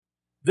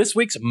This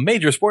week's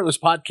Major Spoilers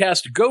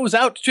podcast goes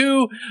out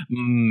to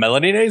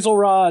Melanie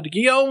Naselrod,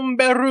 Guillaume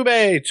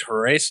Berube,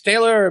 Trace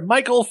Taylor,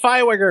 Michael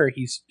Feiwiger,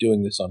 he's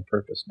doing this on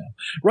purpose now,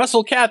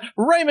 Russell Catt,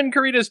 Raymond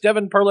Caritas,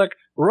 Devin Perlick,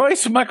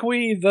 Royce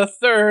McWee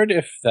III,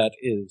 if that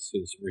is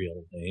his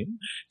real name,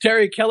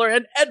 Terry Keller,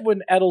 and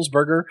Edwin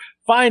Edelsberger.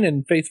 Fine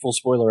and faithful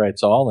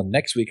spoilerites all, and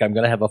next week I'm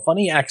going to have a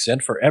funny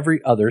accent for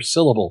every other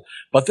syllable,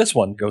 but this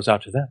one goes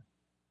out to them.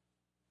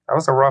 That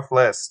was a rough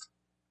list.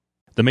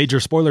 The Major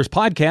Spoilers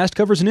podcast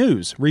covers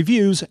news,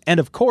 reviews, and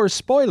of course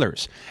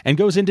spoilers, and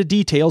goes into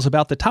details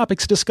about the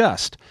topics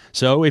discussed.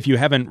 So if you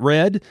haven't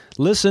read,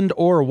 listened,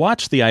 or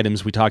watched the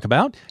items we talk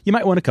about, you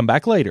might want to come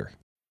back later.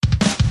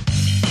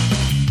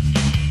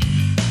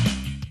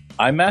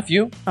 I'm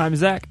Matthew. I'm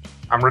Zach.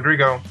 I'm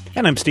Rodrigo.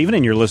 And I'm Steven,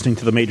 and you're listening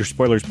to the Major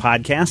Spoilers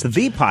podcast,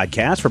 the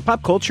podcast for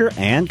pop culture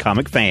and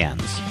comic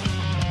fans.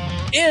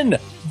 In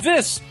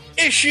this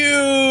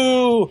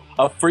issue,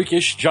 a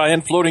freakish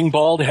giant floating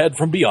bald head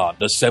from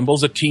beyond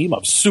assembles a team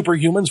of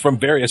superhumans from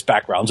various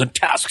backgrounds and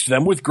tasks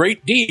them with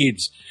great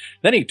deeds.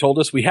 Then he told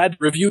us we had to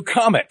review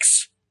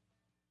comics.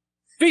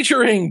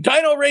 Featuring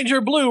Dino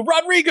Ranger Blue,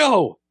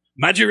 Rodrigo,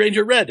 Magi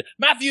Ranger Red,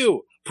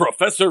 Matthew,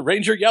 Professor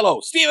Ranger Yellow,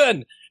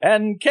 Steven,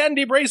 and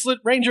Candy Bracelet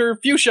Ranger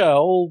Fuchsia,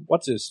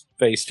 what's his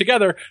face?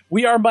 Together,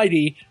 we are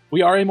mighty,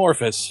 we are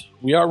amorphous,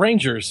 we are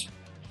Rangers,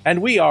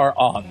 and we are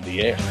on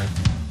the air.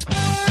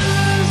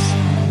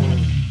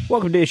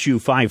 Welcome to issue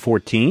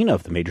 514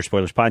 of the Major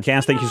Spoilers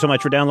podcast. Thank you so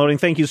much for downloading.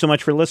 Thank you so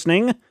much for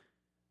listening.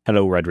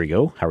 Hello,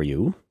 Rodrigo. How are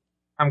you?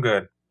 I'm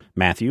good.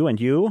 Matthew, and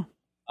you?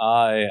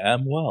 I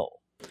am well.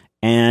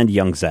 And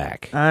young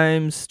Zach.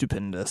 I'm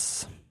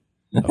stupendous.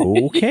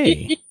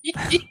 Okay.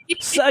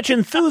 Such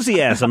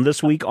enthusiasm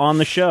this week on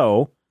the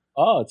show.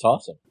 Oh, it's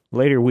awesome.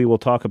 Later we will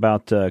talk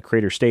about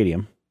Crater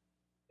Stadium.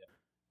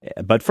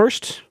 But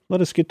first,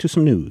 let us get to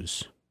some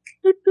news.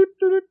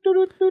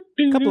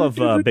 A couple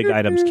of big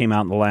items came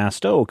out in the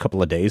last,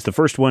 couple of days. The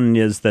first one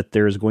is that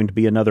there's going to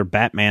be another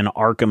Batman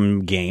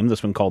Arkham game,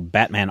 this one called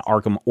Batman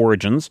Arkham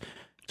Origins.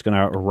 It's going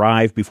to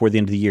arrive before the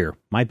end of the year.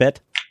 My bet,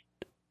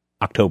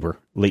 October,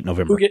 late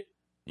November.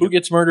 Who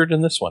gets murdered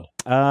in this one?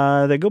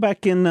 They go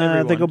back in.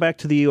 They go back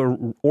to the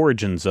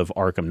origins of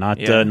Arkham,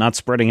 not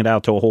spreading it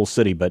out to a whole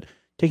city, but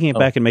taking it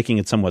back and making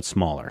it somewhat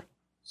smaller.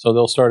 So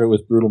they'll start it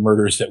with brutal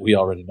murders that we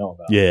already know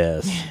about.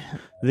 Yes.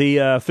 The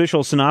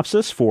official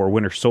synopsis for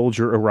Winter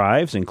Soldier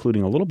arrives,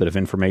 including a little bit of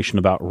information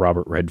about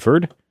Robert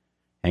Redford.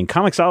 And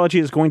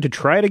Comixology is going to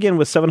try it again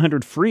with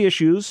 700 free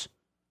issues,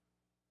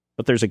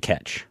 but there's a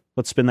catch.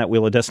 Let's spin that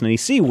wheel of destiny,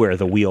 see where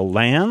the wheel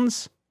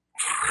lands.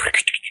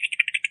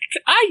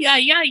 Ay,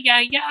 ay, ay,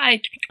 ay,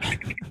 ay.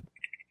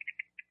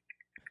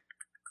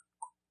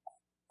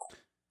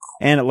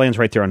 And it lands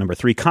right there on number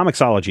 3.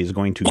 Comixology is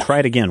going to try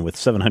it again with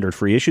 700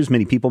 free issues.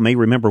 Many people may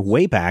remember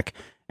way back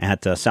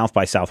at South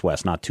by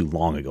Southwest, not too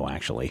long ago,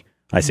 actually.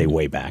 I say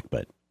way back,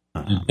 but...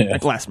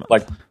 like last month.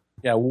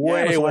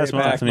 Way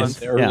back in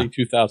early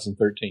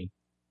 2013.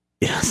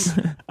 Yes.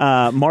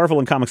 Marvel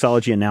and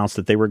Comixology announced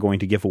that they were going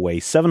to give away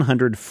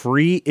 700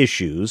 free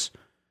issues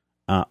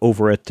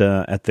over at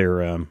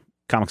their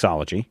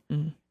Comixology.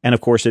 Mm-hmm. And, of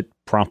course, it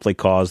promptly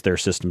caused their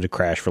system to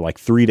crash for like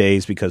 3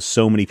 days because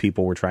so many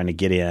people were trying to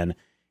get in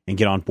and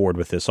get on board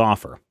with this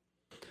offer.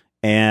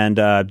 And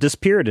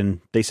disappeared, and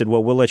they said,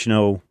 well, we'll let you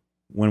know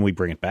when we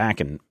bring it back.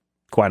 And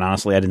quite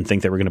honestly, I didn't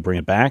think they were going to bring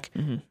it back.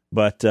 Mm-hmm.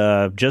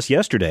 But just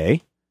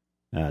yesterday,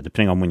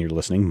 depending on when you're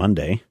listening,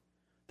 Monday,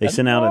 they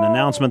sent out an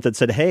announcement that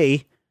said,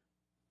 hey,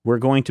 we're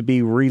going to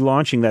be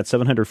relaunching that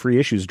 700 free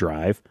issues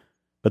drive,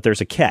 but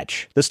there's a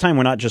catch. This time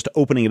we're not just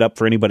opening it up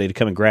for anybody to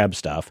come and grab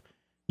stuff.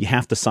 You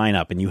have to sign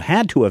up, and you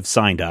had to have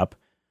signed up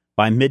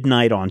by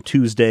midnight on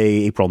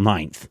Tuesday, April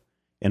 9th.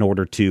 In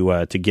order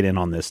to get in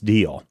on this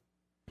deal.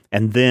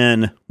 And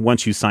then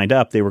once you signed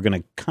up, they were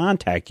going to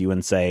contact you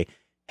and say,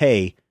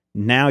 hey,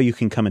 now you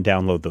can come and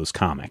download those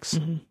comics.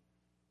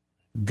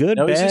 Mm-hmm. Good,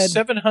 now, bad. Is this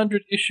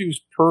 700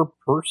 issues per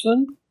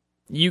person?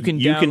 You can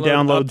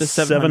download up to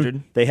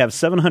 700. They have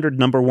 700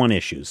 number one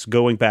issues,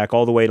 going back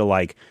all the way to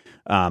like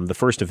the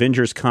first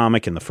Avengers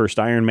comic and the first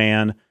Iron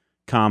Man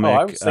comic. Oh,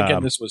 I was thinking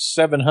this was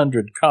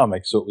 700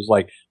 comics, so it was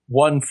like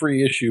one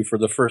free issue for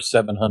the first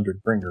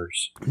 700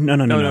 bringers.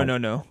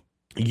 No.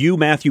 You,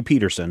 Matthew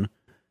Peterson,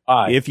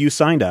 if you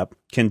signed up,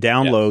 can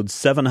download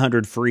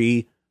 700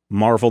 free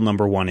Marvel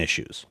number one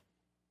issues.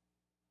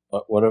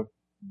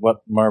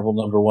 What Marvel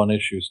number one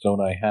issues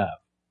don't I have?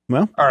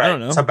 Well, all right. I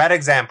don't know. So bad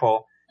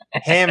example.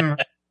 Him,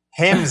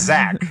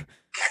 Zach.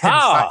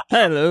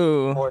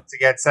 Hello. To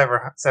get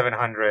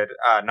 700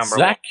 number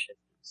Zach.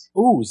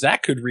 one. Ooh,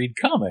 Zach could read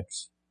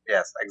comics.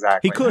 Yes,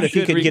 exactly. He could if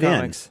he could get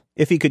comics. in.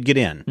 If he could get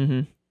in.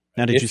 Mm-hmm.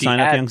 Now, did you sign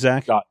up, young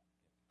Zach?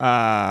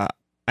 I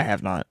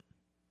have not.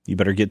 You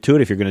better get to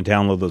it if you're going to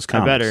download those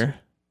comics. I better.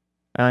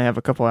 I only have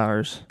a couple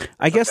hours.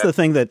 I guess the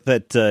thing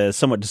that is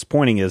somewhat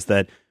disappointing is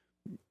that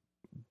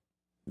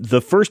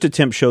the first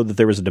attempt showed that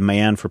there was a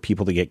demand for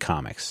people to get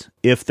comics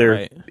if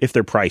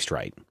they're priced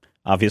right.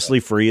 Obviously,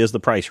 free is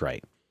the price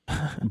right.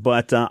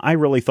 But I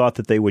really thought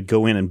that they would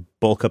go in and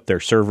bulk up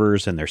their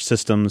servers and their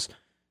systems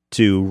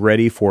to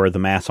ready for the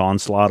mass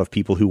onslaught of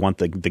people who want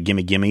the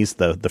gimme-gimmes,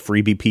 the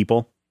freebie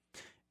people.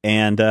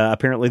 And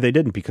apparently they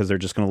didn't, because they're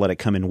just going to let it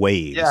come in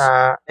waves.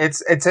 Yeah,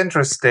 it's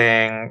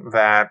interesting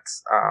that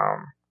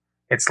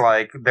it's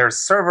like their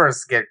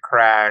servers get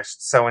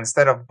crashed, so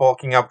instead of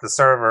bulking up the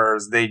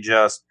servers, they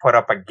just put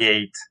up a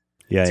gate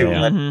to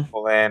let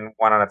people in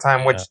one at a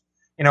time, which,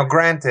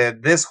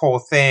 granted, this whole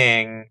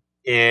thing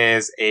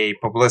is a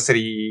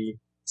publicity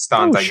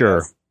stunt, I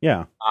guess.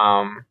 Yeah.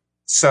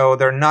 So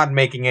they're not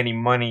making any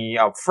money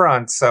up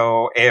front.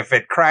 So if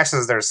it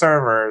crashes their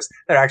servers,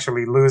 they're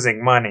actually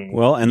losing money.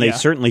 Well, and they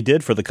certainly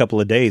did for the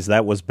couple of days.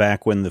 That was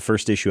back when the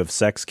first issue of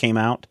Sex came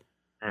out.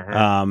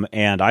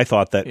 And I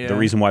thought that the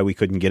reason why we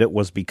couldn't get it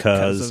was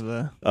because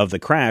of the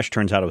crash.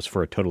 Turns out it was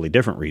for a totally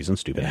different reason.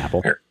 Stupid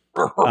Apple.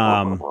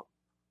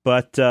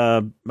 But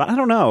I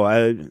don't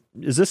know.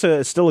 Is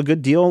this still a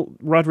good deal,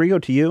 Rodrigo,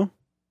 to you?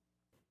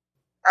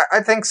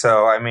 I think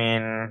so. I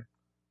mean,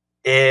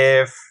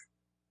 if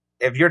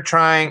you're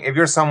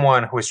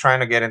someone who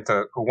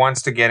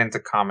wants to get into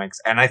comics,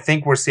 and I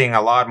think we're seeing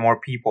a lot more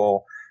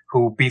people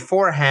who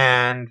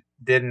beforehand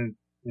didn't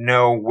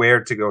know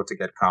where to go to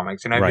get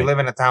comics. If you live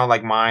in a town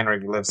like mine, or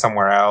if you live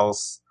somewhere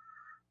else,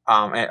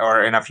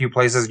 or in a few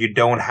places, you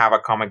don't have a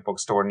comic book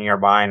store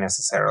nearby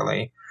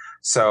necessarily.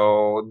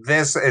 So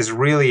this is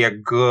really a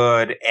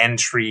good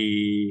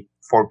entry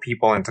for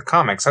people into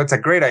comics. So it's a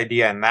great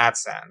idea in that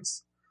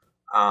sense.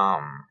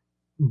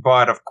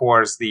 But of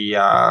course, the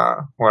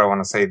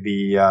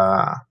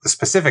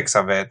specifics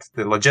of it,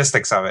 the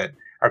logistics of it,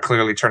 are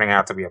clearly turning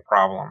out to be a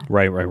problem.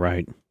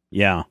 Right.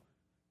 Yeah.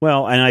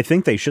 Well, and I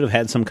think they should have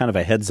had some kind of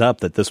a heads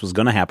up that this was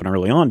going to happen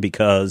early on,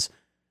 because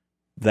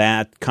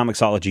that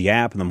Comixology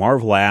app and the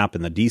Marvel app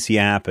and the DC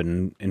app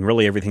and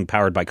really everything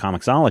powered by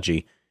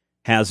Comixology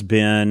has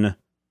been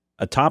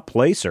a top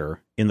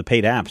placer in the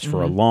paid apps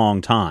for a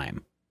long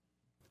time,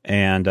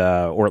 and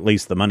or at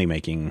least the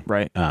money-making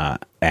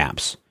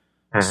apps.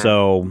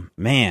 So,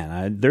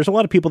 man, there's a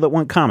lot of people that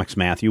want comics,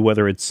 Matthew,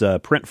 whether it's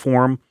print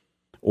form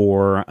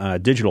or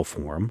digital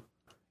form,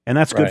 and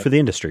that's good for the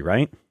industry,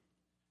 right?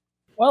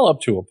 Well,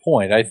 up to a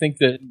point. I think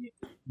that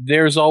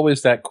there's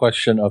always that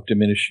question of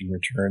diminishing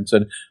returns,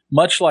 and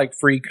much like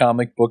Free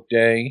Comic Book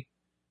Day,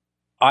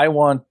 I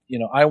want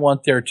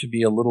there to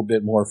be a little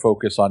bit more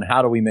focus on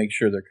how do we make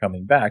sure they're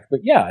coming back. But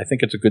yeah, I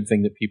think it's a good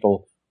thing that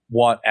people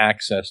want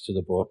access to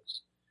the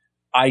books.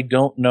 I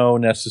don't know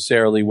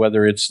necessarily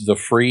whether it's the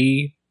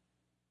free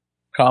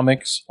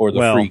comics or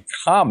the free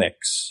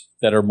comics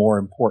that are more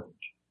important.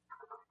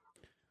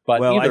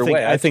 But either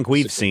way, I think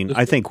we've seen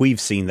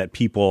that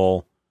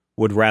people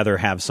would rather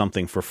have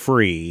something for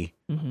free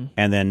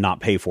and then not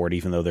pay for it,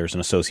 even though there's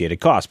an associated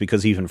cost,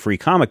 because even Free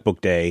Comic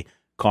Book Day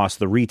costs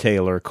the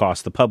retailer,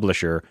 costs the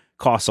publisher,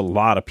 costs a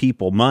lot of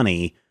people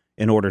money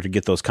in order to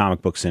get those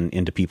comic books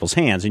into people's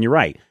hands. And you're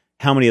right.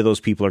 How many of those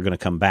people are going to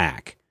come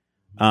back?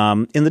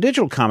 In the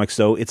digital comics,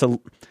 though,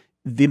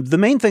 the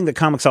main thing that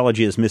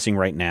Comixology is missing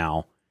right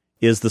now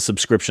is the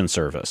subscription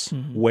service,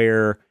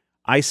 where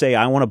I say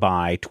I want to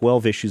buy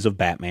 12 issues of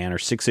Batman or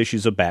 6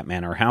 issues of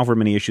Batman or however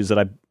many issues that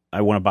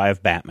I want to buy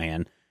of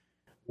Batman.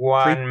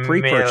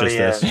 Pre-purchase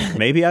this.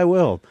 Maybe I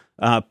will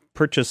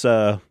purchase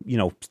the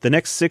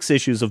next 6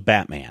 issues of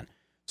Batman,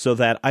 so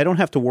that I don't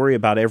have to worry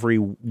about every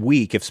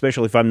week,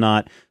 especially if I'm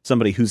not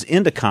somebody who's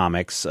into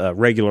comics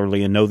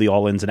regularly and know the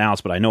all ins and outs,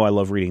 but I know I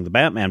love reading the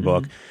Batman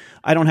book.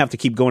 I don't have to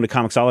keep going to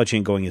Comixology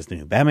and going, is the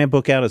new Batman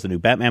book out? Is the new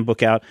Batman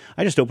book out?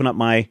 I just open up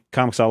my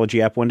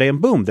Comixology app one day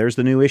and boom, there's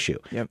the new issue.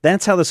 Yep.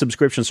 That's how the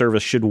subscription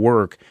service should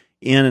work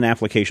in an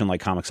application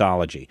like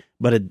Comixology.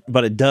 But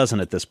it doesn't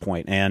at this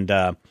point. And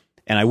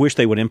I wish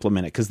they would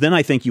implement it, because then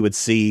I think you would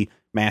see,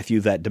 Matthew,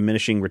 that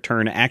diminishing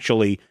return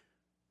actually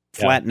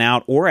flatten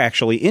out or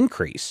actually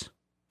increase,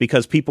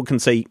 because people can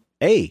say,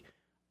 hey,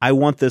 I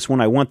want this when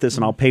I want this,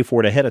 and I'll pay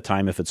for it ahead of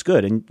time if it's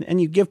good. And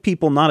you give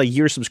people not a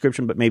year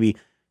subscription, but maybe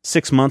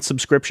 6-month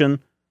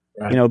subscription,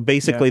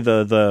 basically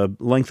the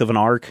length of an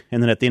arc.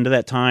 And then at the end of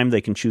that time,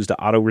 they can choose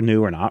to auto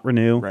renew or not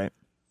renew. Right.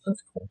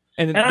 That's cool.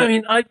 And I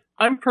mean,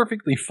 I'm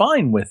perfectly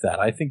fine with that.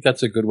 I think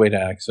that's a good way to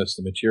access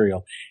the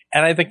material.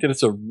 And I think that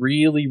it's a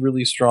really,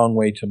 really strong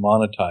way to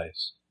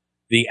monetize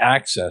the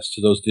access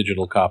to those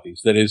digital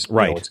copies. That is,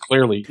 it's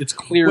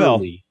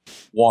clearly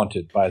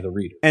wanted by the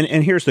reader.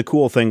 And here's the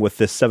cool thing with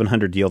this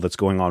 700 deal that's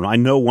going on. I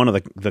know one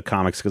of the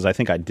comics, because I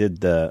think I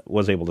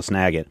was able to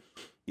snag it,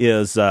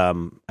 is I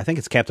think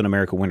it's Captain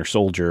America Winter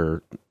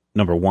Soldier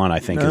 #1, I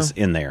think, is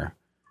in there,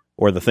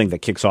 or the thing that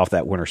kicks off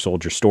that Winter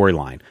Soldier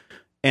storyline.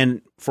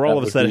 And for all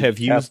of us that have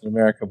used Captain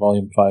America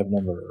Volume 5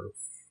 number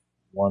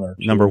 1 or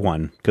 2. Number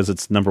 1, because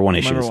it's #1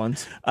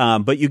 issues.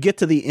 But you get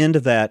to the end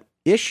of that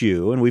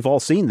issue, and we've all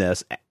seen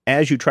this,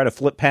 as you try to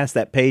flip past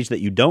that page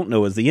that you don't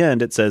know is the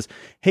end, it says,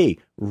 hey,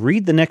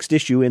 read the next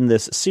issue in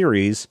this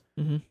series,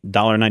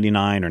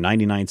 $1.99 or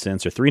 99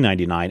 cents or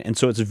 $3.99. And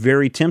so it's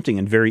very tempting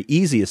and very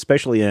easy,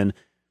 especially in,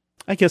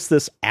 I guess,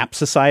 this app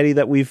society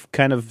that we've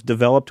kind of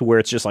developed, where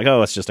it's just like,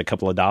 oh, it's just a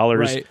couple of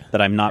dollars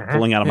that I'm not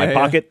pulling out of my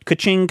pocket.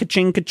 Ka-ching,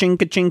 ka-ching, ka-ching,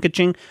 ka-ching,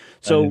 ka-ching.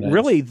 So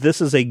really,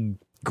 this is a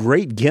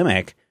great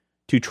gimmick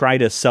to try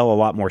to sell a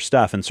lot more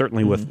stuff. And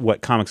certainly with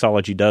what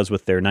Comixology does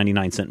with their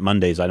 99-cent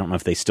Mondays, I don't know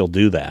if they still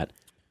do that.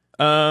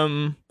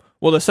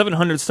 Well, the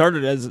 700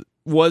 started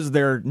was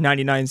their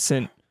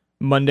 99-cent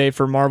Monday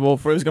for Marvel.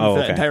 It was going to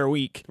be for that entire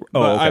week.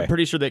 But I'm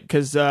pretty sure that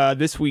because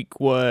this week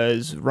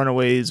was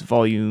Runaways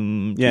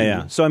Volume 2.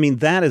 Yeah. So, I mean,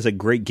 that is a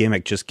great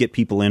gimmick. Just get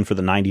people in for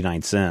the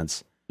 99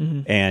 cents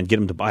and get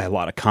them to buy a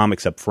lot of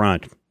comics up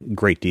front.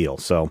 Great deal.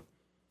 So,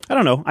 I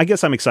don't know. I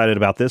guess I'm excited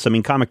about this. I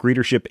mean, comic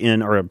readership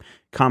or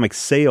comic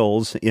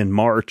sales in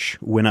March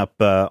went up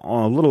a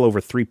little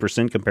over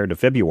 3% compared to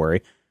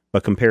February.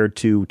 But compared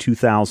to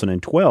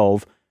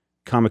 2012,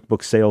 comic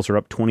book sales are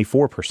up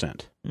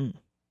 24%.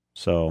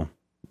 So,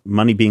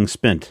 money being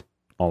spent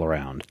all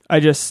around. I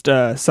just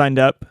signed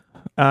up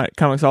at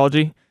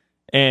Comixology,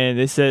 and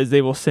it says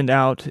they will send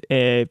out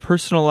a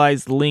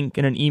personalized link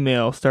in an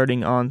email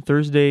starting on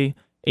Thursday,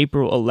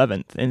 April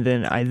 11th, and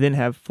then I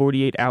have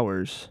 48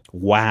 hours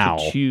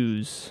to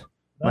choose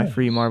my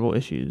free Marvel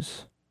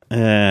issues.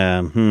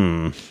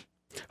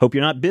 Hope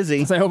you're not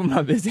busy. I hope I'm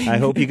not busy. I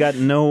hope you got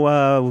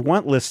no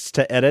want lists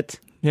to edit.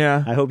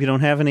 Yeah. I hope you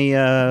don't have any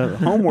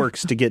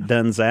homeworks to get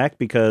done, Zach,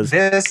 because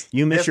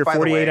you miss your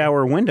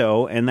 48-hour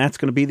window, and that's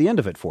going to be the end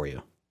of it for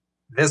you.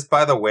 This,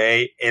 by the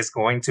way, is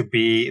going to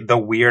be the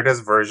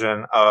weirdest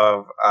version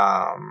of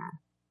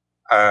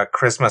a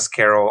Christmas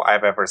Carol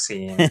I've ever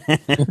seen.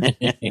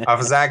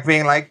 Of Zach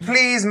being like,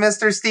 "Please,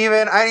 Mr.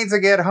 Steven, I need to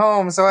get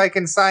home so I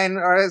can sign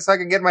or so I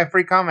can get my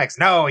free comics."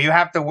 "No, you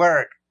have to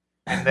work."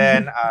 And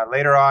then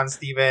later on,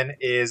 Steven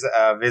is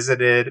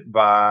visited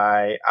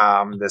by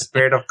the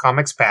spirit of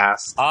comics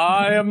past.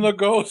 I am the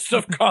ghost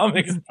of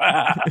comics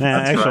past.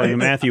 Actually,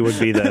 Matthew would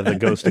be the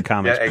ghost of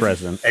comics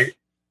present.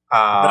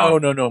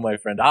 No, my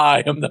friend.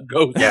 I am the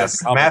ghost.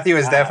 Yes, of comics Matthew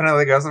is past. definitely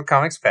the ghost of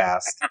comics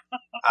past.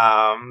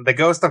 The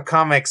ghost of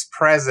comics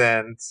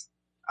present,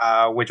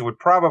 which would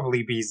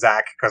probably be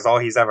Zach, because all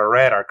he's ever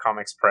read are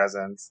comics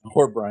present.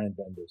 Or Brian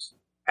Bendis.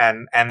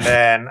 And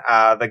then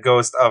the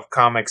ghost of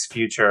comics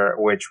future,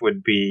 which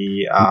would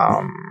be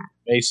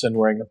Mason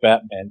wearing a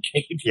Batman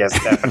cape. Yes,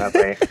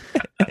 definitely.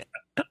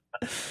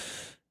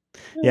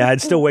 Yeah,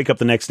 I'd still wake up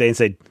the next day and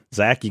say,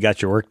 "Zach, you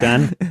got your work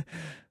done?"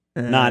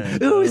 Not,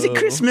 "Oh, is it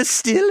Christmas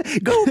still?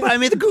 Go buy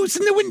me the goose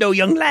in the window,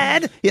 young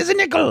lad. Here's a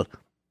nickel."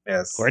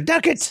 Yes. Or a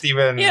ducat.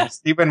 Steven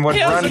would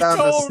run down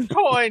the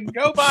coin.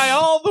 Go buy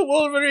all the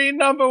Wolverine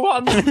number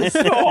ones in the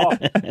store.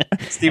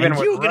 Steven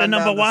would you get a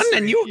number one,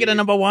 and you get a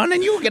number one,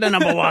 and you get a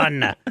number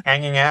one.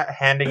 Handing out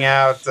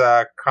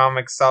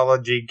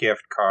Comixology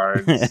gift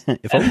cards.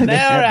 And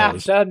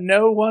thereafter,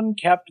 no one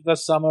kept the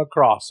summer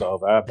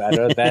crossover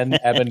better than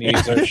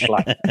Ebenezer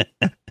Schleich.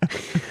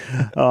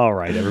 All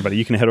right, everybody,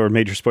 you can head over to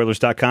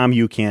Majorspoilers.com.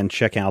 You can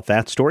check out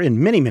that story and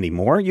many, many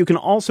more. You can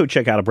also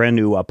check out a brand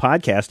new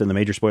podcast in the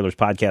Major Spoilers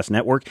Podcast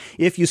Network.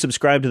 If you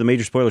subscribe to the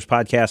Major Spoilers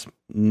Podcast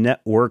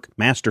Network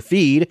master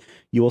feed,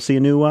 you will see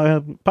a new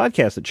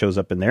podcast that shows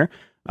up in there.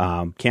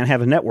 Can't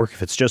have a network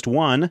if it's just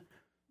one.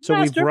 So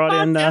we brought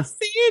in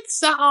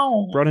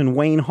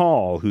Wayne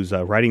Hall, who's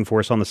writing for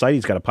us on the site.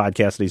 He's got a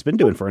podcast that he's been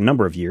doing for a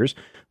number of years.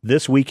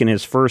 This week in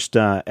his first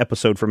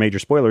episode for Major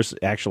Spoilers,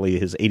 actually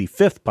his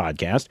 85th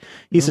podcast,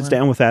 he sits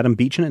down with Adam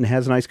Beechin and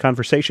has a nice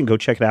conversation. Go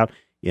check it out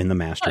in the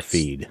master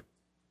feed.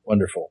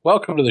 Wonderful.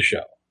 Welcome to the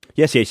show.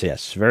 Yes,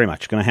 very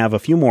much. Going to have a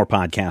few more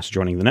podcasts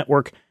joining the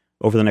network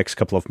over the next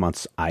couple of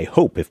months, I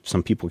hope, if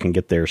some people can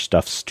get their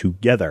stuffs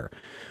together.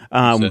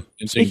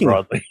 Speaking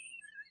broadly.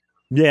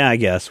 Yeah, I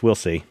guess. We'll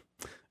see.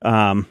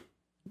 Want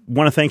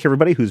to thank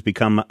everybody who's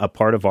become a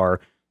part of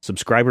our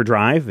subscriber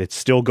drive. It's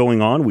still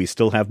going on. We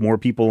still have more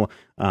people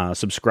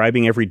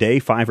subscribing every day.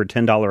 $5 or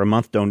 $10 a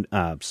month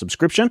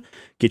subscription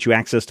get you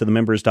access to the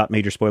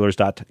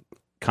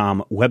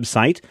members.majorspoilers.com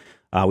website.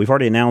 We've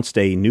already announced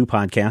a new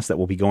podcast that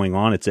will be going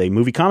on. It's a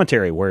movie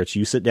commentary where it's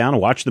you sit down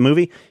and watch the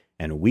movie,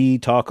 and we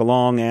talk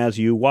along as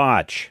you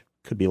watch.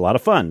 Could be a lot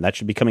of fun. That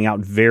should be coming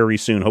out very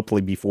soon,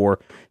 hopefully before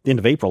the end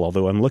of April,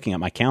 although I'm looking at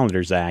my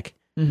calendar, Zach.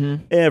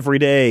 Every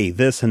day,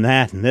 this and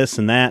that, and this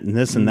and that, and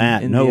this and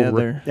that.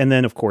 And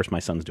then, of course, my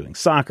son's doing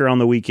soccer on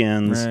the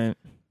weekends. Right.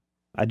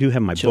 I do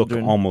have my book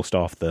almost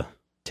off the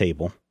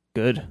table.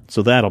 Good.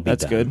 So that'll be done.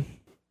 That's good.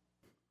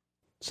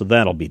 So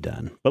that'll be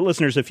done. But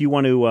listeners, if you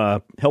want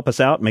to help us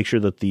out, make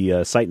sure that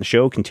the site and the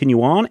show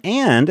continue on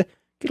and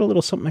get a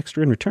little something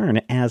extra in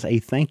return as a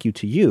thank you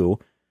to you,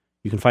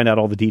 you can find out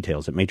all the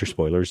details at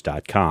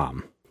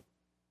majorspoilers.com.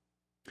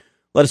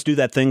 Let us do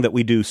that thing that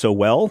we do so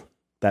well.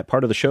 That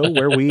part of the show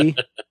where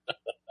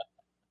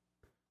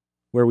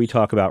we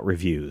talk about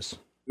reviews.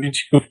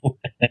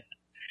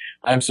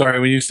 I'm sorry,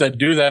 when you said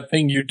do that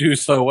thing you do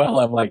so well,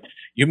 I'm like,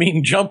 you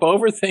mean jump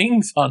over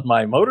things on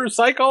my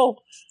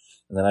motorcycle?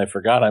 And then I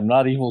forgot I'm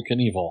not Evel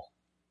Knievel.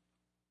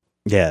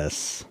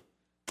 Yes.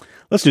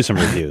 Let's do some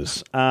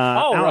reviews.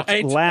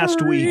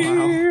 Last week.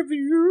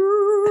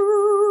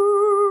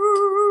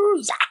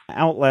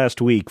 Out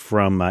last week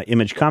from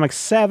Image Comics,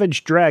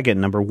 Savage Dragon,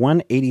 number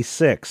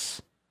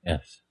 186.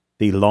 Yes.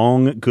 The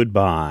Long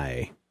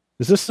Goodbye.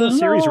 Is this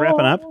series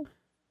wrapping up?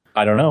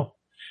 I don't know.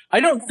 I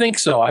don't think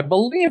so. I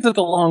believe that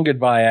The Long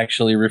Goodbye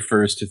actually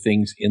refers to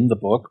things in the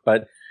book,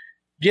 but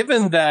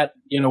given that,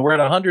 we're at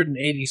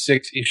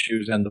 186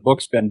 issues and the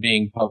book's been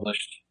being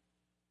published,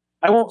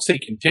 I won't say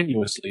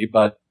continuously,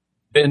 but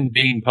been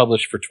being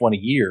published for 20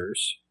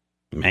 years.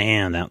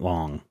 Man, that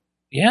long.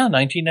 Yeah,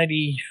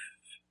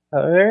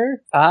 1995?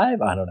 I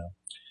don't know.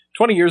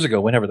 20 years ago,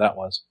 whenever that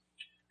was.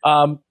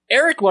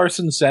 Eric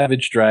Larson's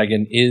Savage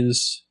Dragon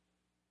is...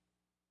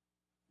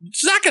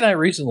 Zach and I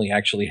recently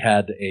actually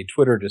had a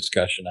Twitter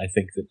discussion, I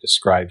think, that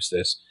describes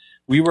this.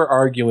 We were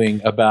arguing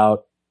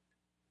about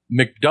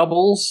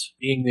McDoubles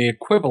being the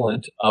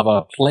equivalent of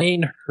a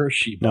plain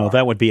Hershey bar. No,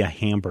 that would be a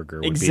hamburger.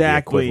 Would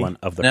Exactly. be the equivalent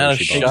of the No,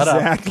 Hershey bar. shut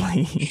up.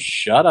 Exactly.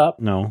 Shut up.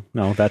 No,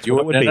 that's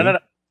what it would be. No.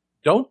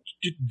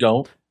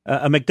 Don't.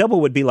 A McDouble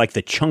would be like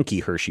the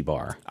chunky Hershey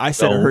bar. I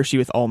said a No. Hershey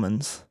with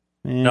almonds.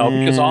 No,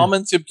 because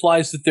almonds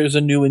implies that there's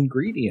a new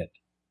ingredient.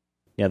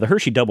 Yeah, the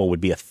Hershey double would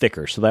be a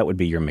thicker, so that would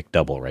be your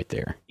McDouble right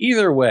there.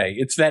 Either way,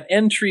 it's that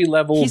entry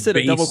level. He said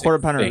a double basic quarter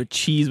pounder thing. with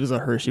cheese was a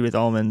Hershey with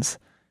almonds.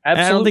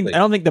 Absolutely. And I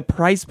don't think the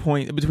price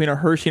point between a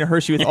Hershey and a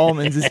Hershey with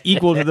almonds is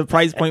equal to the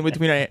price point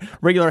between a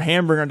regular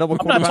hamburger and a double I'm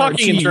quarter not pounder with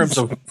talking in cheese. terms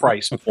of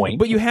price point.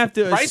 But you have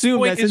to Price assume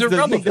point that is since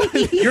irrelevant.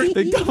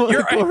 the double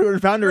quarter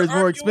pounder is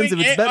more expensive,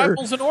 it's better.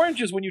 Apples and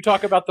oranges when you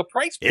talk about the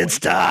price point. It's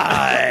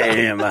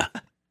time!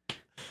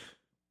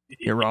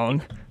 You're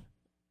wrong.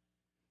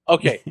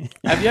 Okay,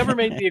 have you ever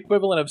made the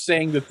equivalent of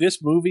saying that this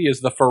movie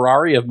is the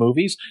Ferrari of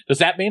movies? Does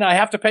that mean I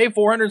have to pay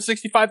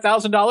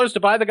 $465,000 to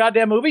buy the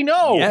goddamn movie?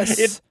 No, Yes.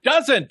 it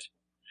doesn't.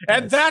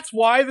 And Yes. that's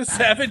why the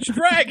Savage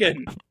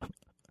Dragon.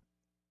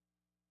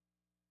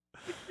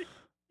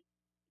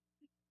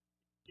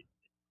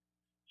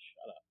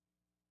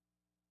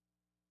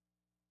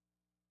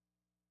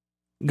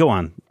 Go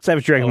on.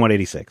 Savage Dragon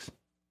 186.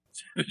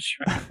 Savage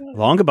Dragon.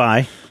 Long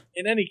goodbye.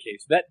 In any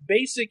case, that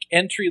basic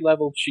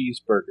entry-level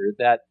cheeseburger,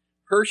 that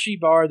Hershey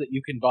bar that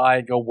you can buy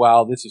and go,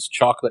 wow, this is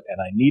chocolate, and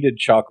I needed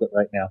chocolate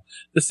right now.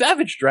 The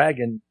Savage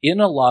Dragon,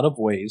 in a lot of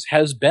ways,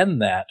 has been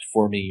that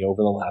for me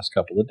over the last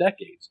couple of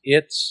decades.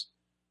 It's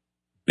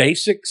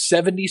basic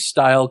 70s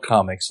style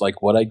comics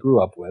like what I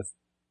grew up with,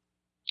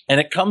 and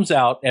it comes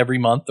out every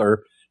month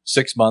or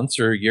 6 months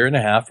or a year and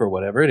a half or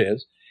whatever it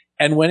is.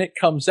 And when it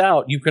comes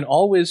out, you can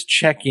always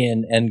check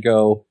in and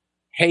go,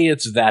 hey,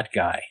 it's that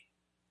guy.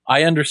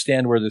 I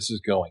understand where this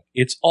is going.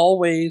 It's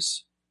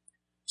always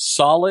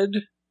solid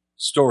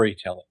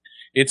storytelling.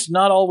 It's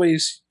not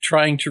always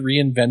trying to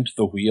reinvent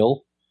the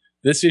wheel.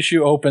 This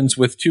issue opens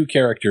with two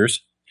characters.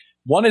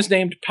 One is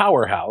named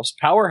Powerhouse.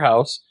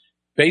 Powerhouse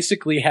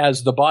basically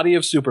has the body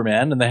of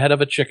Superman and the head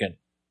of a chicken.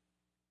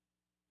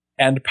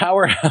 And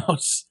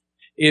Powerhouse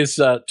is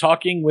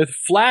talking with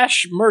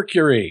Flash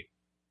Mercury.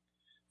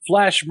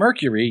 Flash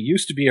Mercury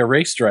used to be a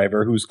race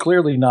driver who's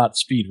clearly not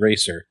Speed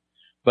Racer,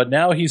 but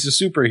now he's a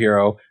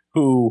superhero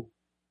who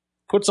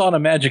puts on a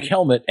magic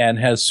helmet and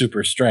has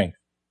super strength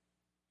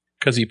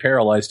because he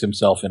paralyzed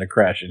himself in a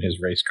crash in his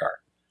race car.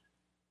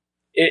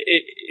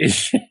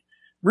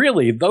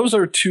 Really, those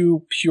are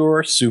two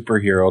pure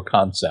superhero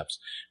concepts.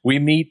 We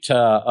meet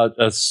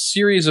a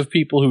series of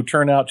people who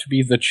turn out to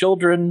be the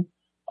children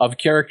of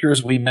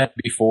characters we met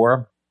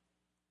before.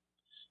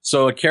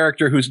 So a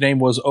character whose name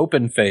was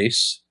Open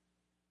Face.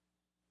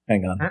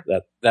 Hang on,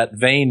 that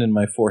vein in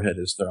my forehead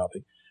is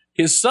throbbing.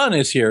 His son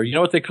is here. You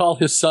know what they call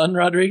his son,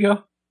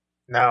 Rodrigo?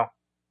 No.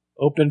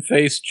 Open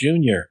Face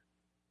Jr.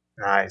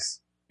 Nice.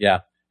 Yeah.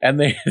 And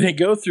they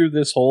go through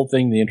this whole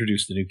thing. They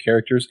introduce the new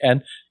characters,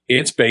 and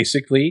it's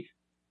basically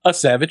a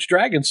Savage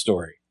Dragon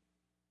story.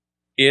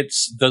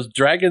 It's the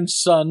dragon's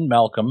son,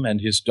 Malcolm, and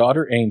his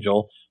daughter,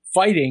 Angel,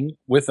 fighting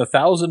with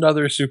 1,000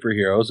 other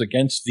superheroes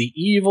against the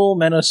evil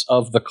menace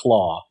of the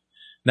Claw.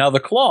 Now,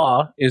 the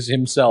Claw is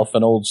himself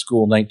an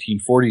old-school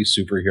 1940s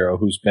superhero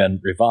who's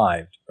been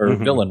revived, or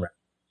villain,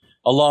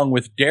 along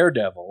with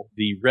Daredevil,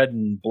 the red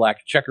and black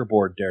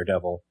checkerboard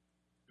Daredevil,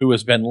 who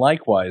has been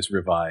likewise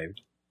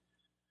revived.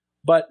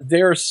 But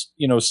there's,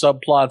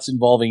 subplots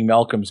involving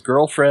Malcolm's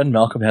girlfriend.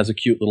 Malcolm has a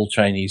cute little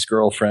Chinese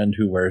girlfriend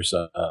who wears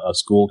a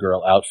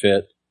schoolgirl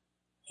outfit.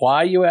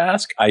 Why, you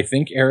ask? I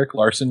think Eric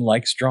Larson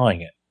likes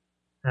drawing it.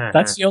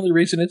 That's the only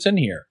reason it's in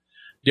here.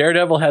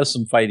 Daredevil has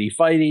some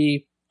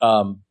fighty-fighty.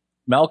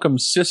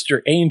 Malcolm's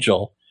sister,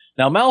 Angel.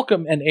 Now,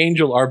 Malcolm and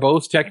Angel are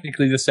both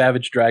technically the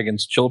Savage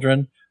Dragon's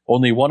children.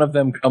 Only one of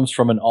them comes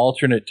from an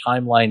alternate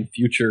timeline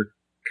future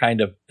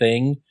kind of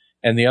thing,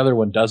 and the other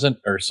one doesn't,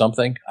 or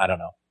something. I don't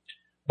know.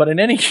 But in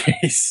any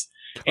case,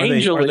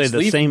 Angel is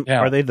leaving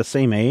town. Are they the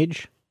same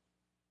age?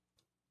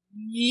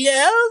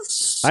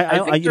 Yes.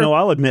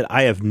 I'll admit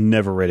I have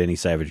never read any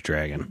Savage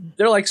Dragon.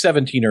 They're like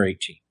 17 or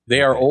 18.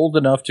 They are old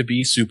enough to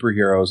be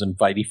superheroes and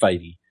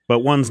fighty-fighty. But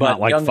one's not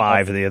like 5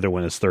 enough. and the other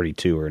one is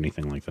 32 or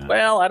anything like that.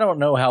 Well, I don't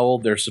know how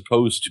old they're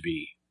supposed to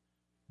be.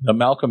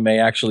 Malcolm may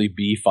actually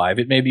be 5.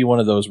 It may be one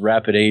of those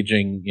rapid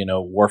aging,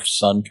 Worf's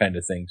son kind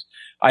of things.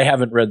 I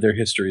haven't read their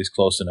histories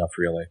close enough,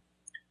 really.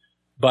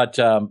 But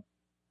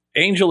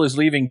Angel is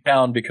leaving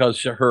town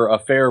because her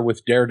affair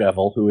with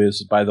Daredevil, who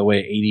is, by the way,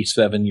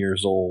 87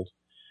 years old,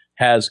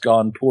 has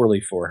gone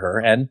poorly for her.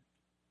 And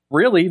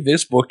really,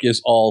 this book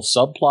is all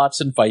subplots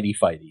and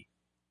fighty-fighty.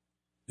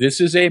 This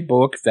is a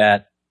book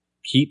that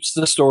keeps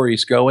the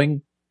stories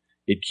going.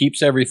 It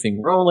keeps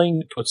everything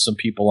rolling, puts some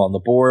people on the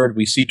board.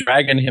 We see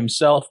Dragon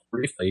himself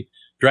briefly.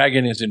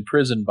 Dragon is in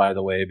prison, by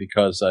the way,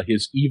 because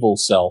his evil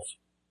self,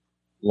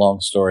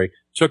 long story,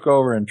 took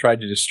over and tried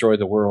to destroy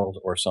the world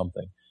or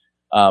something.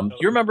 Do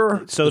you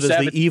remember? So does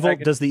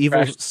the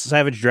evil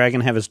Savage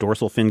Dragon have his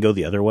dorsal fin go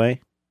the other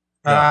way?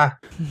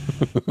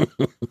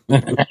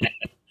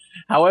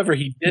 However,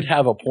 he did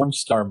have a porn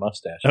star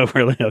mustache. Oh,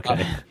 really?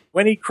 Okay.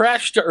 When he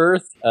crashed to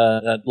Earth,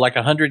 like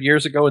 100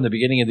 years ago in the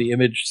beginning of the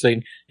Image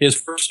thing, his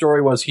first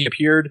story was he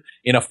appeared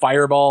in a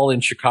fireball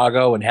in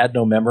Chicago and had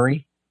no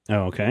memory.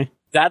 Oh, okay.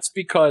 That's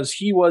because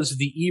he was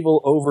the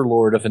evil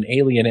overlord of an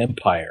alien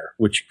empire,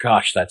 which,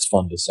 gosh, that's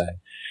fun to say.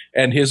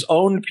 And his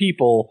own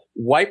people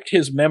wiped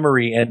his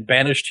memory and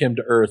banished him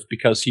to Earth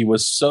because he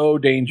was so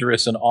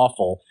dangerous and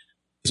awful.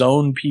 His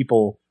own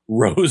people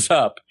rose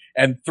up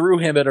and threw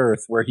him at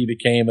Earth, where he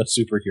became a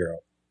superhero.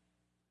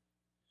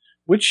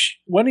 Which,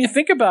 when you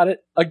think about it,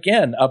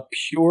 again, a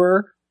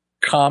pure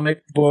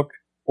comic book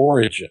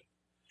origin.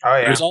 Oh,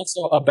 yeah. There's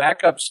also a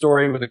backup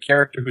story with a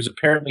character who's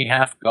apparently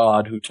half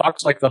god, who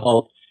talks like the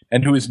Hulk,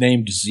 and who is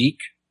named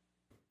Zeke.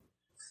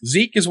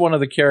 Zeke is one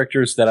of the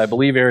characters that I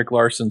believe Eric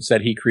Larson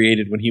said he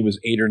created when he was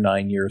 8 or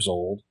 9 years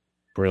old.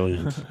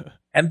 Brilliant.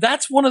 And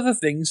that's one of the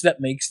things that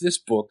makes this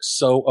book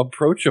so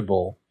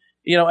approachable.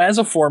 You know, as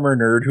a former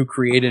nerd who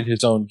created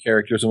his own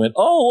characters and went,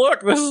 oh,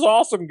 look, this is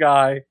awesome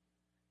guy.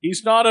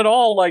 He's not at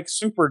all like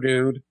Super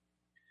Dude.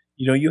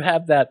 You know, you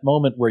have that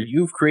moment where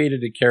you've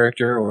created a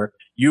character or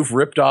you've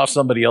ripped off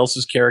somebody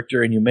else's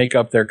character and you make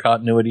up their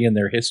continuity and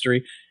their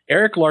history.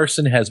 Eric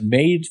Larson has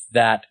made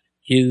that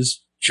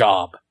his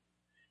job.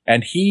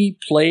 And he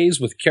plays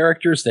with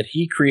characters that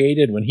he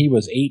created when he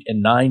was 8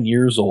 and 9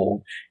 years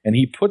old. And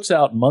he puts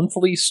out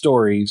monthly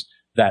stories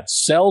that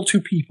sell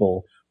to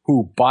people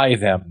who buy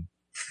them.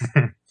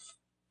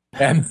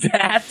 And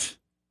that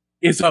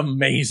is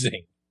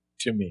amazing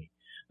to me.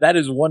 That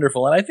is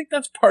wonderful. And I think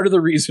that's part of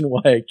the reason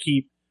why I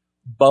keep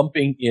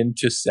bumping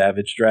into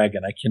Savage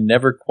Dragon. I can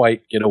never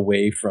quite get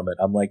away from it.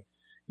 I'm like,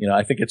 you know,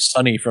 I think it's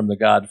Sonny from The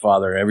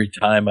Godfather. Every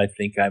time I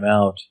think I'm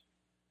out,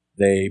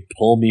 they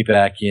pull me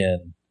back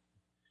in.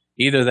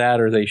 Either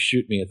that or they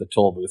shoot me at the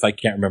toll booth. I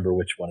can't remember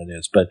which one it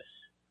is. But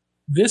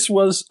this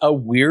was a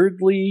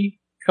weirdly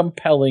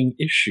compelling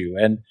issue.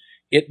 And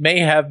it may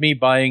have me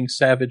buying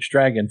Savage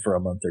Dragon for a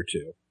month or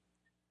two.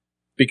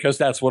 Because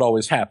that's what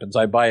always happens.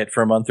 I buy it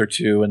for a month or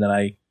two and then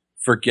I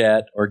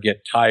forget or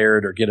get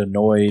tired or get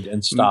annoyed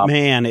and stop.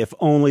 Man, if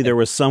only there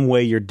was some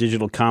way your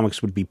digital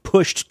comics would be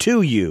pushed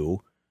to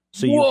you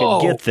so you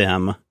could get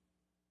them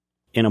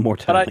in a more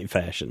timely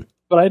fashion.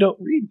 But I don't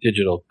read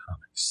digital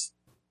comics.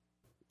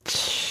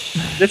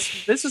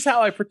 This is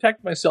how I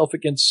protect myself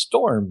against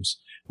storms.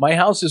 My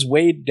house is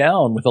weighed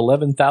down with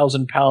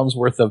 11,000 pounds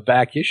worth of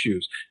back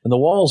issues, and the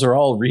walls are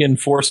all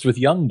reinforced with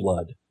young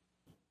blood.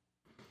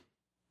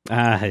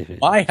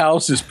 My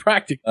house is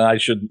practically... I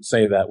shouldn't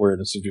say that. We're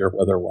in a severe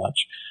weather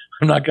watch.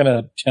 I'm not going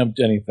to attempt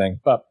anything,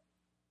 but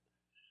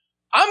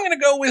I'm going to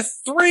go with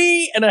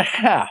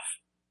 3.5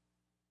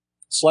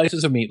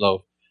 slices of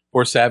meatloaf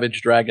for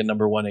Savage Dragon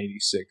number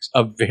 186.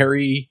 A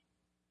very...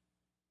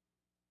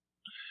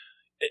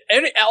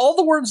 all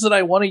the words that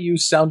I want to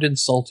use sound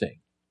insulting.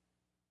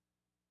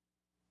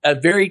 A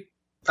very...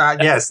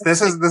 yes,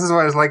 this is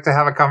what it's like to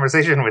have a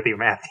conversation with you,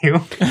 Matthew.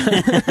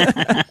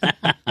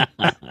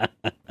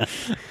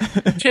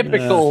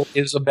 Typical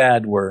is a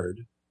bad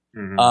word.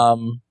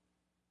 Mm-hmm.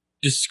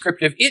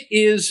 Descriptive. It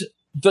is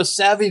the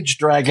Savage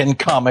Dragon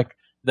comic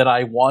that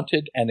I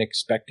wanted and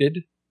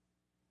expected.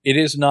 It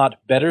is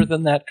not better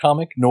than that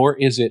comic, nor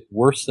is it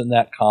worse than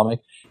that comic.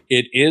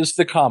 It is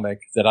the comic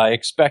that I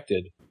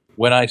expected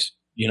when I,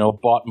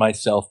 bought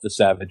myself the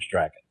Savage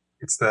Dragon.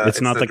 It's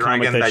not the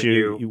comic that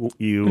you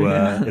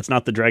it's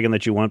not the dragon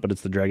that you want, but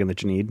it's the dragon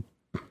that you need.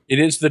 It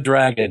is the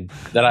dragon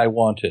that I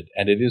wanted,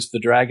 and it is the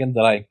dragon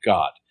that I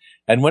got.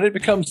 And when it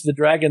becomes the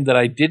dragon that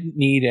I didn't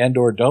need and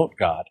or don't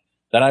got,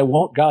 then I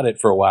won't got it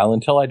for a while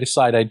until I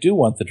decide I do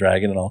want the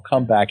dragon, and I'll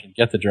come back and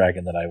get the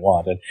dragon that I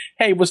want. And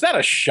hey, was that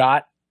a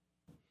shot?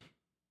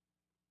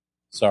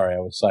 Sorry, I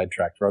was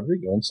sidetracked.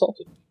 Rodrigo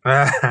insulted me.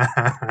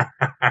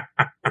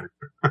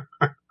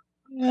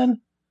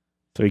 Man.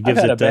 So he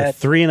gives it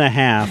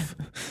 3.5.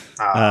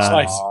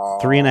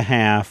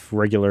 3.5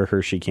 regular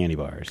Hershey candy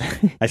bars.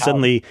 I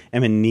suddenly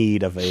am in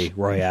need of a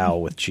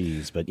Royale with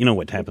cheese, but you know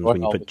what happens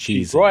when you put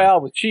cheese in. Royale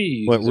with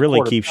cheese. What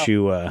really keeps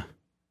you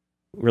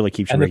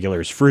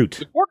regular is fruit.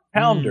 The quarter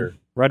pounder.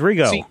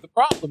 Rodrigo, see, the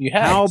problem you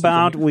have. How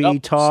about we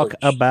talk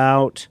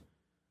about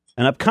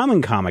an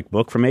upcoming comic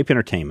book from Ape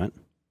Entertainment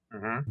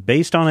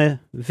based on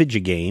a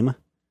video game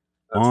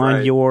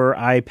on your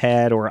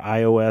iPad or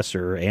iOS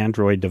or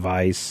Android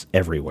device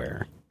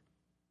everywhere.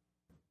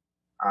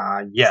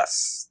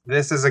 Yes.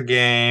 This is a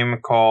game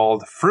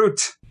called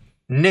Fruit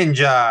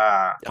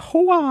Ninja.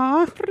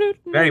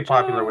 Very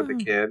popular with the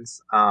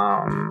kids.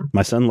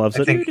 My son loves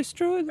it.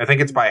 I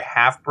think it's by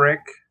Half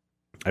Brick.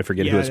 I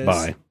forget who it's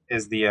by.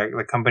 is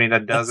the company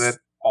that does it.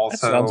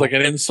 Also, that sounds like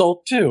an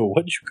insult too.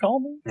 What'd you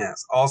call me?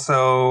 Yes.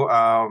 Also,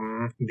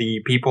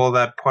 the people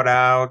that put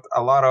out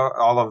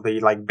all of the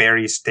like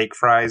Barry steak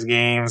fries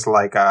games,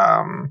 like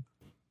Jetpack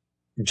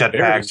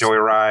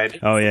Joyride.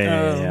 Oh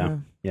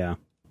yeah.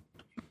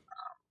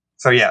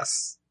 So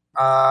yes,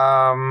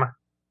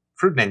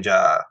 Fruit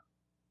Ninja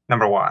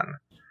number 1.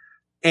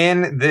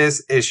 In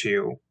this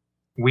issue,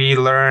 we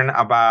learn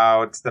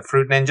about the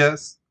Fruit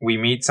Ninjas. We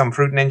meet some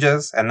Fruit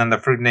Ninjas, and then the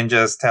Fruit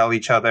Ninjas tell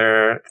each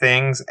other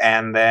things,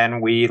 and then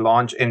we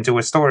launch into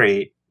a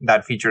story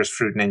that features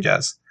Fruit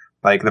Ninjas.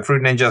 Like, the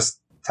Fruit Ninjas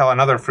tell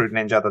another Fruit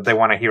Ninja that they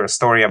want to hear a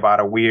story about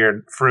a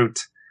weird fruit,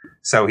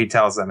 so he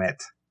tells them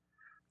it.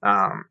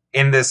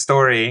 In this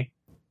story,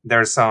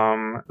 there's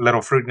some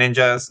little Fruit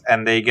Ninjas,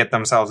 and they get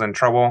themselves in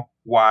trouble,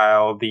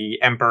 while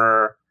the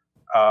Emperor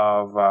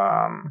of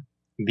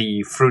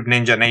the Fruit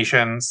Ninja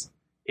Nations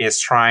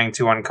is trying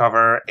to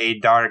uncover a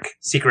dark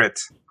secret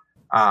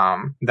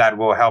that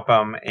will help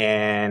him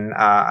in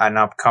an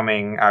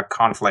upcoming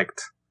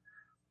conflict.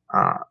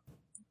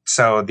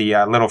 So the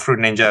little Fruit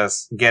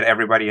Ninjas get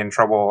everybody in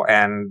trouble,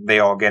 and they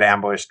all get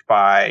ambushed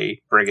by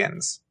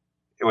brigands.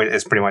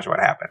 It's pretty much what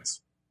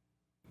happens.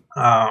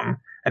 I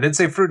did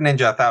say Fruit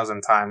Ninja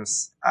 1,000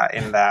 times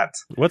in that.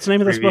 What's the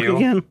name of this book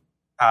again?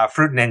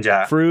 Fruit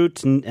Ninja.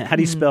 Fruit. How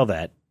do you spell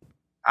that?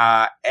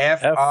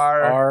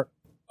 FROOT.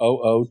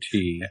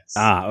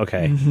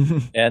 Okay.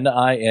 NIN.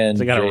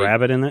 Has it got a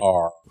rabbit in it?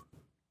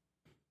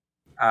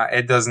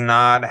 It does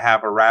not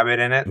have a rabbit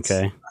in it.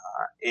 Okay.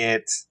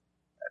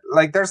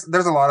 There's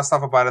a lot of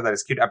stuff about it that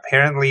is cute.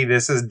 Apparently,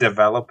 this is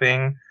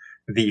developing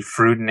the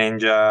Fruit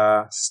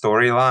Ninja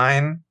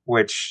storyline,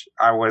 which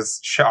I was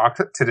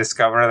shocked to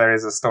discover there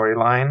is a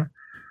storyline.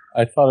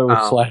 I thought it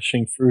was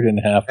slashing fruit in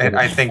half. And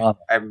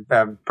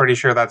I'm pretty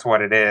sure that's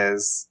what it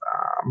is.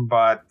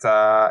 But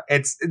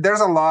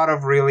there's a lot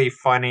of really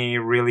funny,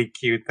 really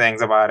cute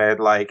things about it.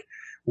 Like,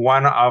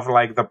 one of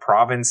like the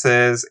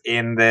provinces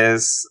in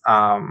this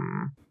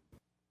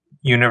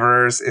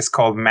universe is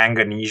called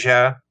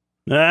Manganesia.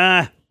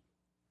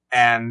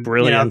 And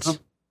brilliant.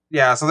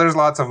 So there's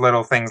lots of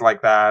little things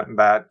like that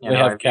they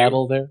have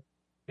cattle there.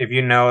 If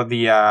you know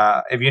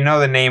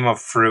the name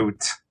of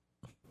fruit,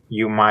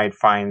 you might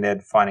find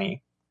it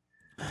funny.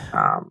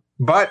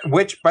 But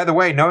which, by the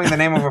way, knowing the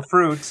name of a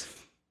fruit,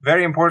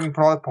 very important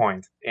plot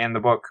point in the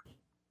book.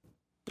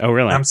 Oh,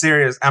 really? I'm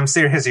serious,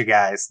 you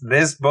guys.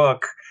 This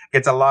book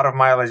gets a lot of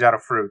mileage out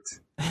of fruit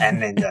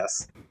and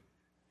ninjas.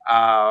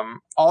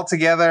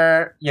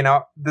 Altogether,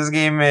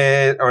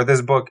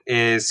 this book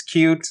is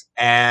cute,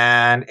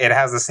 and it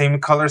has the same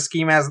color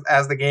scheme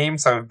as the game.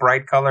 So if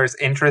bright colors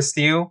interest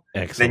you,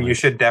 excellent, then you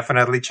should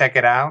definitely check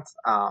it out.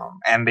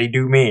 And they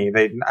do me.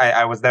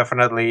 I was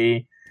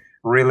definitely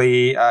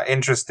really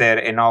interested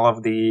in all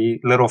of the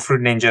little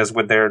Fruit Ninjas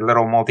with their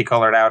little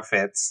multicolored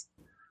outfits.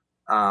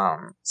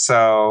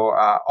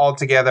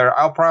 Altogether,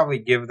 I'll probably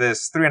give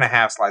this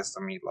 3.5 slices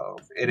of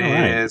meatloaf. It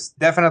is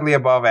definitely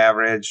above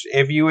average.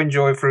 If you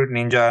enjoy Fruit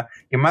Ninja,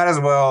 you might as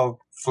well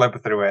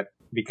flip through it,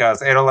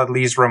 because it'll at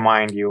least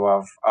remind you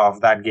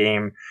of that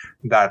game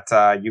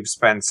that you've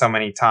spent so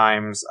many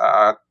times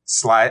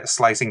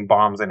slicing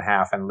bombs in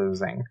half and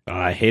losing.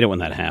 I hate it when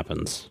that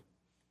happens.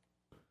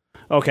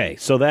 Okay,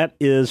 so that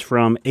is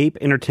from Ape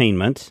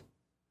Entertainment.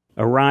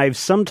 Arrives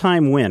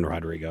sometime when,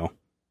 Rodrigo?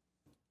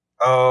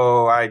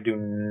 Oh, I do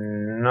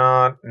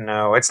not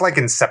know. It's like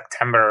in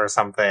September or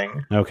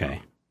something.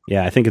 Okay.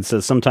 Yeah, I think it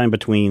says sometime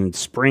between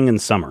spring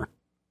and summer.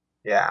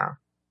 Yeah.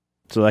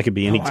 So that could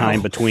be any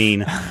time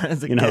between,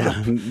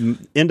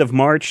 end of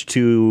March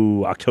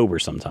to October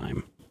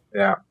sometime.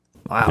 Yeah.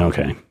 Wow.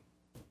 Okay.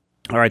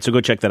 All right, so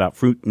go check that out.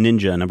 Fruit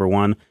Ninja, number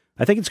 1.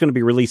 I think it's going to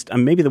be released,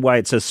 maybe the why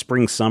it says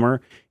spring, summer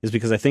is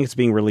because I think it's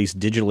being released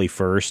digitally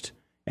first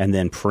and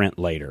then print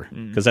later.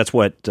 Because that's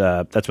what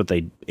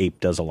Ape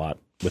does a lot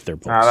with their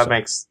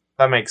books.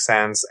 That makes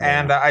sense.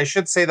 Yeah. And I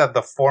should say that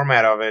the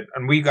format of it,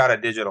 and we got a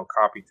digital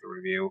copy to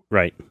review.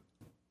 Right.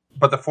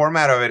 But the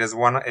format of it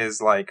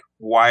is like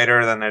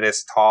wider than it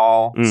is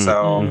tall.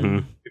 So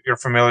if you're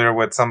familiar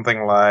with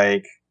something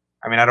like,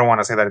 I don't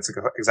want to say that it's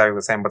exactly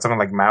the same, but something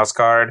like Mouse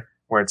Guard,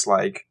 where it's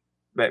like,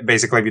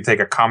 basically if you take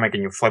a comic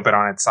and you flip it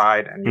on its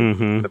side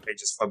and the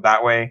pages flip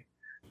that way,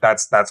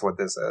 that's what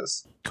this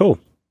is. Cool.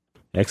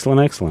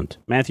 Excellent.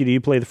 Matthew, do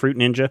you play the Fruit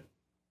Ninja?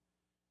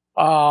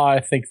 I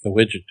think the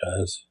widget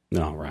does.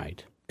 All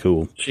right.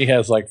 Cool. She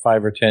has like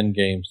 5 or 10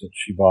 games that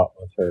she bought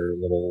with her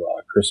little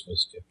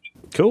Christmas gift.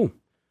 Cool.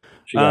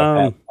 She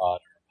got a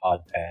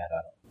pod pad.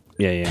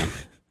 Yeah.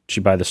 She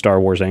buy the Star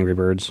Wars Angry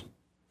Birds?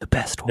 The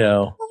best one.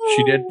 No.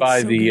 She did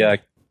buy the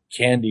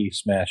Candy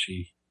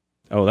Smashy.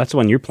 Oh, that's the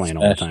one you're playing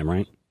all the time,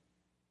 right?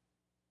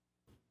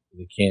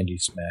 The Candy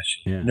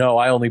Smashy. Yeah. No,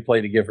 I only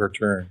play to give her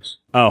turns.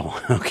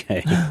 Oh,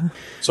 okay.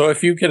 So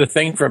if you get a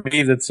thing from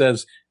me that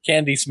says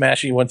Candy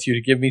Smashy wants you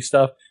to give me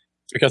stuff,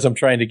 it's because I'm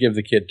trying to give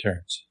the kid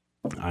turns.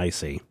 I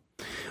see.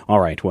 All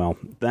right, well,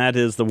 that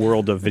is the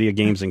world of video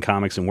games and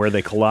comics and where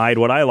they collide.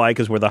 What I like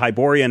is where the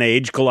Hyborian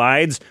age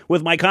collides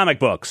with my comic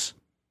books.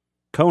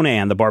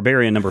 Conan the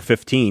Barbarian number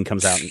 15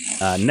 comes out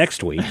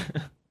next week.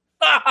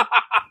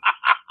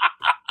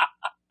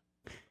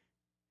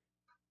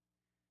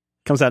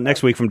 Comes out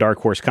next week from Dark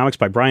Horse Comics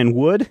by Brian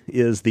Wood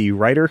is the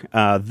writer.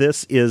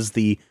 This is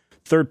the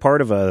third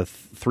part of a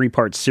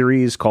 3-part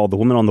series called The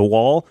Woman on the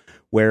Wall,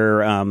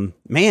 where,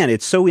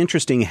 it's so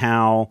interesting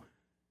how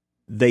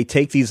they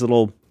take these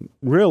little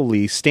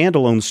really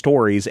standalone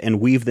stories and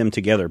weave them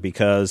together,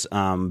 because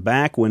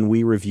back when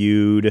we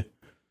reviewed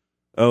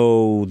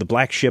the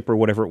Black Ship or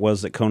whatever it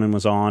was that Conan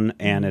was on,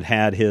 and it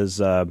had his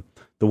the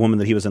woman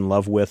that he was in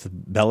love with,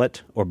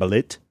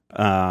 Belit,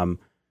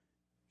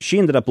 she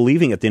ended up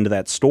leaving at the end of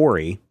that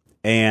story,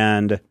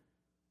 and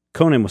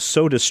Conan was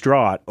so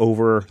distraught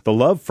over the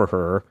love for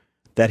her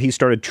that he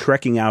started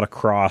trekking out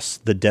across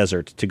the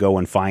desert to go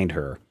and find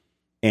her.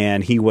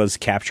 And he was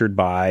captured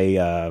by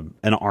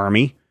an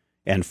army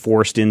and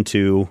forced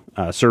into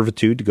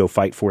servitude to go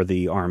fight for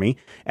the army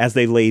as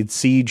they laid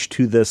siege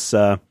to this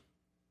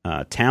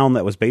town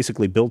that was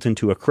basically built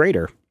into a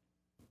crater.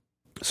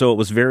 So it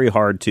was very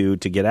hard to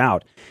get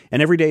out.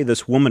 And every day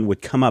this woman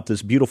would come up,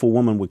 this beautiful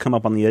woman would come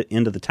up on the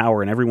end of the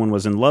tower, and everyone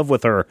was in love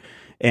with her.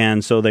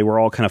 And so they were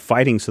all kind of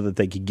fighting so that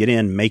they could get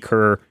in, make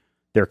her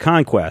their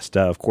conquest.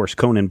 Of course,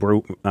 Conan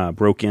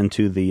broke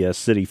into the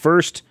city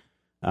first,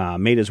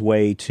 made his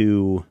way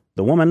to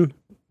the woman,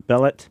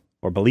 Belit,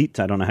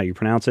 I don't know how you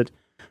pronounce it,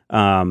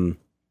 and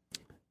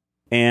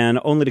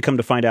only to come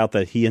to find out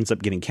that he ends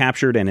up getting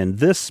captured. And in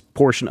this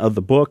portion of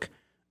the book,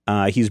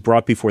 he's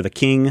brought before the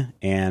king,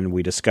 and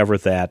we discover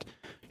that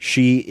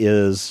she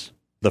is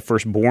the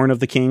firstborn of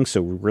the king,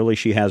 so really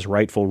she has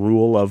rightful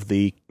rule of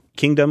the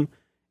kingdom,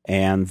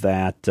 and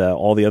that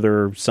all the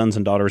other sons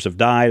and daughters have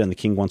died, and the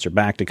king wants her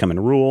back to come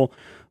and rule.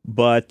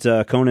 But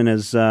Conan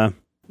has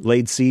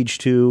laid siege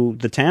to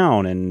the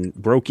town and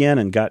broke in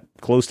and got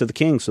close to the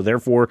king, so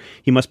therefore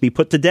he must be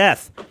put to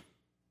death.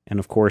 And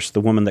of course,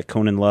 the woman that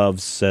Conan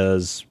loves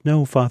says,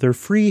 "No, father,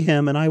 free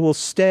him, and I will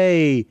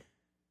stay."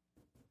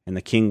 And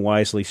the king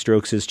wisely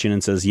strokes his chin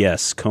and says,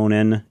 "Yes,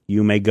 Conan,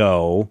 you may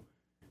go,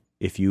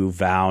 if you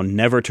vow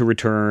never to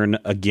return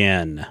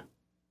again."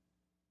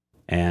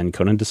 And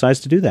Conan decides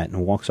to do that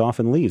and walks off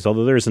and leaves.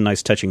 Although there's a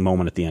nice touching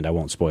moment at the end. I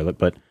won't spoil it,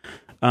 but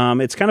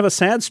it's kind of a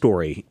sad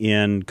story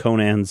in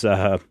Conan's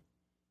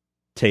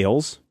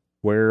tales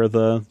where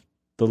the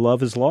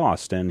love is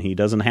lost and he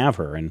doesn't have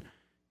her. And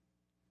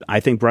I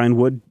think Brian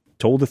Wood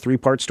told a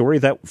 3-part story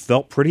that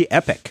felt pretty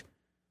epic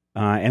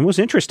and was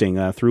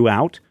interesting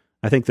throughout.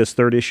 I think this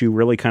 3rd issue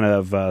really kind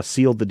of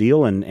sealed the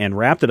deal and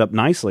wrapped it up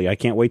nicely. I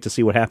can't wait to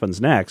see what happens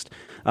next.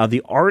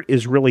 The art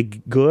is really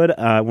good.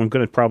 I'm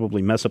going to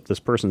probably mess up this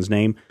person's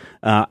name.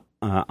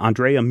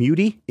 Andrea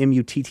Mutti,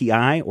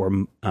 M-U-T-T-I, or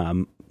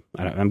I'm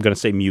going to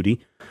say Mutti.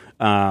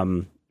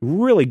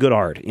 Really good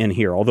art in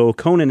here, although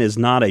Conan is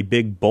not a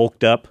big,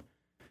 bulked up,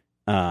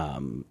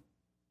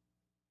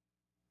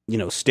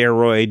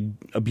 steroid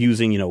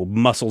abusing,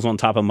 muscles on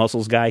top of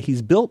muscles guy.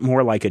 He's built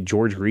more like a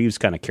George Reeves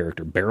kind of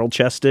character, barrel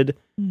chested,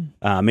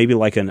 maybe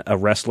like a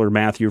wrestler,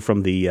 Matthew,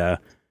 from the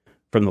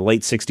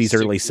late 60s,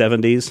 early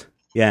 70s.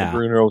 Yeah.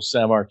 Bruno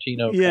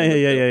Sammartino.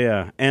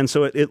 Yeah. And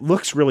so it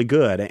looks really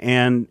good.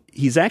 And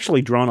he's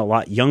actually drawn a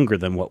lot younger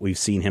than what we've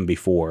seen him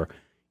before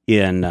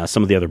in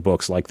some of the other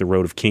books, like the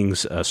Road of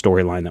Kings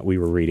storyline that we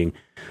were reading.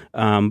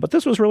 But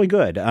this was really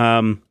good.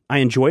 I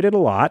enjoyed it a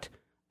lot.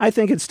 I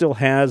think it still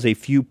has a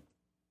few.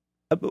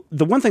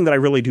 The one thing that I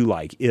really do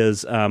like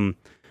is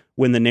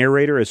when the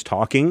narrator is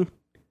talking,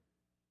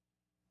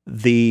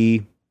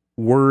 the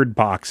word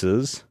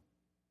boxes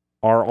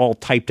are all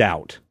typed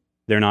out.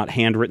 They're not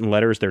handwritten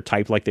letters. They're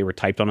typed like they were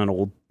typed on an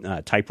old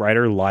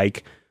typewriter,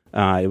 like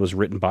it was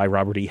written by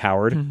Robert E.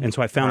 Howard. Mm-hmm. And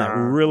so I found that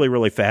really,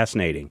 really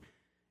fascinating.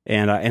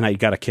 And I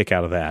got a kick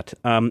out of that.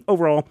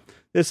 Overall,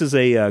 this is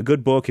a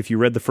good book. If you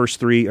read the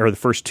first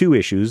 2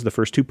 issues, the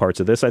first 2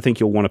 parts of this, I think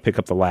you'll want to pick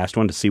up the last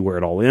one to see where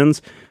it all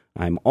ends.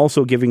 I'm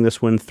also giving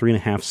this one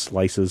 3.5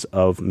 slices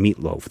of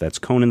meatloaf. That's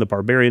Conan the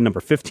Barbarian number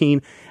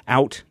 15,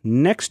 out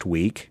next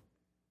week,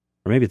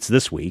 or maybe it's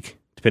this week,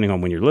 depending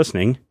on when you're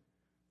listening,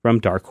 from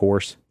Dark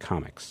Horse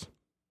Comics.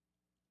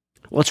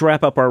 Let's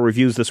wrap up our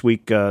reviews this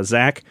week,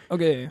 Zach.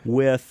 Okay.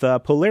 With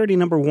Polarity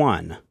number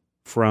 1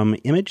 from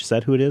Image. Is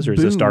that who it is, or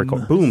is this Dark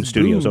Horse? Boom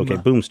Studios. Okay,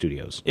 Boom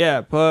Studios.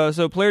 Yeah.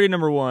 So Polarity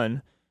number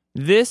 1.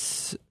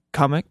 This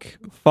comic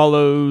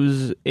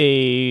follows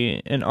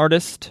an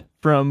artist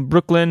from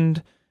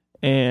Brooklyn.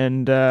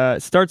 And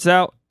it starts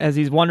out as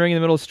he's wandering in the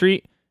middle of the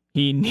street.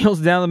 He kneels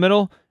down the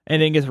middle and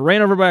then gets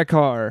ran over by a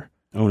car.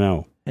 Oh,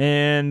 no.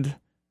 And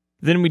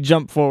then we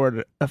jump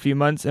forward a few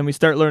months and we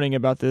start learning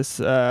about this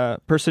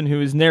person who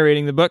is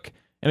narrating the book.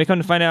 And we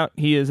come to find out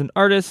he is an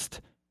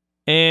artist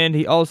and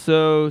he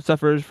also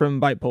suffers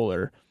from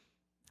bipolar.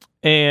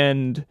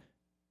 And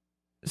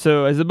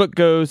so as the book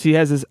goes,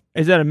 he's at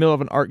the middle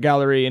of an art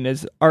gallery and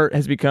his art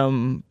has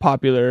become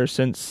popular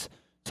since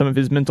some of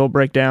his mental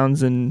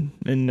breakdowns and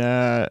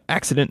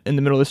accident in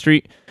the middle of the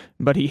street,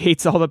 but he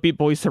hates all the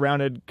people he's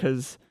surrounded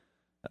because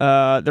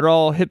they're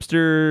all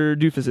hipster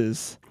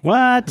doofuses.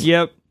 What?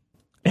 Yep.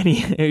 And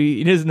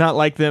he does not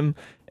like them,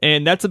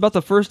 And that's about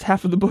the first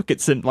half of the book.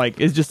 It's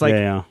just like,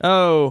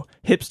 oh,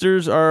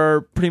 hipsters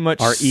are pretty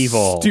much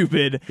evil,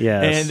 stupid,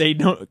 and they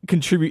don't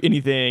contribute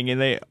anything,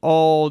 and they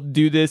all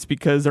do this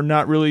because they're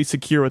not really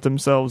secure with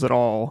themselves at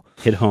all.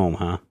 Hit home,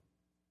 huh?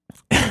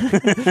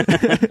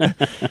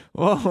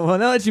 well,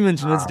 now that you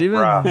mention it, Steven.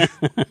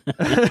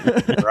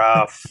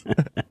 Rough.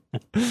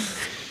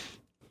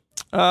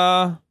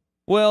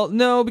 Well,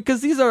 no, because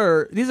these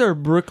are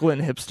Brooklyn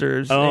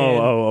hipsters.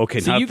 Okay.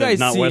 So you guys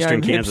not see Western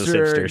I'm Kansas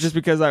hipsters. just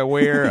because I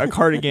wear a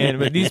cardigan,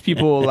 but these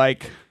people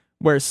like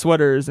wear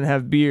sweaters and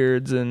have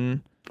beards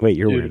and. Wait,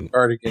 you're weird.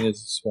 Cardigan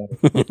is a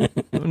sweater.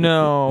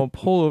 No,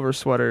 pullover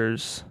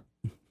sweaters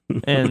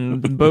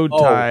and bow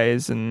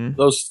ties and.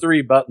 Those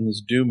 3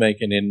 buttons do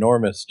make an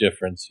enormous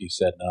difference. He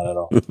said, not at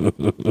all.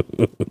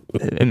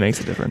 It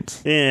makes a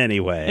difference.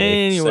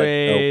 Anyways,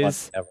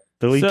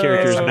 the lead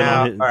characters. So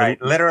now, all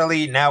right,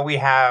 literally now we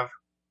have.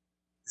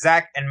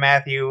 Zach and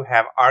Matthew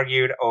have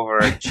argued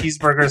over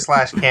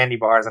cheeseburgers / candy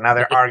bars, and now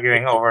they're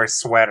arguing over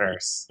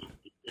sweaters.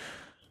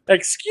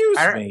 Excuse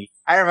me.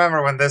 I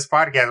remember when this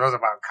podcast was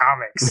about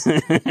comics.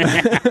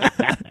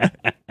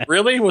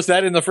 Really? Was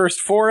that in the first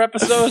 4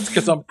 episodes?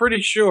 Because I'm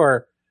pretty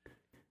sure.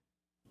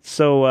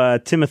 So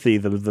Timothy,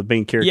 the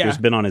main character, has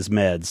been on his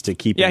meds to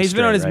keep. He's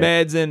been on his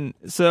meds,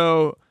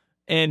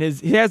 and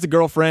he has a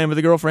girlfriend, but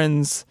the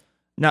girlfriend's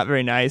not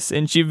very nice,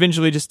 and she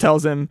eventually just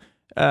tells him,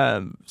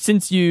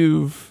 since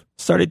you've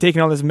started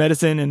taking all this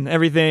medicine and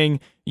everything,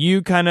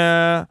 you kind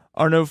of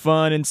are no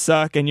fun and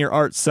suck, and your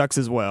art sucks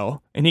as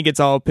well. And he gets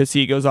all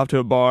pissy, he goes off to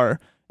a bar,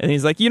 and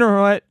he's like, you know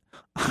what?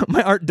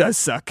 My art does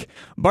suck.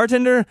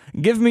 Bartender,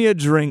 give me a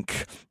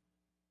drink.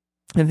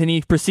 And then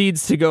he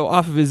proceeds to go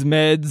off of his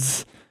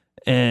meds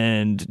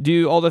and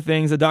do all the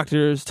things the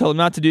doctors tell him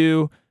not to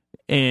do,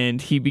 and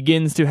he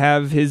begins to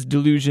have his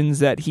delusions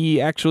that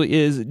he actually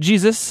is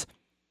Jesus,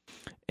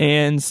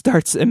 and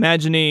starts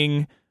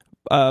imagining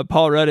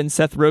Paul Rudd and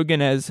Seth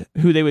Rogen as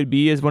who they would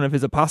be as one of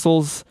his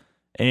apostles,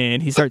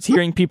 and he starts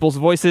hearing people's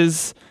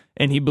voices,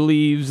 and he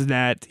believes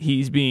that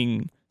he's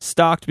being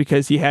stalked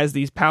because he has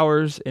these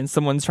powers and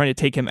someone's trying to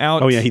take him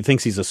out. Oh yeah, he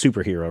thinks he's a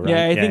superhero, right?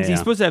 Yeah, he thinks he's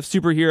supposed to have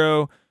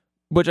superhero,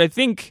 which I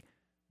think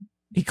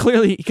he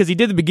clearly, because he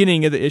did the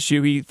beginning of the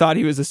issue, he thought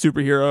he was a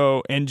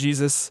superhero and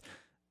Jesus,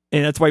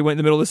 and that's why he went in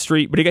the middle of the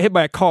street, but he got hit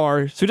by a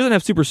car, so he doesn't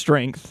have super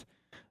strength.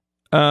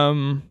 He's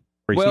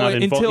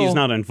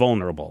not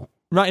invulnerable.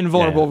 Not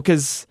invulnerable,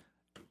 because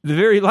the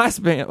very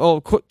last band,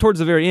 towards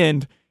the very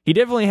end, he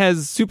definitely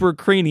has super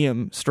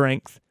cranium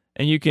strength,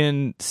 and you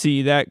can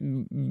see that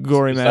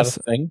gory mess. Is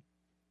that a thing?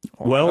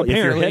 Well,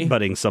 apparently, if you're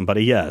headbutting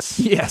somebody, yes.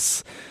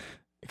 Yes,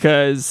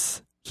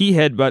 because he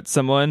headbutts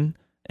someone,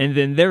 and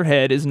then their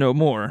head is no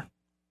more.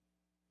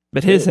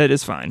 But his head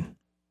is fine.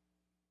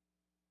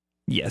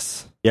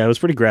 Yes. Yeah, it was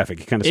pretty graphic.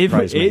 It kind of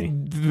surprised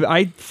me.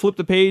 I flipped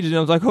the page, and I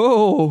was like,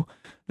 oh,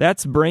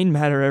 that's brain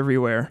matter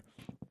everywhere.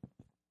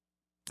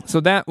 So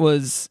that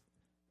was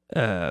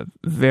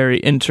very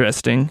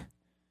interesting.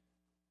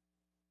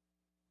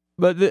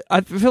 But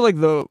I feel like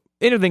the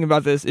interesting thing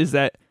about this is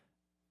that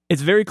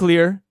it's very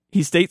clear.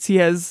 He states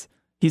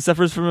he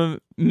suffers from a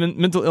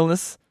mental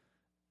illness,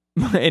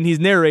 and he's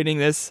narrating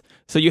this.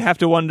 So you have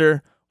to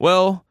wonder,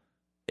 well,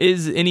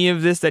 is any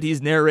of this that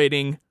he's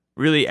narrating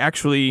really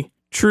actually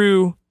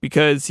true?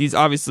 Because he's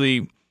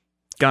obviously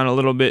gone a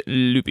little bit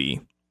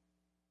loopy.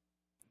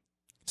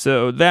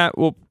 So that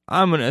will,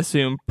 I'm going to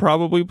assume,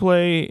 probably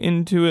play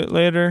into it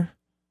later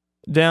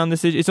down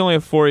this issue. It's only a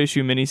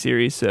 4-issue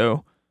miniseries,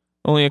 so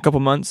only a couple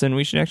months, and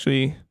we should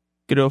actually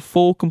get a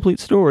full, complete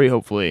story,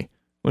 hopefully,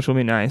 which will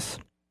be nice.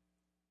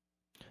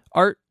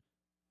 Art.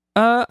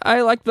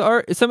 I like the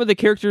art. Some of the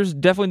characters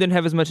definitely didn't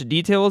have as much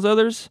detail as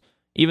others,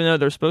 even though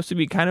they're supposed to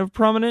be kind of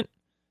prominent.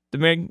 The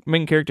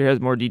main character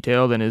has more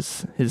detail than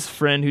his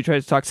friend who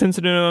tries to talk sense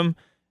into him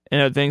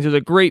and other things. There's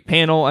a great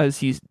panel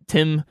as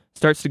Tim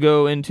starts to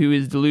go into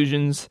his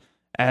delusions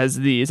it's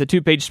a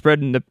 2-page spread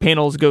and the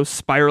panels go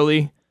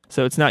spirally,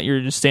 so it's not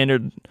your just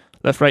standard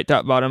left, right,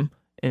 top, bottom.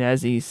 And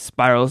as he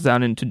spirals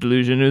down into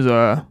delusion, it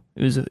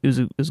was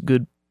a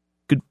good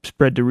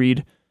spread to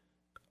read.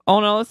 All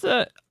in all,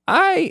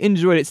 I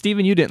enjoyed it.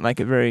 Steven, you didn't like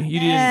it very. You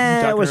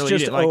didn't. It was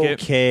just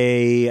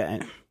okay.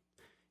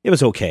 It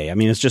was okay. I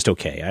mean, it's just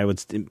okay.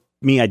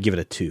 I'd give it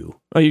a 2.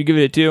 Oh, you'd give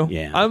it a 2?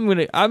 Yeah. I'm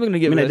gonna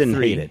give it a 3. I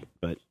didn't hate it,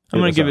 but I'm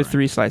gonna give it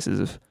 3 slices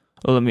of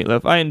the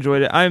meatloaf. I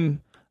enjoyed it.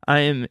 I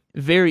am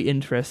very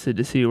interested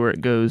to see where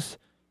it goes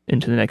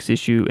into the next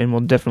issue, and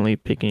we'll definitely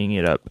picking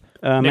it up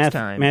next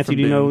time. Matthew,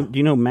 do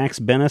you know Max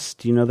Bennis?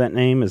 Do you know that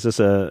name? Is this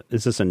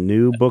a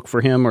new book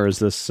for him, or is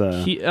this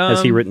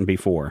has he written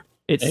before?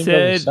 It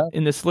said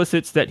in the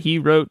solicits that he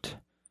wrote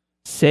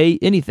 "Say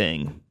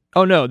Anything."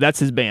 Oh no, that's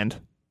his band.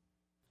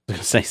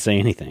 Say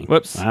Anything.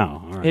 Whoops.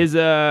 Wow. All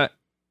right.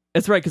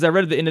 That's right, because I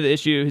read at the end of the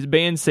issue his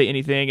band Say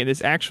Anything, and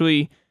this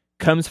actually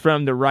comes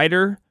from the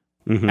writer.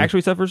 Mm-hmm. Actually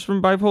suffers from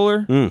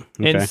bipolar, okay.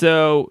 And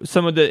so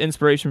some of the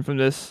inspiration from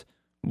this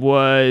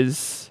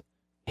was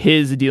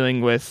his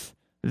dealing with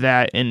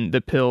that and the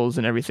pills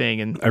and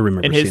everything, and I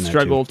remember and his seeing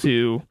struggle that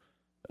too.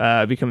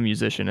 become a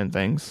musician and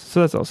things.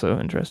 So that's also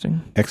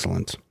interesting.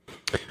 Excellent.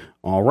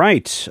 All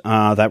right.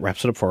 That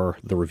wraps it up for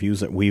the reviews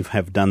that we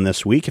have done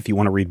this week. If you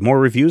want to read more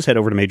reviews, head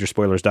over to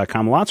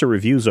majorspoilers.com. Lots of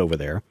reviews over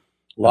there.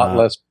 A lot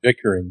less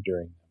bickering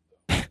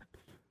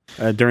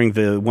during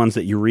the ones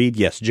that you read.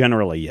 Yes,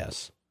 generally,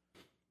 yes.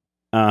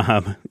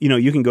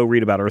 You can go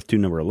read about Earth 2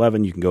 number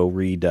 11. You can go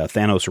read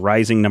Thanos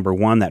Rising number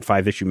 1, that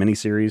 5-issue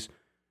miniseries.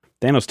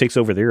 Thanos takes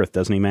over the Earth,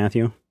 doesn't he,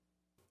 Matthew?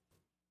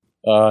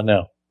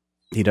 No.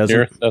 He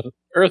doesn't?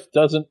 Earth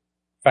doesn't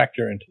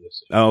factor into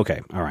this. Oh,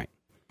 okay. All right.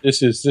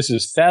 This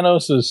is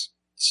Thanos'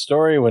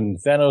 story when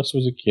Thanos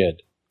was a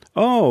kid.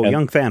 Oh,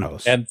 young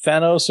Thanos. And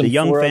Thanos and the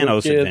young four Thanos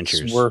other kids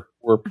adventures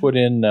were put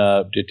in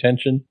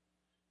detention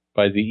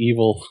by the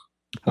evil.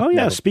 Oh,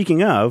 yeah.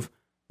 Speaking of,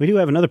 we do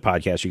have another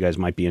podcast you guys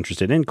might be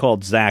interested in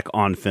called Zach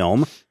on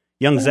Film.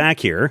 Young Zach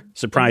here,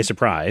 surprise,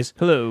 surprise.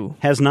 Hello.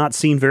 Has not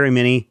seen very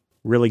many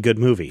really good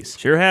movies.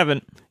 Sure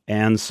haven't.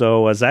 And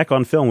so Zach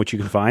on Film, which you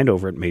can find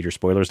over at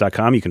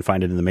majorspoilers.com. You can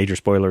find it in the Major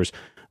Spoilers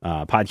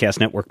Podcast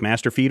Network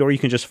master feed, or you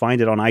can just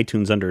find it on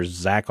iTunes under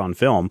Zach on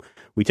Film.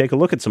 We take a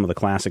look at some of the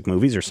classic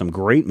movies or some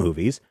great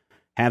movies,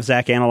 have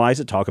Zach analyze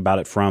it, talk about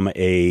it from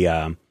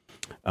a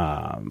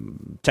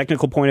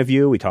technical point of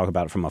view. We talk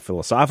about it from a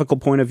philosophical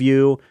point of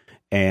view.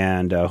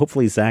 And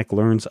hopefully Zach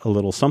learns a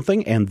little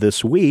something. And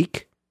this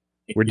week,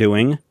 we're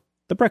doing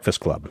The Breakfast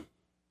Club.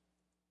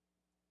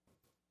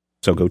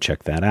 So go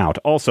check that out.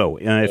 Also,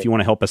 if you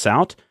want to help us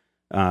out,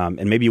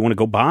 and maybe you want to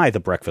go buy The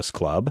Breakfast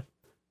Club,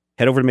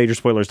 head over to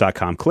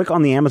majorspoilers.com, click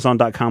on the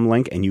Amazon.com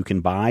link, and you can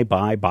buy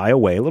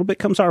away. A little bit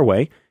comes our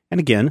way. And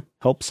again,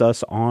 helps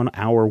us on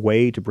our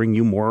way to bring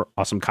you more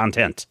awesome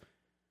content.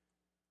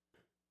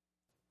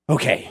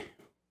 Okay.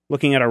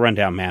 Looking at our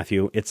rundown,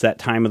 Matthew, it's that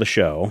time of the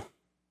show.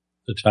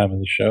 The time of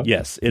the show?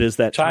 Yes, it is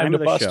that time of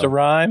the show. Time to bust a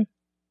rhyme?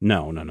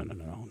 No.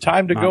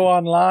 Time to go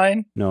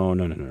online? No.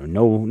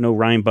 No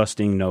rhyme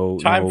busting. No.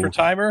 Time for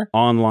timer?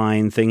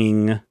 Online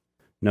thinging.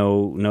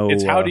 No.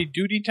 It's howdy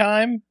doody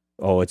time?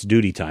 Oh, it's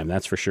duty time.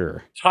 That's for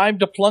sure. Time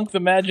to plunk the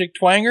magic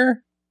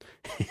twanger?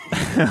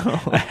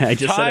 I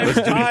just said it was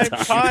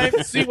duty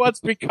time. See what's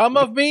become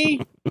of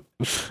me?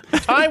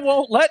 Time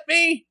won't let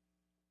me?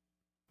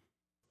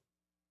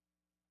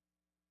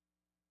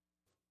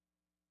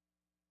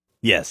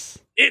 Yes.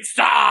 It's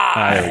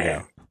time! There we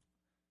go.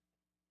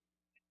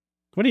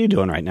 What are you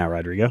doing right now,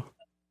 Rodrigo?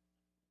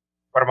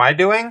 What am I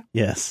doing?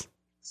 Yes.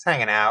 Just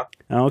hanging out.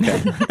 Oh, okay.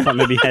 Thought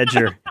maybe you had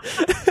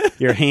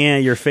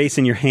your face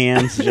in your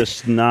hands,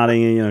 just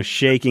nodding,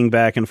 shaking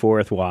back and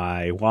forth.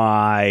 Why?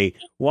 I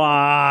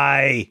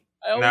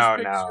always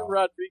picture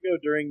Rodrigo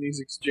during these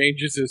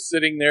exchanges as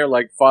sitting there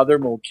like Father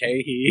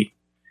Mulcahy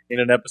in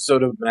an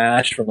episode of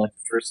MASH from like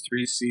the first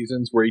 3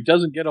 seasons where he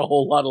doesn't get a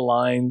whole lot of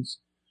lines.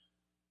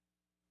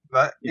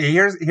 But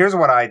here's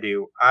what I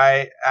do.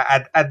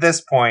 At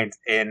this point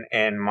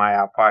in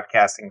my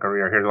podcasting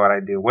career, here's what I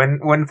do.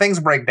 When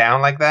things break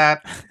down like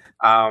that,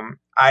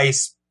 I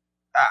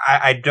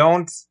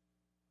don't,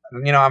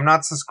 I'm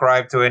not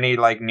subscribed to any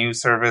like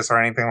news service or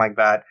anything like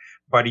that.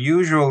 But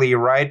usually,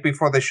 right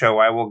before the show,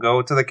 I will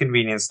go to the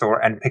convenience store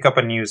and pick up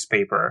a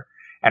newspaper.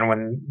 And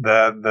when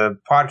the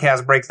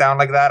podcast breaks down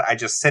like that, I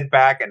just sit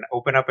back and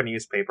open up a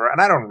newspaper,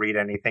 and I don't read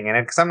anything in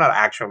it because I'm not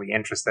actually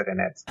interested in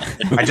it.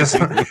 I just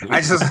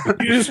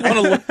you just want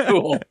to look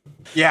cool.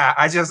 Yeah,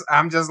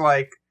 I'm just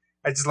like,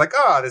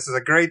 oh, this is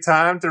a great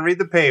time to read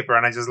the paper,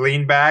 and I just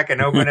lean back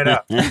and open it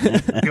up.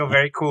 I feel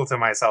very cool to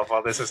myself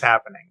while this is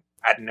happening.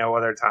 At no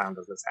other time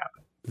does this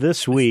happen.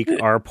 This week,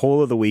 our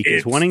poll of the week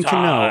is wanting to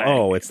know.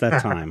 Oh, it's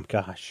that time.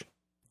 Gosh.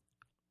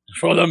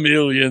 For the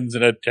millions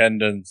in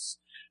attendance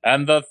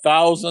and the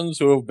thousands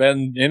who have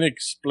been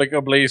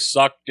inexplicably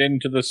sucked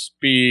into the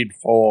Speed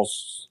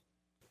Force.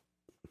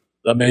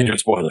 The major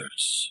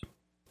spoilers.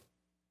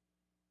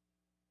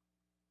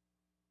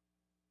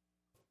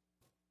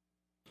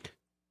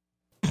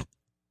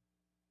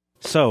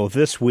 So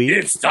this week,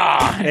 it's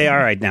time. Hey, all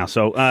right, now.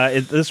 So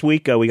this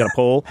week we got a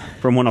poll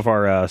from one of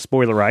our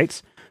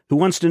spoilerites who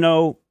wants to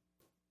know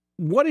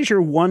what is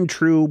your one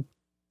true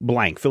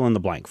blank, fill in the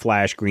blank,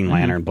 Flash, Green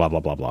Lantern, blah blah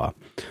blah blah.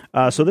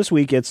 So this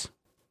week it's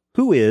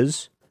who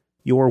is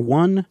your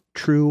one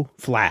true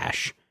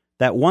Flash?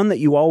 That one that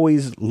you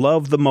always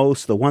love the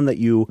most, the one that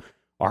you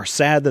are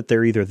sad that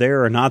they're either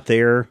there or not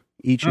there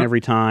each and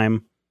every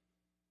time.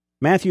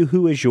 Matthew,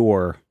 who is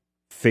your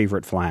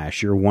favorite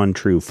Flash? Your one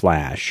true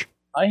Flash?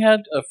 I had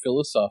a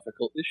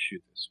philosophical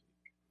issue this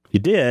week. You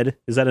did?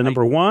 Is that a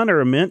number 1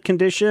 or a mint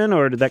condition,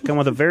 or did that come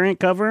with a variant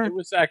cover? It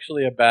was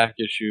actually a back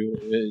issue.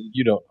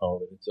 You don't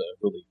know it. It's a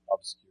really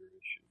obscure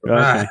issue.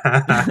 Okay.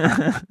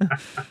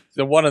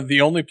 So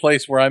the only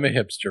place where I'm a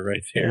hipster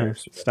right there. Yeah,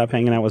 stop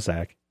hanging out with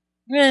Zach.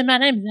 My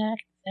name's Zach.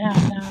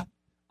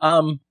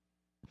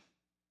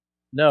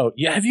 No.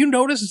 Yeah. Have you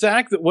noticed,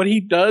 Zach, that what he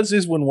does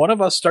is when one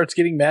of us starts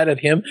getting mad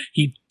at him,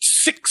 he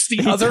sicks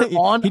the other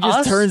on us? He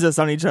just turns us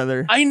on each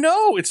other. I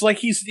know. It's like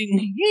he's...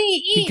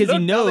 Because he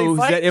knows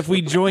that if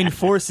we join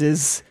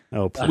forces,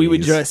 we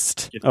would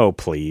just... Oh,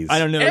 please. I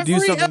don't know, do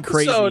something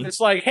crazy.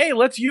 It's like, hey,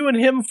 let's you and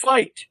him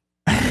fight.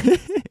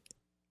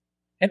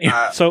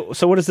 Anyway, So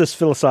what is this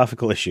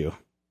philosophical issue?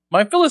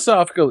 my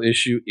philosophical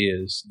issue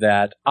is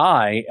that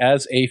I,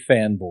 as a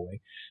fanboy,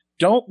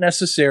 don't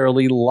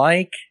necessarily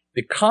like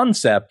the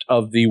concept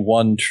of the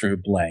one true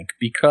blank,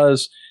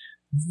 because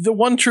the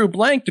one true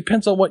blank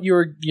depends on what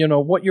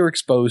you're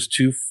exposed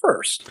to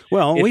first.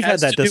 Well, It we've had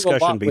has that to do a discussion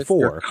lot with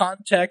your before.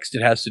 context,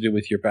 it has to do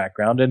with your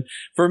background. And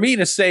for me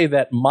to say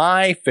that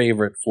my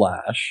favorite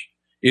Flash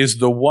is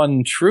the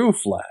one true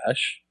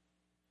Flash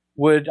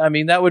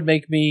that would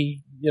make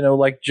me,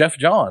 like Jeff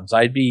Johns.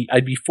 I'd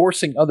be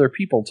forcing other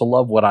people to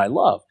love what I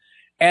love.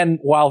 And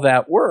while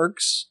that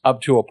works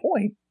up to a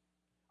point,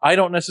 I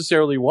don't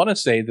necessarily want to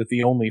say that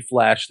the only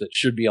Flash that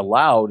should be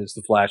allowed is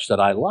the Flash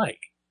that I like.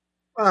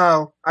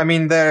 Well, I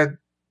mean,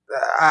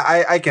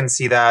 I can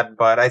see that,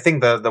 but I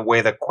think the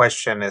way the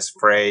question is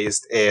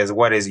phrased is,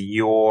 what is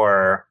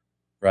your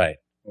Right.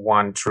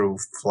 one true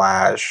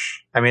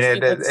Flash? I mean,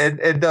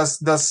 it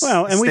does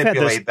Well, and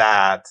stipulate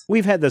that.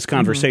 We've had this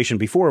conversation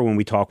before when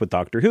we talk with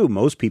Doctor Who.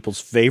 Most people's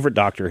favorite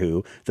Doctor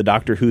Who, the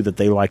Doctor Who that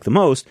they like the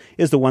most,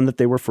 is the one that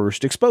they were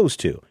first exposed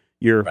to.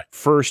 Your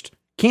first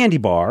candy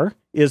bar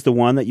is the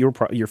one that your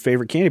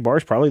favorite candy bar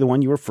is probably the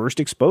one you were first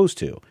exposed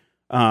to.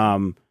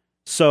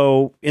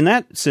 So in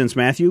that sense,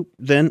 Matthew,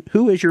 then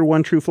who is your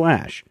one true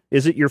Flash?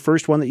 Is it your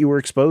first one that you were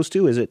exposed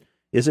to? Is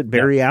it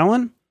Barry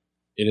Allen?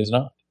 It is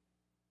not.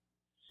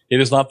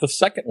 It is not the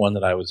second one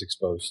that I was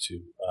exposed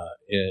to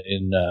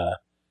in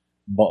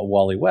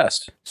Wally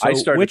West. So I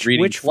started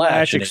reading which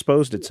Flash and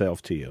exposed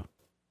itself to you?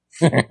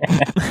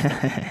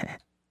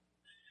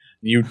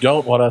 You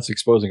don't want us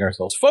exposing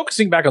ourselves.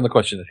 Focusing back on the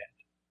question at hand.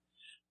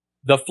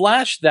 The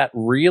Flash that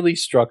really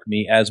struck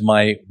me as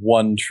my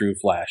one true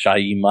Flash,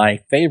 i.e. my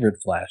favorite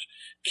Flash,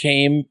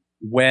 came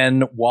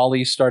when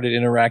Wally started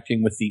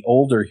interacting with the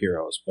older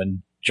heroes,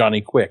 when Johnny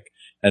Quick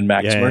and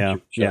Max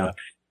Mercury showed up.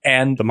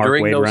 And The Mark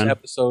during Waid those run.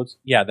 episodes,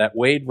 that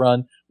Waid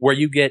run, where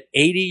you get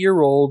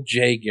 80-year-old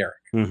Jay Garrick,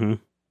 Mm-hmm.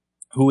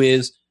 who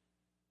is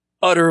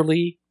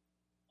utterly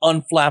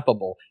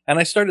unflappable. And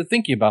I started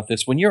thinking about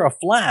this. When you're a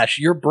Flash,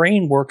 your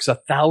brain works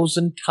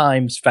 1,000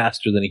 times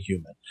faster than a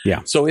human.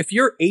 Yeah. So if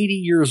you're 80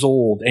 years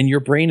old and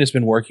your brain has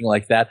been working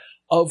like that,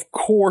 of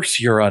course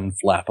you're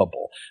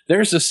unflappable.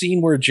 There's a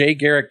scene where Jay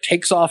Garrick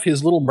takes off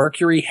his little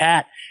Mercury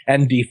hat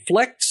and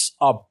deflects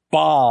a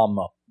bomb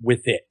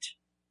with it.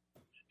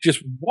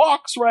 Just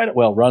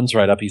runs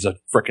right up. He's a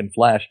frickin'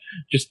 Flash.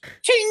 Just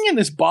ting, and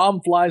this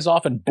bomb flies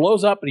off and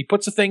blows up, and he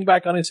puts the thing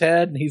back on his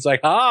head, and he's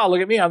like, look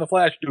at me, I'm the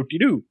Flash,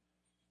 doo-dee-doo.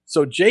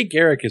 So Jay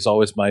Garrick is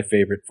always my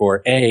favorite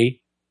for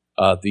A,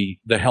 the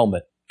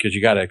helmet, because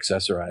you got to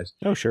accessorize.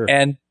 Oh, sure.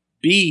 And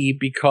B,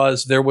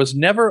 because there was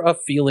never a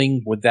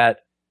feeling with that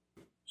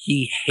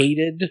he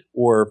hated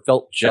or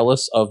felt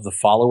jealous of the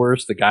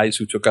followers, the guys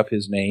who took up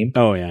his name.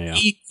 Oh, yeah.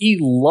 He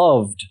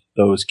loved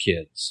those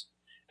kids.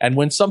 And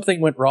when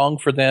something went wrong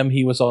for them,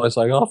 he was always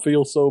like, I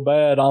feel so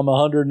bad. I'm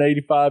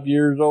 185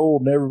 years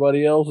old and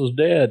everybody else is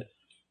dead.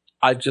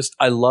 I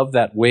love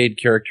that Waid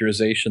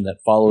characterization that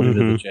followed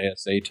into the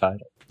JSA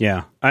title.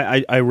 Yeah,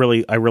 I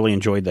really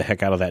enjoyed the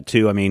heck out of that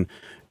too. I mean,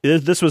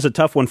 this was a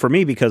tough one for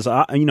me because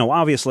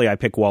obviously I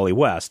picked Wally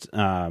West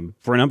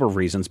for a number of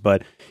reasons,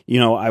 but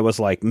I was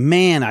like,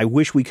 man, I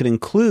wish we could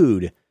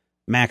include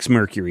Max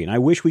Mercury and I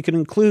wish we could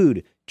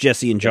include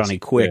Jesse and Johnny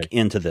Quick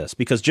into this,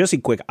 because Jesse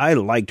Quick, I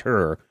liked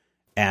her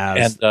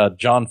as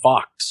John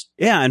Fox.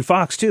 Yeah, and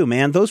Fox too,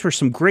 man. Those were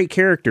some great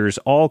characters.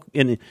 All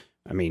in.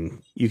 I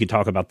mean, you could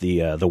talk about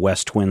the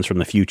West twins from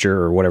the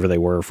future, or whatever they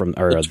were from,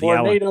 or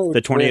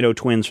the Tornado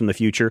twins from the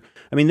future.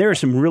 I mean, there are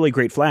some really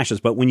great Flashes,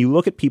 but when you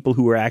look at people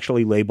who are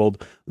actually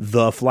labeled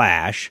the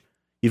Flash,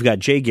 you've got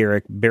Jay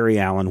Garrick, Barry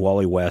Allen,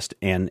 Wally West,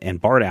 and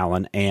Bart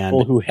Allen, and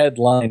people who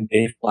headlined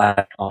a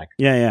Flash comic.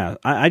 Yeah.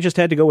 I just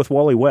had to go with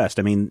Wally West.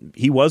 I mean,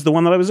 he was the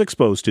one that I was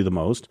exposed to the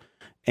most,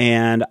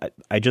 and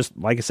I just,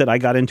 like I said, I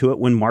got into it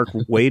when Mark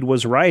Waid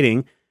was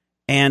writing.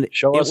 And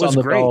show us on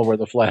the doll where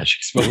the Flash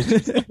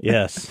exposed.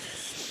 Yes.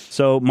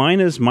 So mine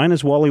is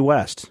Wally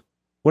West.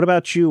 What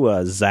about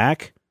you,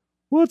 Zach?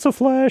 What's a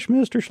Flash,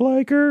 Mr.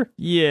 Schleicher?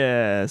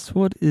 Yes,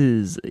 what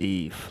is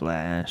a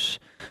Flash?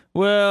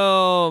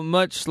 Well,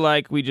 much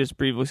like we just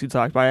previously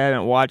talked about, I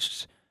haven't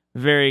watched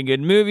very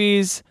good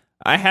movies.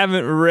 I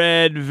haven't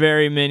read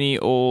very many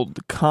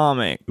old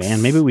comics.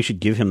 Man, maybe we should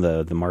give him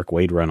the Mark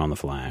Waid run on the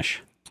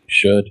Flash.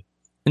 Should.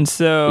 And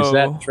so, is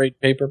that trade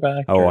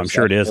paperback? Oh, I'm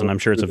sure it is, and I'm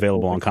sure it's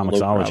available on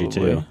Comixology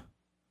too.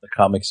 The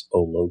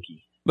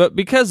Comixology. But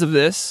because of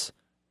this,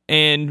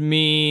 and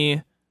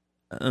me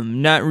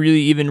not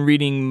really even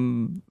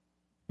reading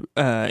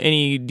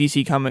any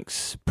DC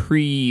Comics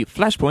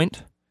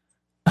pre-Flashpoint,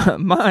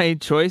 my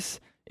choice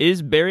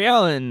is Barry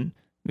Allen,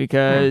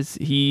 because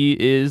he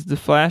is the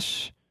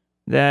Flash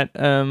that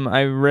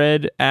I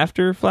read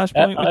after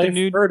Flashpoint with the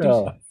new. Heard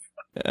of.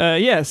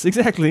 Yes,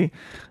 exactly.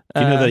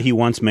 Do you know that he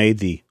once made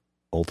the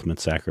ultimate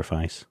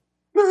sacrifice?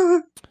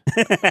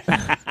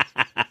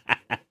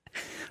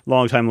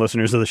 Longtime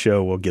listeners of the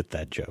show will get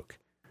that joke.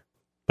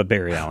 But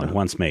Barry Allen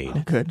once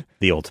made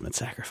the ultimate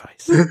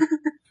sacrifice.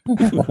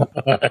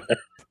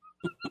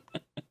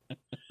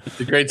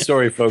 a great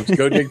story, folks.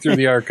 Go dig through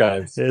the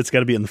archives. It's got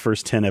to be in the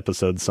first 10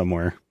 episodes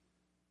somewhere.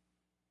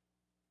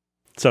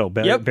 So,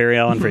 Yep. Barry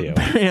Allen for you.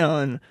 Barry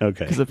Allen.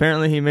 Okay. Because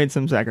apparently he made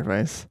some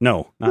sacrifice.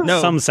 No, not No.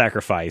 some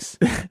sacrifice.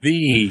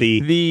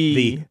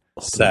 The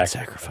ultimate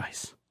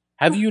sacrifice.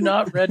 Have you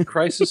not read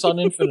Crisis on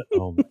Infinite?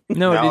 Oh,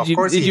 No, No, of did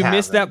course you he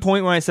miss hasn't. that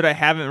point when I said I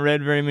haven't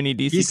read very many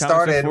DC He comics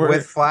started before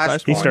with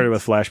Flashpoint. He started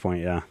with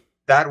Flashpoint, yeah.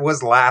 That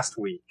was last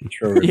week.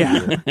 sure.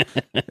 Yeah.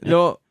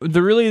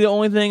 The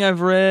only thing I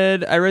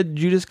read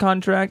Judas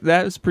Contract.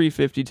 That was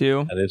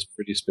pre-52. That is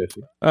pretty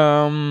spiffy.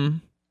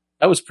 That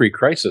That was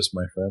pre-Crisis,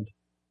 my friend.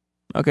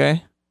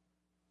 Okay.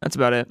 That's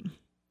about it.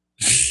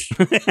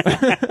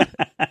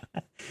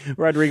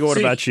 Rodrigo, what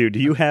about you? Do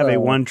you have a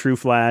one true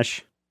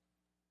Flash?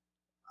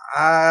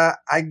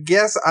 I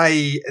guess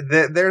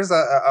there's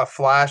a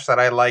Flash that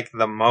I like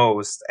the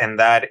most, and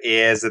that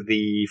is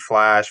the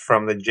Flash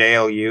from the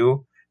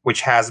JLU,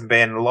 which has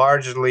been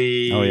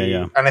largely,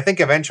 and I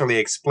think eventually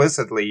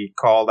explicitly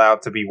called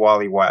out to be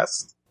Wally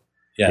West.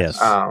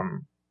 Yes.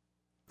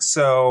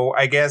 So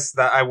I guess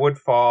that I would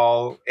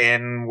fall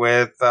in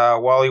with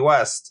Wally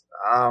West.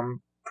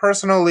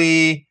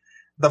 Personally,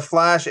 the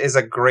Flash is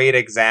a great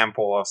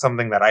example of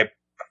something that I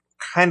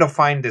kind of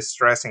find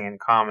distressing in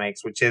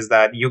comics, which is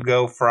that you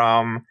go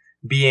from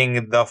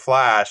being the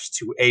Flash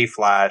to a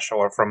Flash,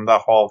 or from the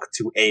Hulk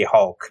to a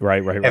Hulk.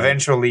 Right.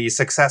 Eventually,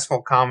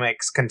 successful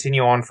comics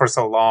continue on for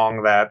so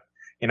long that,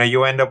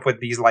 you end up with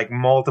these like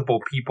multiple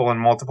people and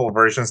multiple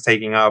versions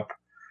taking up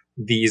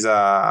these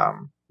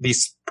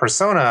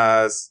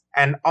personas,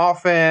 and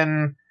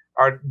often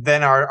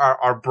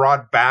are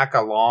brought back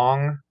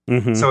along.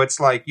 Mm-hmm. So it's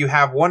like you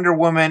have Wonder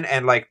Woman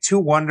and like two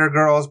Wonder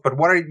Girls, but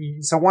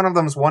so one of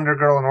them's Wonder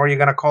Girl, and what are you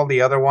going to call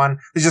the other one?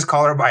 They just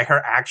call her by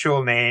her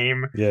actual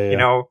name.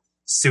 Yeah.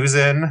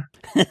 Susan.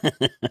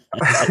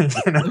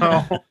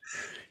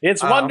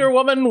 It's Wonder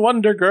Woman,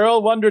 Wonder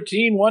Girl, Wonder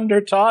Teen, Wonder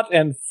Tot,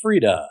 and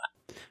Frida.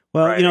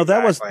 Well, Right,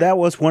 that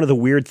was one of the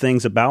weird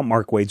things about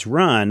Mark Waid's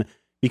run,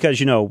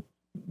 because,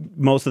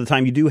 most of the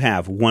time you do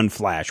have one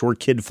Flash or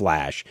Kid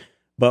Flash.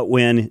 But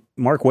when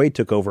Mark Waid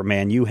took over,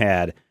 man, you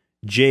had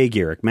Jay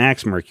Garrick,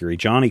 Max Mercury,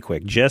 Johnny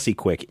Quick, Jesse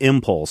Quick,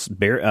 Impulse,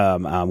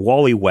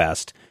 Wally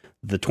West,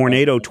 the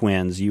Tornado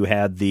Twins. You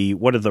had the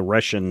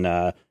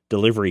Russian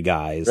delivery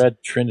guys?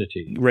 Red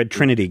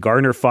Trinity,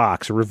 Gardner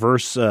Fox,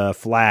 Reverse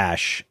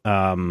Flash.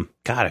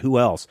 God, who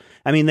else?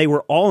 I mean, they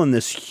were all in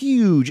this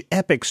huge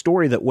epic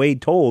story that Waid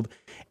told.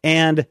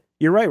 And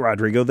you're right,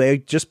 Rodrigo. They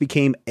just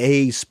became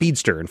a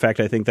speedster. In fact,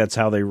 I think that's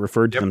how they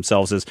referred to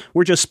themselves, as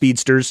we're just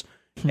speedsters.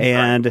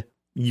 And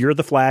you're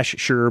the Flash,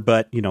 sure,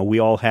 but we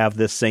all have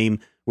this same.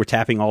 We're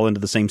tapping all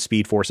into the same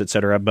Speed Force,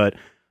 etc. But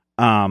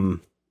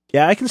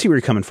yeah, I can see where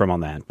you're coming from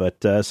on that.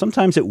 But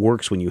sometimes it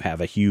works when you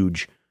have a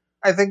huge,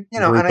 I think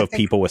group of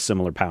people with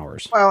similar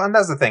powers. Well, and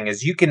that's the thing,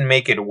 is you can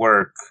make it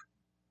work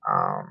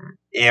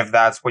if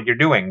that's what you're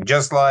doing.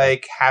 Just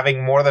like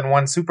having more than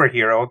one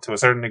superhero to a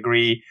certain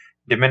degree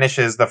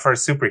diminishes the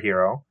first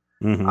superhero.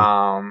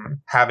 Mm-hmm.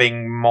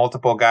 Having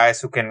multiple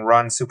guys who can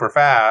run super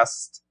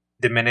fast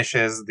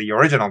diminishes the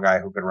original guy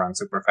who could run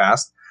super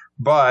fast.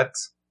 But,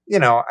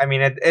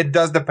 it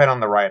does depend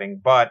on the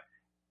writing, but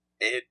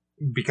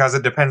because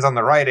it depends on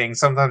the writing,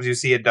 sometimes you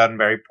see it done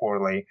very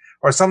poorly.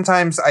 Or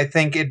sometimes I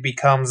think it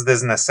becomes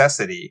this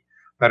necessity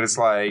that it's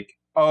like,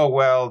 oh,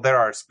 well, there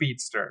are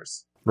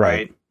speedsters,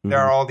 right? Mm-hmm. There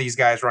are all these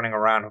guys running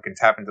around who can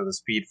tap into the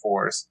Speed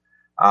Force.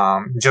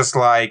 Just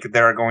like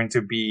there are going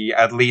to be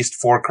at least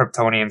 4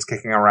 Kryptonians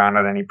kicking around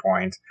at any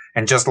point.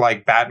 And just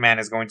like Batman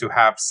is going to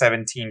have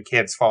 17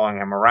 kids following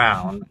him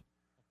around.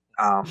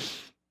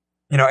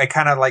 It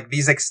kind of like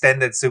these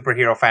extended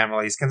superhero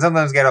families can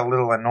sometimes get a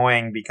little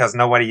annoying because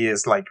nobody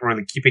is like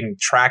really keeping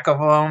track of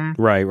them.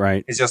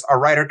 Right. It's just a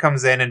writer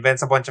comes in,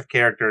 invents a bunch of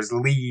characters,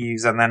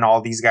 leaves, and then all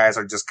these guys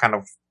are just kind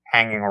of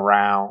hanging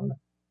around.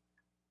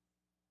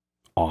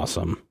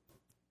 Awesome.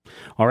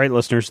 All right,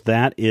 listeners,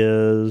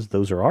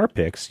 those are our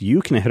picks.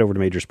 You can head over to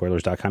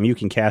majorspoilers.com. You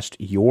can cast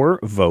your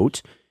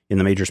vote in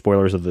the major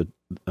spoilers of the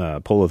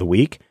poll of the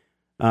week.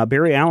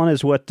 Barry Allen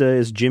is what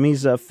is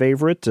Jimmy's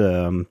favorite.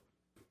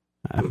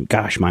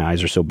 Gosh, my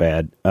eyes are so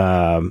bad.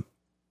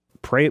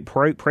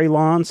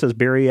 Praylon says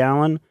Barry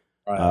Allen.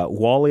 Right.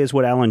 Wally is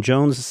what Alan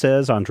Jones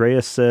says.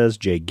 Andrea says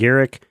Jay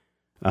Garrick.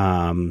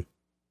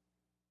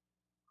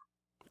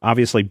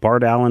 Obviously,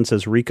 Bart Allen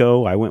says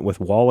Rico. I went with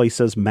Wally,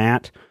 says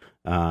Matt.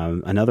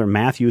 Another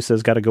Matthew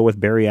says got to go with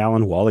Barry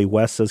Allen. Wally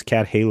West says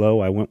Cat Halo.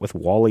 I went with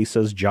Wally,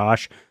 says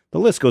Josh. The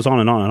list goes on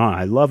and on and on.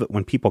 I love it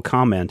when people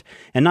comment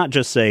and not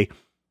just say,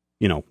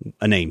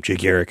 a name, Jay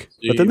Garrick,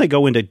 but then they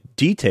go into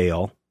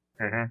detail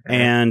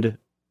and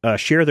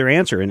share their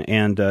answer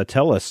and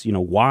tell us,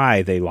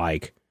 why they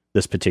like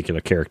this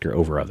particular character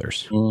over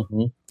others.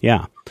 Mm-hmm.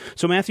 Yeah.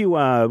 So Matthew,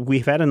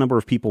 we've had a number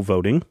of people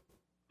voting.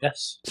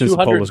 Yes. Since the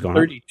poll was gone.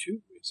 232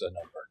 is a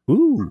number.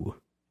 Ooh.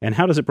 And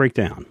how does it break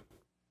down?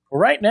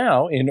 Right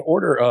now, in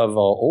order of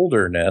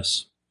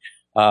olderness,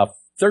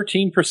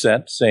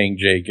 13% saying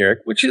Jay Garrick,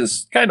 which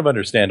is kind of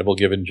understandable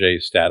given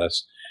Jay's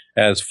status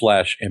as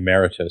Flash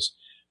Emeritus.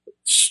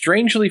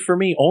 strangely for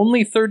me,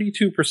 only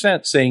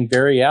 32% saying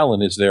Barry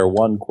Allen is their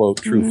one,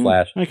 quote, true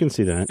Flash. I can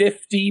see that.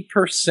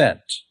 50%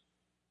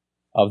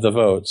 of the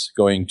votes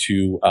going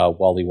to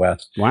Wally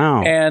West.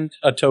 Wow. And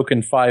a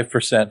token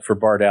 5% for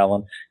Bart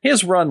Allen.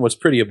 His run was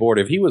pretty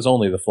abortive. He was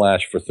only the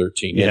Flash for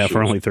 13 issues. Yeah,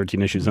 for only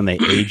 13 issues. And they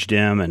aged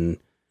him and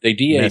they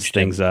de-aged messed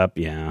things up.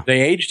 Yeah. They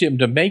aged him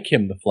to make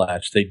him the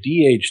Flash. They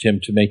de-aged him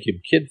to make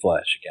him Kid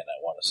Flash again, I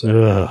want to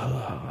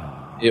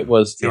say. It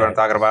was... See what I'm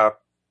talking about?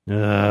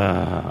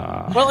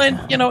 Well,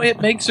 and,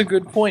 it makes a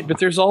good point, but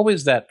there's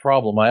always that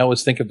problem. I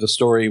always think of the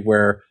story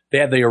where they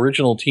had the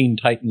original Teen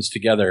Titans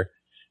together,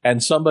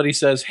 and somebody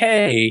says,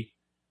 hey,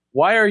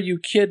 why are you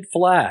Kid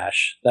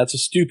Flash? That's a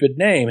stupid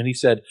name. And he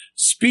said,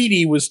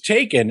 Speedy was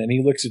taken. And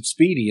he looks at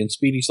Speedy, and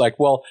Speedy's like,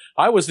 well,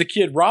 I was the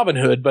Kid Robin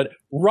Hood, but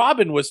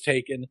Robin was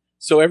taken.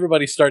 So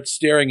everybody starts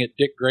staring at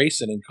Dick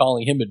Grayson and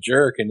calling him a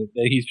jerk, and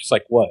he's just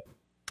like, what?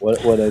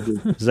 What I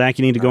do? Zach,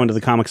 you need to go into the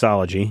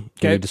Comixology.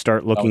 You need to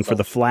start looking for Oh.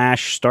 The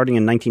Flash starting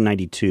in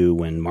 1992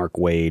 when Mark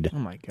Wade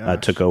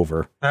took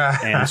over.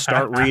 And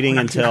start reading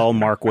until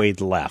Mark Wade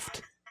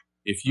left.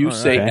 If you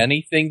say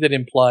anything that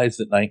implies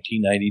that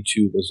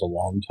 1992 was a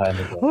long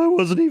time ago. I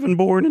wasn't even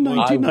born in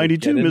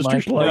 1992,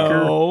 Mr.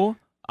 Schleicher. No,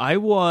 I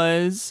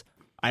was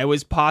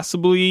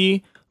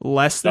possibly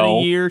less than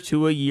a year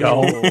to a year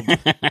old.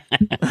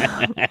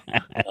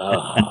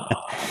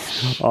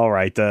 All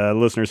right,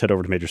 listeners, head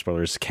over to Major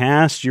Spoilers.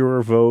 Cast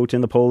your vote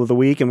in the poll of the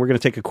week, and we're going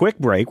to take a quick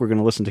break. We're going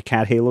to listen to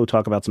Cat Halo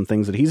talk about some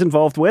things that he's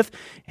involved with,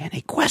 and a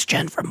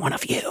question from one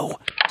of you.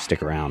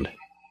 Stick around.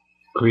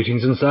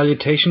 Greetings and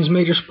salutations,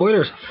 Major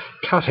Spoilers.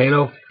 Cat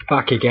Halo,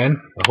 back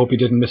again. I hope you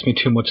didn't miss me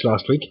too much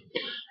last week.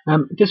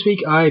 This week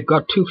I've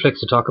got 2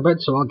 flicks to talk about,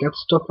 so I'll get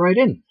stuck right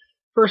in.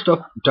 First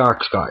up,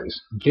 Dark Skies.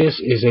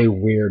 This is a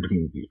weird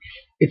movie.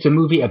 It's a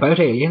movie about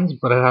aliens,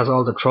 but it has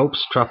all the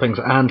tropes, trappings,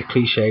 and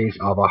cliches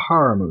of a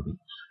horror movie.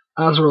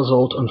 As a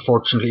result,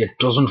 unfortunately, it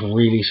doesn't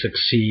really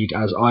succeed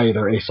as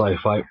either a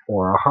sci-fi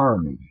or a horror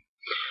movie.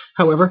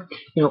 However,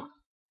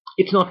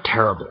 it's not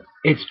terrible.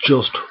 It's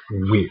just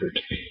weird.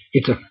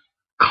 It's a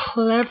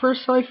clever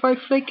sci-fi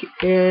flick,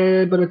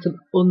 but it's an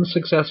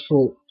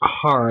unsuccessful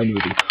horror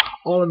movie.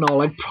 All in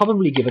all, I'd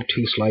probably give it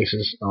 2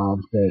 slices of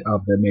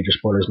the Major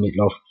Spoilers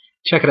meatloaf.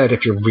 Check it out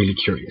if you're really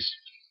curious.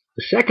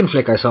 The second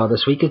flick I saw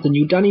this week is the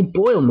new Danny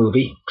Boyle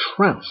movie,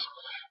 Trance.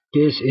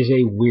 This is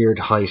a weird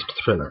heist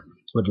thriller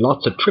with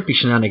lots of trippy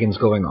shenanigans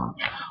going on.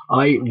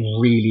 I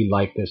really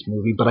like this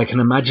movie, but I can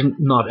imagine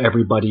not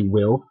everybody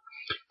will.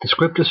 The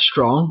script is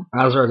strong,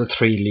 as are the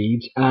 3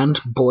 leads, and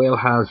Boyle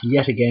has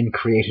yet again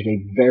created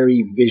a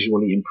very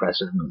visually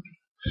impressive movie.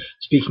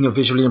 Speaking of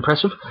visually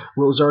impressive,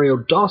 Rosario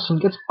Dawson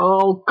gets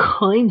all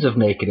kinds of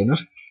naked in it,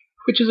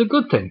 which is a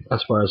good thing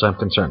as far as I'm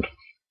concerned.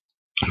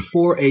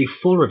 For a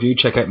full review,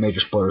 check out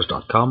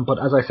majorspoilers.com,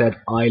 but as I said,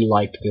 I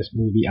liked this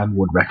movie and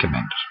would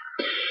recommend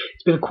it.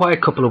 It's been a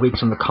quiet couple of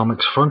weeks on the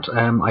comics front.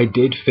 I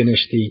did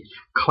finish the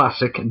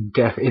classic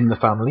Death in the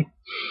Family.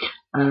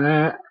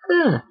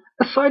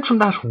 Aside from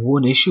that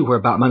one issue where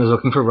Batman is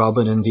looking for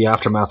Robin in the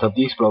aftermath of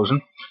the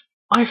explosion,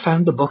 I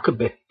found the book a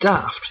bit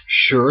daft.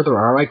 Sure, there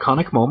are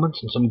iconic moments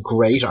and some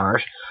great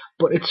art,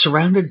 but it's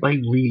surrounded by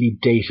really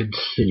dated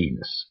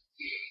silliness.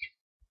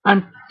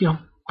 And,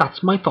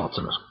 that's my thoughts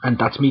on it. And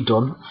that's me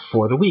done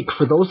for the week.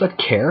 For those that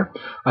care,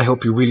 I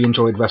hope you really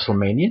enjoyed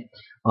WrestleMania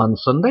on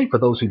Sunday. For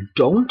those who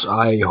don't,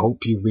 I hope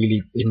you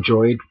really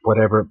enjoyed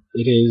whatever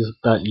it is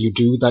that you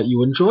do that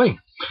you enjoy.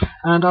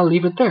 And I'll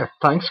leave it there.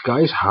 Thanks,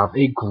 guys. Have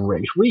a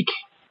great week.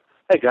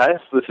 Hey, guys.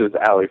 This is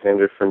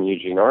Alexander from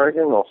Eugene,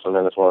 Oregon, also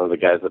known as one of the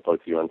guys that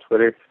bugs you on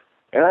Twitter.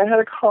 And I had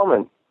a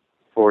comment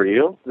for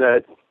you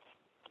that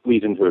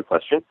leads into a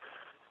question.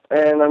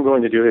 And I'm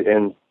going to do it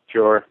in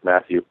pure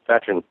Matthew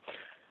fashion.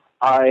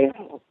 I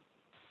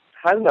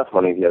had enough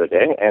money the other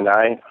day, and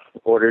I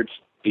ordered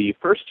the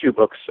first 2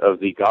 books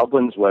of the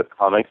Goblins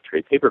webcomic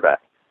trade paperback.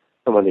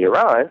 And when they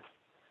arrived,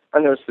 I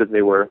noticed that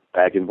they were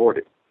bag and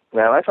boarded.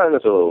 Now, I find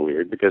this a little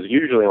weird, because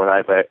usually when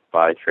I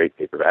buy trade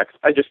paperbacks,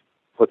 I just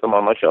put them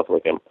on my shelf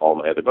like all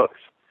my other books.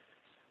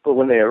 But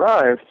when they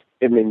arrived,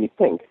 it made me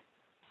think,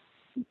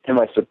 am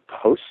I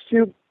supposed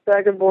to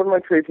bag and board my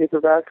trade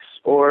paperbacks,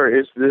 or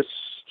is this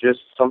just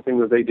something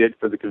that they did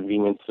for the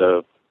convenience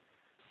of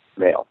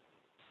mail?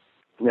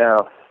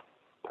 Now,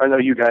 I know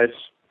you guys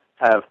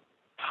have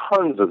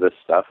tons of this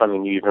stuff. I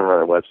mean, you even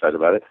run a website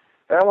about it.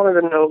 And I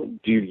wanted to know,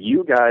 do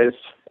you guys,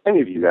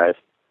 any of you guys,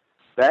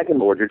 bag and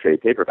board your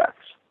trade paperbacks?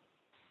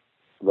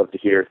 I'd love to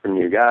hear from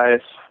you guys,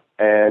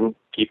 and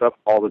keep up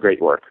all the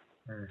great work.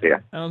 See ya.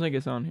 I don't think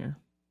it's on here.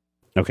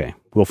 Okay,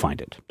 we'll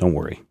find it. Don't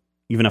worry.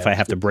 Even if I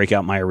have to break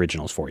out my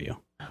originals for you.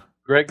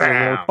 Greg.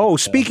 Oh,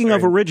 speaking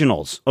of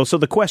originals. Oh, so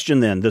the question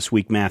then this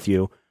week,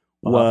 Matthew,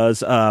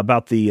 was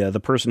about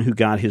the person who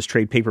got his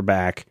trade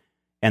paperback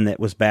and that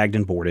was bagged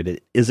and boarded.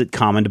 Is it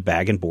common to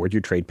bag and board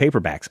your trade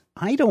paperbacks?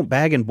 I don't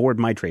bag and board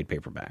my trade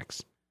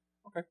paperbacks.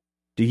 Okay.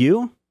 Do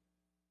you?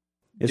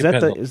 Is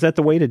that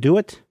the way to do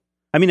it?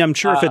 I mean, I'm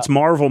sure if it's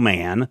Marvel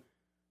Man,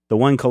 the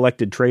one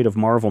collected trade of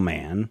Marvel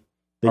Man,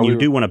 then you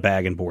do want to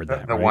bag and board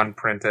that, the right? one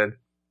printed.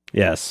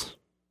 Yes.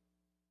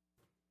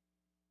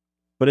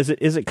 But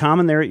is it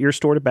common there at your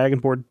store to bag and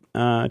board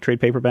trade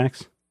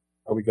paperbacks?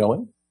 Are we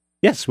going?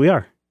 Yes, we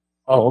are.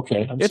 Oh,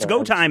 okay. It's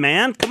go time,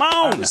 man. Come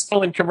I on. was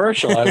still in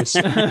commercial. I was,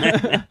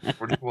 I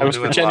was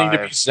pretending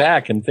to be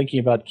Zach and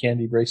thinking about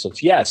candy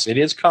bracelets. Yes, it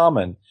is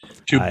common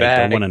to I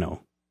bag don't want to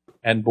know.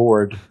 and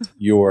board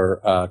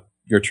your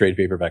trade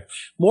paperback.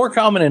 More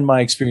common in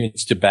my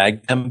experience to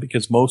bag them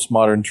because most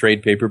modern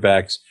trade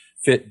paperbacks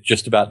fit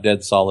just about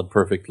dead solid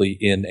perfectly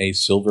in a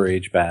Silver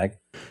Age bag.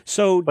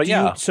 So, But do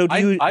yeah,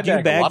 you I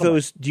bag a lot of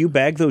those? Do you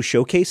bag those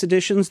showcase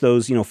editions?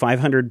 Those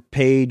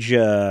 500-page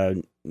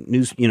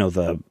news,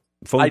 the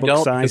phone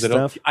book size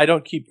stuff. I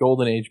don't keep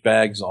Golden Age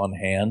bags on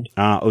hand.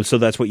 So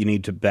that's what you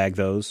need to bag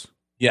those.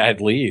 Yeah,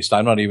 at least.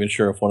 I'm not even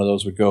sure if one of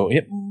those would go.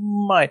 It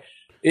might.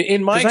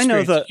 In my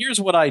experience,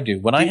 here's what I do.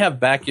 When I have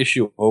back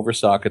issue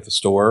overstock at the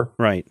store,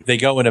 right, they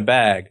go in a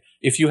bag.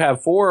 If you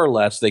have 4 or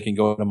less, they can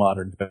go in a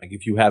modern bag.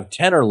 If you have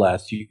 10 or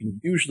less, you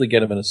can usually get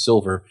them in a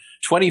silver.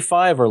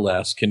 25 or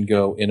less can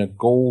go in a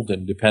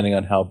golden, depending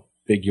on how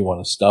big you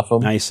want to stuff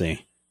them. I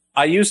see.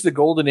 I use the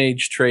Golden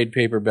Age trade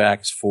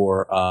paperbacks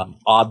for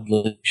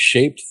oddly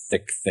shaped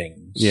thick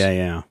things.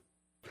 Yeah.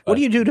 What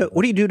do you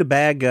do to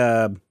bag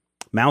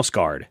mouse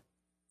guard?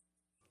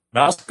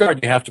 Mouse guard,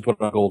 you have to put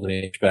on a Golden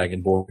Age bag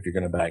and board if you're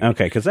going to bag.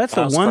 Okay, because that's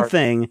the one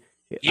thing.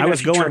 Even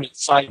if you turn it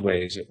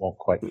sideways, it won't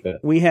quite fit.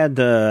 We had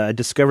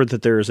discovered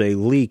that there's a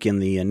leak in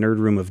the nerd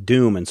room of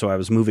doom, and so I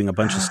was moving a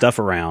bunch of stuff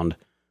around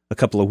a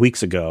couple of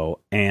weeks ago,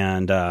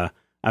 and I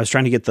was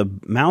trying to get the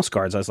mouse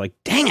guards. I was like,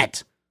 dang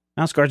it!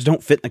 Mouse guards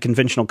don't fit in a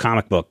conventional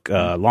comic book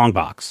long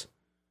box.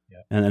 Yeah.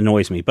 And it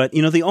annoys me. But,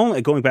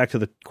 going back to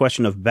the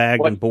question of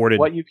bagged and boarded.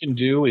 What you can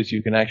do is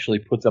you can actually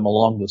put them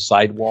along the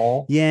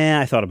sidewall.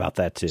 Yeah, I thought about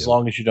that too. As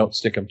long as you don't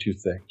stick them too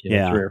thick.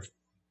 Yeah.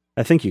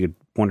 I think you could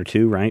 1 or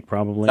 2, right?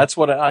 Probably. That's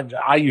what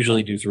I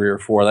usually do, 3 or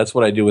 4. That's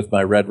what I do with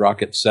my Red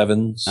Rocket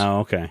 7s. Oh,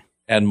 okay.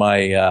 And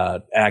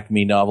my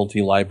Acme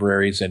novelty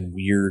libraries and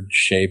weird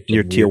shaped.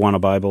 Your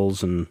Tijuana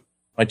Bibles and...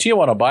 My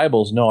Tijuana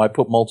Bibles, no, I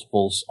put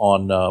multiples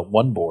on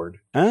one board.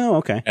 Oh,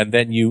 okay. And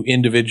then you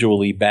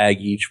individually bag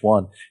each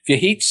one. If you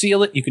heat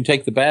seal it, you can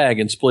take the bag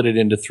and split it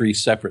into 3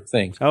 separate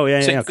things. Oh,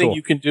 yeah, Same thing cool.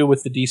 you can do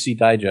with the DC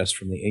Digest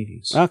from the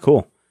 80s. Oh,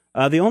 cool.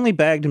 The only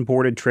bagged and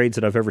boarded trades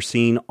that I've ever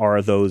seen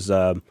are those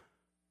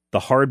the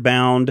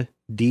hardbound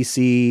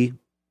DC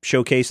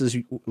showcases,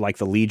 like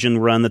the Legion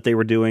run that they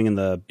were doing in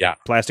the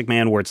Plastic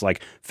Man, where it's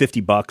like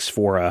 $50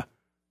 for a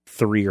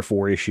 3 or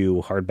 4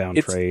 issue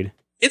hardbound trade.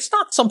 It's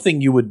not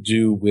something you would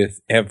do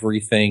with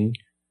everything,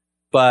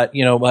 but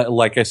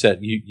like I said,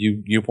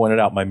 you pointed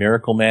out my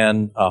Miracle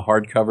Man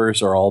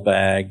hardcovers are all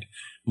bagged.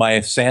 My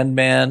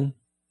Sandman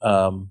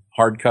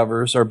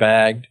hardcovers are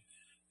bagged.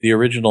 The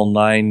original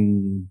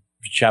 9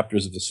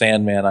 chapters of the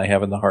Sandman I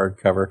have in the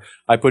hardcover.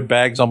 I put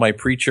bags on my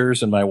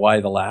Preachers and my Why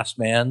the Last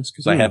Man's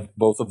because I have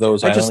both of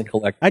those. I only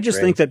collect. I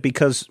just think that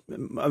because,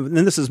 and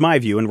this is my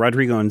view, and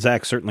Rodrigo and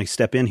Zach certainly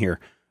step in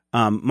here.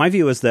 My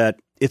view is that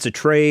it's a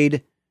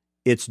trade.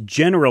 It's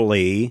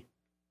generally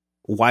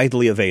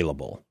widely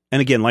available.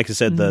 And again, like I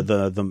said,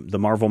 the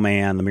Marvel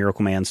Man, the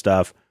Miracle Man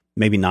stuff,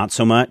 maybe not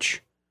so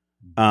much.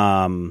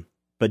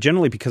 But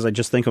generally, because I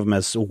just think of them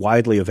as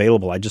widely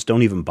available, I just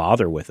don't even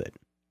bother with it.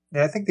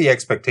 Yeah, I think the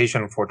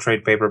expectation for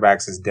trade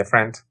paperbacks is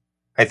different.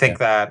 I think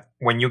that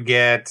when you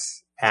get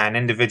an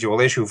individual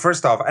issue,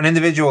 first off, an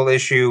individual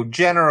issue,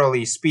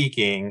 generally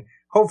speaking,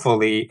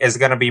 hopefully is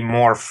going to be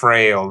more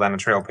frail than a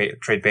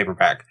trade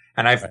paperback.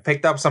 And I've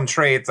picked up some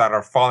trades that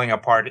are falling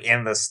apart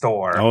in the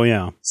store. Oh,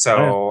 yeah.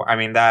 So, I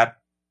mean,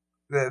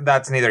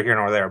 that's neither here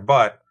nor there.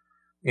 But,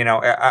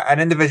 an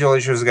individual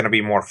issue is going to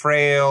be more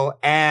frail.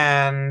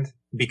 And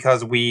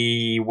because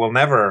we will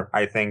never,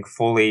 I think,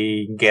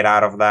 fully get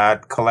out of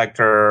that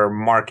collector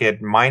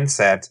market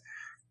mindset,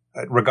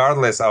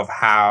 regardless of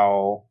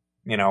how,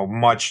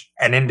 much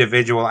an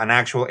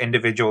actual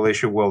individual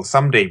issue will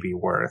someday be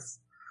worth.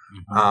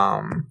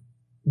 Mm-hmm.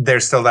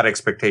 There's still that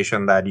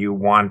expectation that you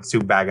want to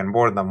bag and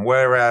board them.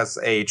 Whereas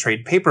a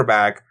trade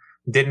paperback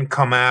didn't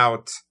come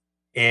out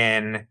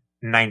in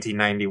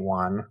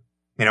 1991.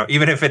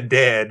 Even if it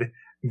did,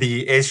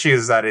 the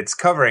issues that it's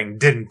covering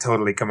didn't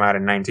totally come out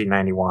in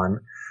 1991.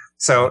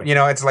 So,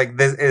 it's like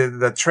this,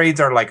 the trades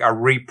are like a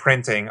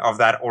reprinting of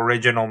that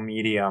original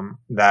medium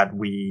that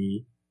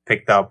we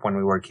picked up when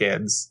we were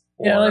kids.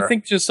 Yeah, and I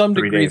think to some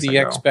degree the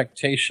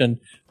expectation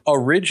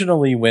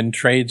originally when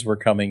trades were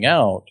coming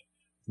out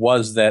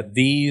was that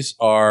these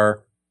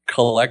are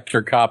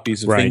collector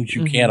copies of things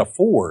you can't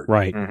afford,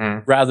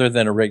 rather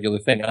than a regular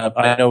thing.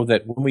 I know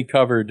that when we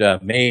covered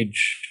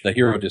Mage, the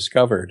Hero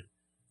Discovered,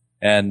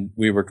 and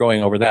we were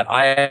going over that,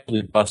 I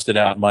actually busted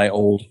out my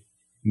old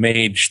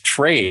Mage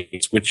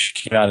trades, which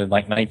came out in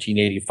like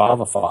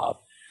 1985,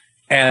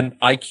 and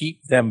I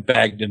keep them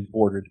bagged and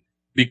boarded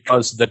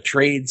because the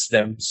trades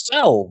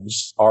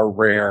themselves are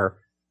rare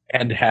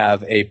and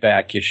have a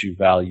back issue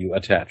value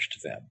attached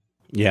to them.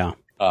 Yeah.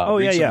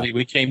 Recently,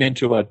 we came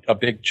into a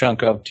big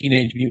chunk of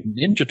Teenage Mutant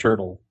Ninja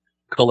Turtle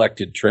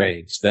collected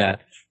trades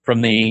that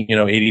from the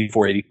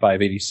 84,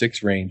 85,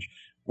 86 range,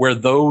 where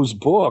those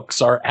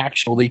books are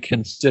actually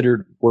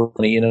considered worth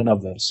money in and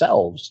of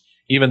themselves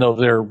even though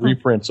they're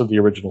reprints of the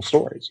original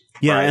stories.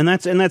 Yeah, Right. and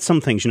that's some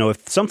things.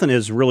 If something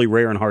is really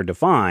rare and hard to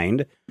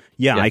find,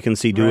 I can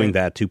see doing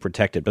that to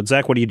protect it. But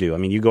Zach, what do? I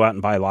mean, you go out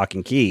and buy Lock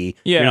and Key.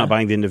 Yeah. You're not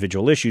buying the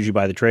individual issues. You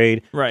buy the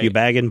trade. Right. Do you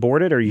bag and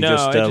board it, or you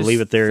just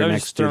leave it there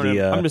next to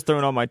the... I'm just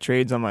throwing all my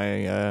trades on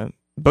my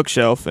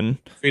bookshelf and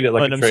Treat it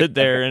like letting a them trade. sit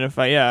there. And if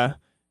and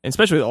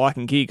especially the Lock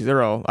and Key, because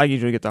I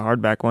usually get the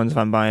hardback ones if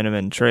I'm buying them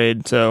in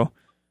trade. So,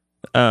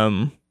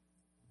 no,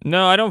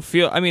 I don't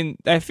feel. I mean,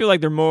 I feel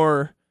like they're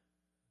more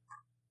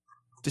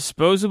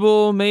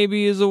disposable.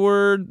 Maybe is a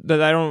word that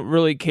I don't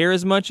really care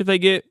as much if they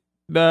get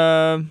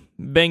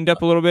banged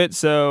up a little bit.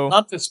 So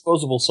Not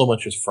disposable so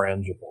much as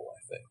frangible,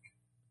 I think.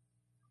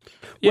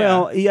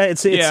 Well,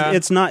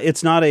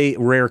 it's not a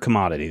rare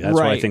commodity. That's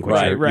what I think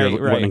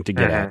you're wanting to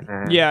get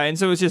at. Yeah, and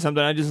so it's just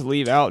something I just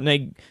leave out,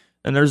 and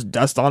there's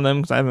dust on them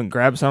because I haven't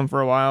grabbed some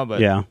for a while,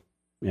 but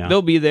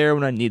they'll be there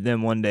when I need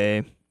them one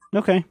day.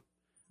 Okay.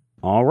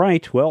 All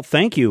right. Well,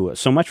 thank you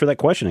so much for that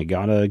question. It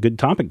got a good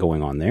topic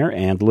going on there.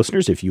 And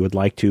listeners, if you would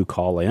like to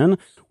call in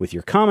with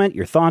your comment,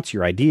 your thoughts,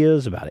 your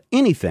ideas about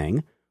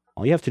anything,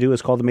 all you have to do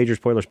is call the Major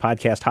Spoilers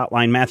Podcast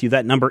hotline. Matthew,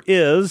 that number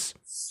is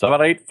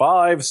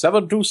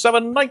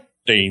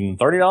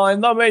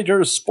 785-727-1939. The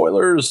Major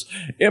Spoilers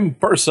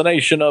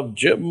impersonation of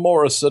Jim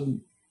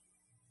Morrison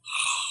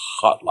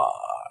hotline.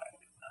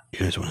 You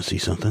guys want to see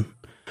something?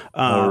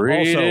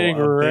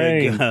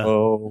 Reading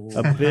also,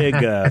 a big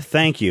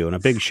thank you and a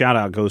big shout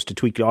out goes to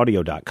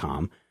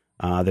tweakedaudio.com.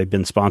 They've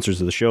been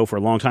sponsors of the show for a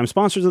long time,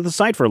 sponsors of the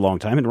site for a long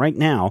time. And right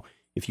now,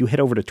 if you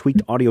head over to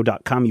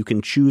tweakedaudio.com, you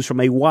can choose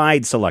from a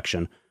wide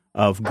selection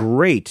of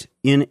great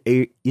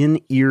in-ear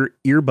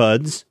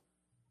earbuds.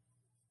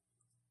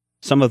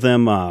 Some of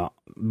them, a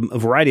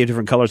variety of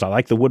different colors. I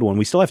like the wood one.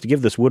 We still have to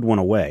give this wood one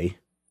away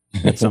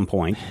at some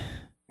point.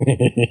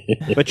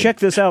 But check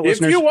this out,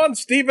 listeners. If you want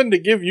Stephen to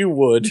give you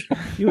wood,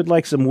 you would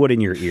like some wood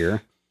in your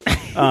ear.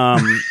 All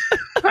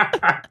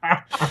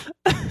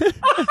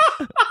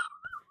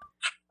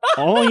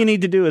you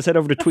need to do is head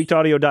over to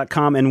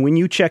tweakedaudio.com, and when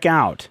you check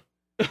out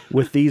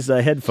with these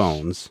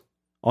headphones,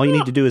 all you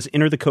need to do is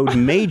enter the code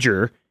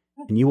MAJOR,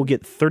 and you will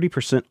get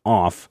 30%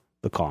 off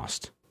the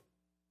cost.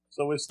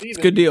 So with Stephen, it's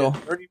a good deal.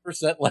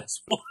 30% less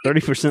wood.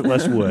 30%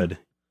 less wood.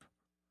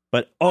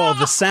 But,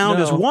 the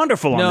sound is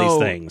wonderful on these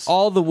things.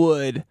 All the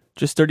wood,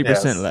 just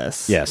 30%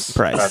 less. Yes.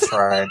 Price. That's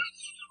right.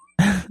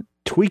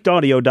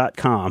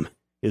 Tweakedaudio.com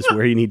is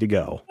where you need to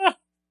go.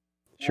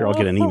 Sure, I'll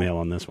get an email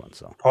on this one.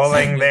 So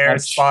Pulling their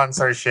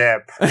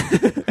sponsorship.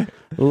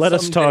 Let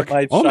us talk.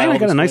 Oh, man, I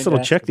got a nice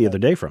little check the other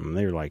day from them.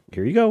 They were like,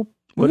 here you go.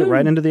 Put it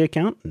right into the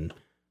account, and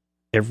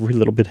every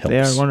little bit helps. They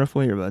are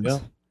wonderful earbuds.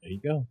 Well, there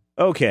you go.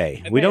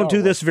 Okay, we don't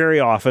do this very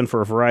often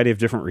for a variety of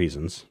different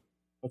reasons.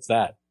 What's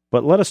that?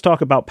 But let us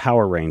talk about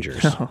Power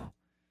Rangers.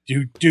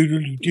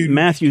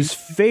 Matthew's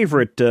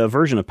favorite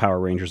version of Power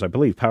Rangers, I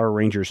believe, Power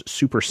Rangers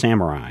Super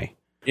Samurai.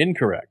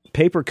 Incorrect.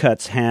 Paper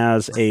Cuts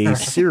has a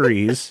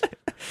series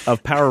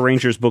of Power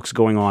Rangers books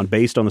going on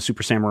based on the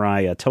Super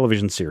Samurai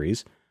television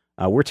series.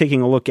 We're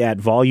taking a look at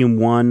Volume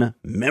 1,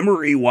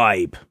 Memory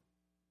Wipe.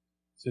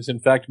 This is, in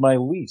fact, my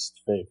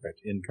least favorite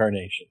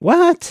incarnation.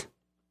 What?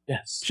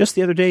 Yes. Just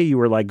the other day, you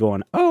were like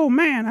going, oh,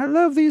 man, I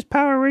love these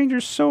Power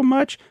Rangers so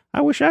much.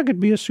 I wish I could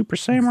be a Super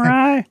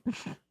Samurai.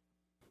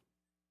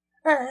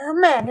 Oh,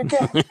 man,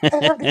 I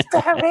love these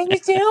Power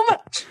Rangers so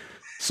much.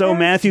 So,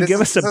 Matthew,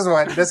 give us a...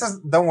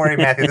 Don't worry,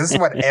 Matthew. This is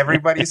what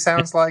everybody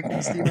sounds like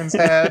in Steven's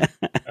head.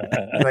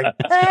 Like,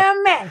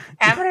 oh, man,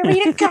 I'm going to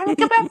read a comic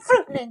about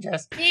fruit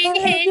ninjas. And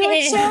they do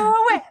it so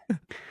well.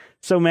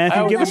 So,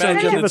 Matthew, give us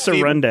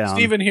a rundown.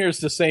 Stephen hears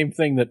the same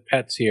thing that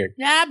pets hear.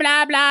 Blah,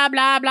 blah, blah,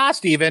 blah, blah,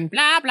 Stephen.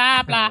 Blah,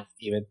 blah, blah,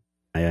 Stephen.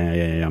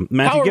 Yeah.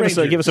 Matthew,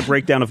 give us a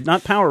breakdown of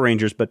not Power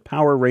Rangers, but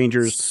Power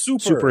Rangers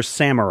Super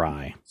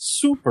Samurai.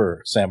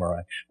 Super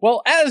Samurai.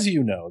 Well, as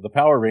you know, the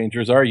Power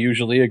Rangers are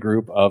usually a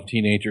group of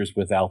teenagers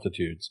with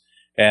altitudes,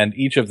 and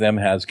each of them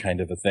has kind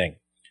of a thing.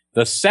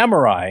 The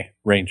Samurai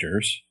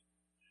Rangers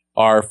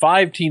are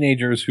 5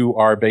 teenagers who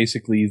are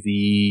basically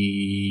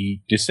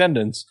the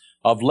descendants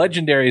of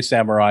legendary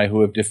samurai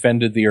who have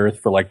defended the earth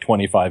for like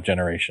 25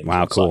 generations.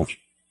 Wow, cool. Such.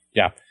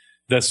 Yeah.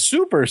 The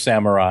Super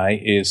Samurai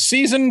is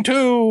Season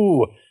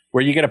 2,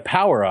 where you get a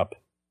power-up.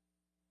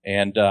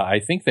 And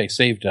I think they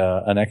saved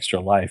an extra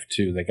life,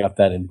 too. They got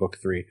that in Book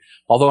 3.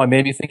 Although I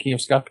may be thinking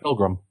of Scott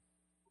Pilgrim.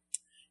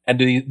 And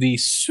the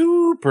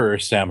Super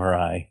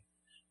Samurai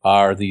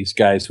are these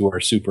guys who are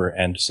super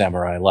and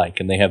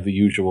samurai-like. And they have the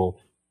usual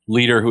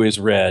leader who is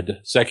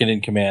red, second in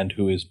command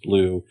who is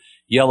blue,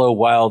 yellow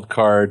wild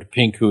card,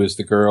 pink who is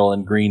the girl,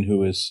 and green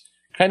who is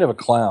kind of a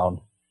clown.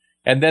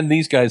 And then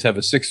these guys have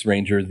a 6th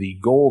ranger, the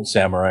Gold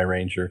Samurai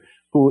Ranger,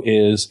 who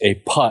is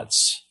a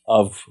putz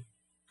of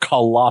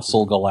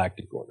colossal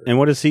galactic order. And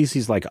what is he?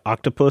 He's like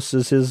Octopus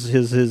is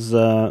his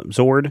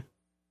Zord?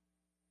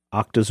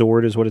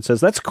 Octozord is what it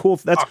says. That's cool.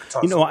 That's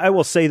Octozord. I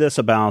will say this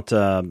about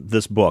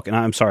this book, and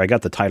I'm sorry, I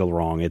got the title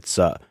wrong. It's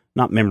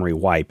not Memory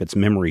Wipe, it's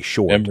Memory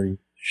Short. Memory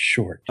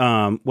Short.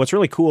 What's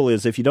really cool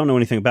is if you don't know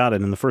anything about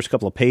it, in the first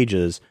couple of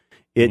pages,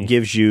 It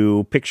gives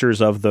you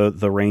pictures of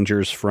the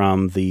Rangers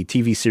from the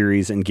TV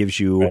series and gives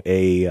you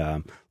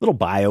a little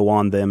bio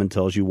on them and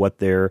tells you what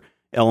their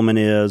element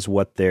is,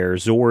 what their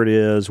Zord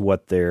is,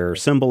 what their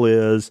symbol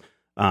is.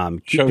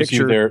 Shows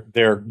you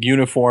their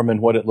uniform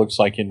and what it looks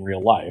like in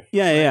real life.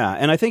 Yeah.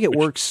 And I think it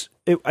works.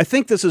 I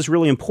think this is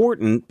really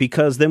important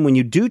because then when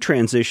you do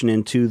transition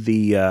into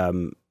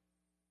the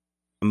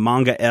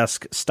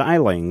manga-esque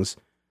stylings,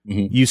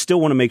 you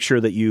still want to make sure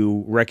that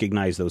you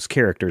recognize those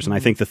characters. And I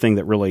think the thing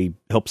that really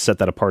helps set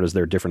that apart is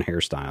their different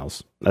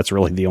hairstyles. That's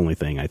really the only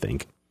thing, I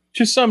think.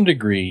 To some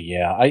degree,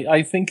 yeah.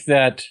 I think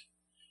that,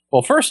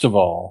 well, first of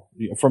all,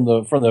 from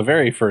the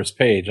very first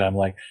page, I'm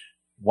like,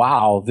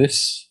 wow,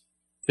 this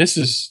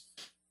is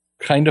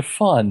kind of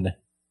fun.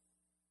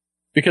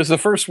 Because the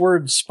first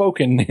words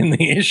spoken in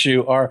the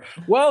issue are,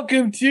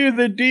 "Welcome to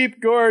the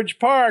Deep Gorge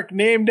Park,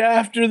 named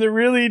after the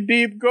really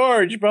deep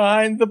gorge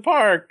behind the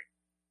park."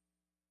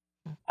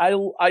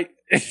 I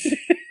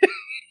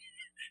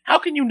how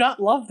can you not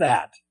love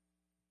that?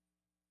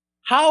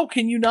 How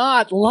can you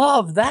not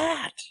love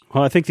that?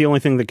 Well, I think the only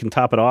thing that can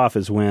top it off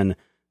is when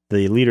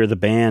the leader of the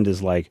band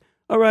is like,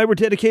 "All right, we're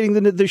dedicating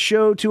the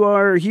show to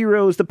our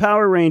heroes, the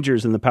Power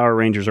Rangers." And the Power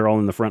Rangers are all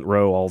in the front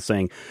row, all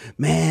saying,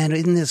 "Man,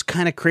 isn't this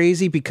kind of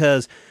crazy?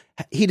 Because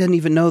he doesn't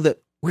even know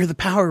that we're the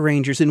Power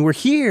Rangers and we're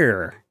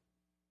here."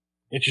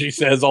 And she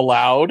says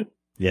aloud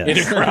Yes. in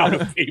a crowd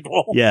of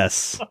people.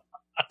 Yes.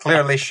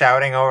 Clearly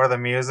shouting over the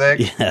music.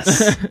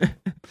 Yes.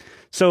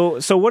 So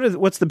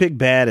what's the big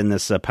bad in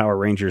this Power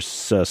Rangers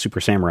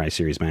Super Samurai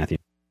series, Matthew?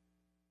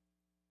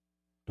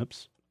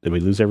 Oops. Did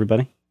we lose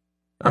everybody?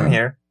 I'm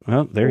here.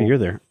 Oh, you're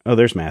there. Oh,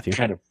 there's Matthew.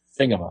 Kind of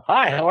thingama.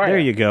 Hi, how are you? There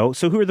you go.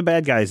 So who are the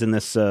bad guys in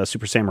this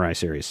Super Samurai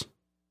series?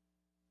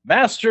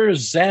 Master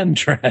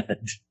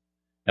Xandred.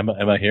 Am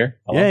I here?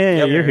 Hello?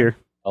 Yeah, you're here.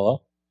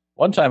 Hello?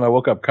 One time I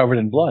woke up covered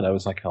in blood. I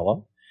was like,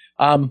 hello?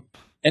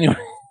 Anyway.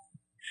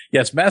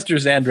 Yes, Master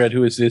Xandred,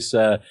 who is this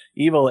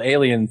evil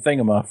alien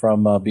thingama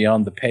from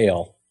Beyond the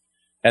Pale,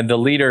 and the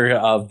leader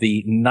of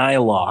the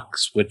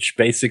Nilox, which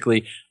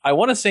basically, I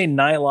want to say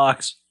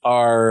Nilox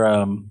are,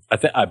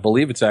 I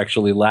believe it's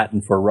actually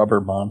Latin for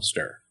rubber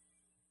monster.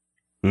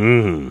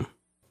 Yeah.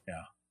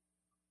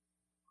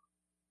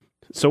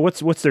 So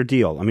what's their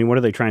deal? I mean, what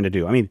are they trying to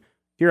do? I mean,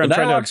 here I'm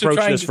trying to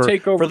approach this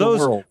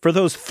for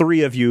those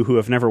three of you who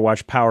have never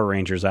watched Power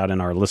Rangers out in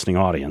our listening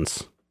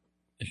audience.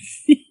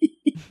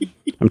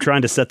 I'm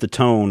trying to set the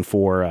tone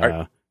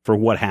for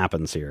what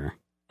happens here.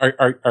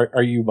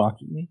 Are you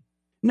mocking me?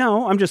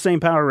 No, I'm just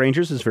saying Power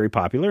Rangers is very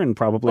popular, and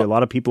probably a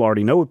lot of people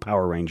already know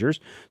Power Rangers.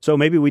 So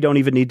maybe we don't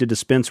even need to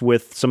dispense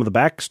with some of the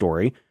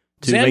backstory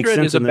to make sense.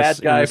 Xandred is a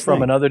bad guy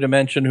from another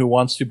dimension who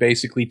wants to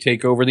basically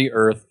take over the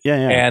Earth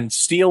and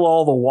steal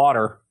all the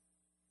water,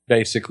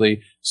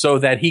 basically, so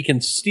that he can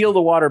steal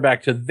the water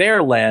back to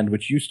their land,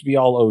 which used to be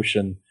all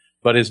ocean,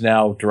 but is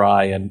now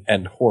dry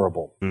and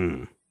horrible.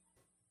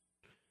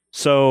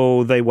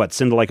 So they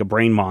send like a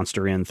brain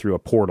monster in through a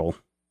portal.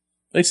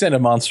 They send a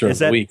monster of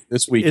the week.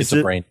 This week it's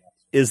a brain.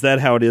 Is that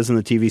how it is in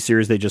the TV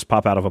series? They just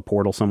pop out of a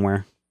portal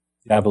somewhere?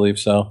 I believe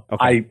so.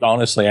 Okay.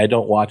 I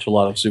don't watch a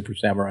lot of Super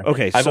Samurai.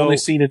 Okay, I've only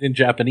seen it in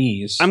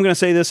Japanese. I'm going to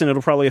say this, and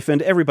it'll probably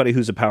offend everybody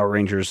who's a Power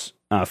Rangers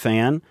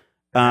fan.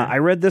 I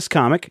read this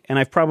comic, and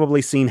I've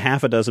probably seen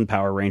half a dozen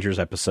Power Rangers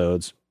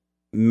episodes,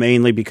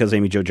 mainly because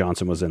Amy Jo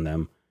Johnson was in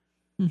them.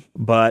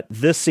 But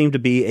this seemed to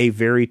be a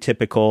very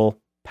typical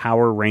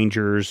Power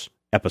Rangers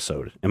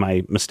episode. Am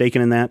I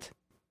mistaken in that?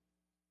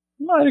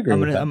 No, I'd agree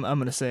with that. I'm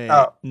going to say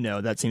no,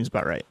 that seems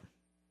about right.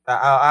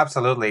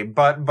 Absolutely.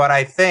 But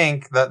I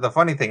think the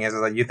funny thing is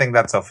that you think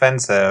that's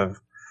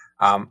offensive.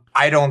 I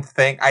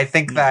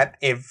think that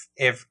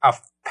if a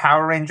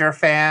Power Ranger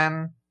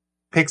fan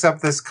picks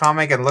up this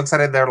comic and looks at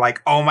it, they're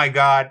like, "Oh my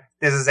God,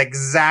 this is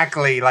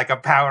exactly like a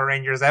Power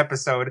Rangers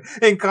episode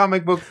in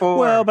comic book form."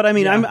 Well, but I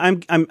mean,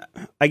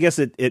 I guess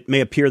it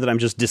may appear that I'm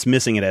just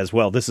dismissing it as,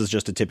 well, this is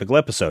just a typical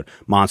episode.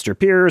 Monster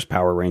appears,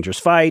 Power Rangers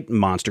fight,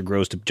 monster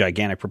grows to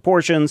gigantic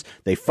proportions,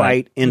 they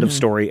fight, end of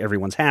story,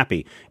 everyone's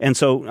happy. And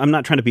so I'm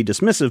not trying to be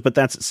dismissive, but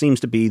that seems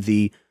to be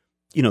the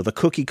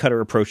cookie cutter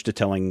approach to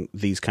telling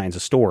these kinds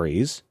of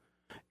stories.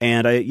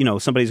 And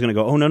somebody's going to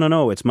go, "Oh,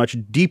 no, it's much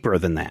deeper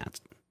than that."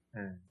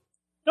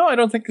 No, I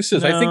don't think this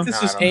is. I think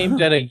this is aimed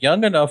at a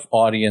young enough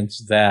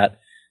audience that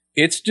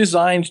it's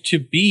designed to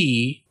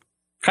be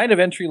kind of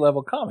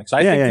entry-level comics.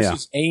 I think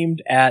this is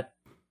aimed at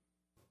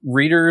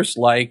readers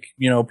like,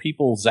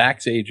 people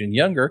Zach's age and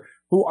younger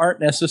who aren't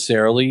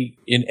necessarily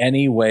in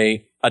any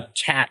way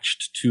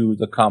attached to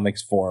the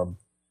comics form.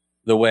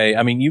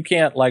 You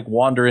can't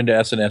wander into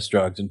S&S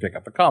Drugs and pick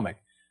up a comic.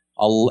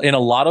 In a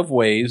lot of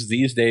ways,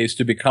 these days,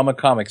 to become a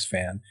comics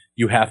fan,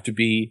 you have to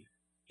be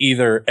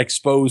either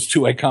exposed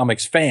to a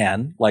comics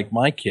fan, like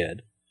my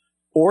kid,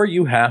 or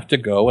you have to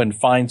go and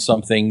find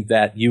something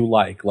that you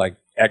like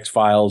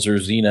X-Files or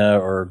Xena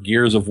or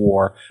Gears of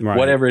War,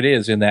 whatever it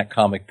is in that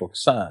comic book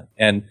sign.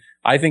 And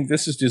I think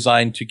this is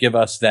designed to give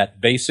us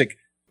that basic,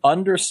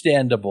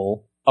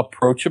 understandable,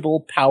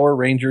 approachable Power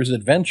Rangers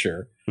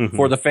adventure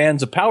for the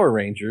fans of Power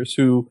Rangers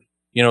who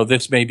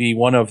this may be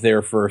one of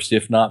their first,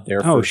 if not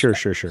their first. Oh,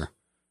 sure.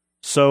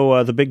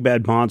 So the big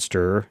bad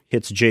monster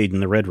hits Jaden,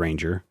 the Red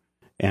Ranger,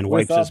 and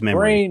wipes his memory.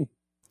 Brain.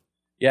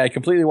 Yeah, it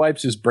completely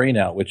wipes his brain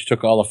out, which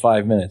took all of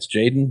 5 minutes.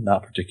 Jaden,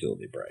 not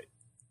particularly bright.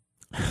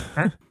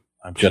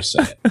 I'm just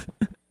saying.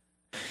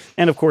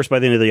 And of course, by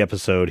the end of the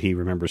episode, he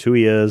remembers who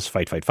he is.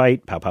 Fight,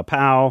 pow, pow,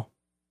 pow.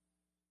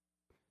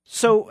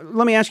 So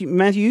let me ask you,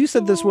 Matthew, you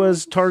said this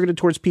was targeted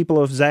towards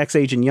people of Zach's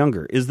age and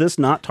younger. Is this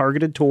not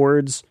targeted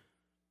towards...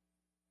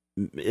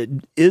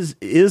 Is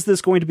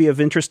this going to be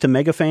of interest to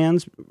mega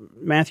fans,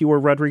 Matthew or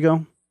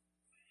Rodrigo?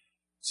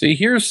 See,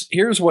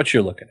 here's what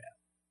you're looking at.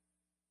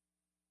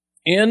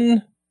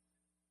 In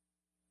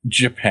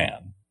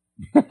Japan,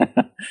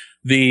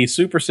 the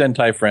Super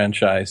Sentai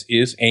franchise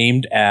is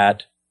aimed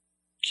at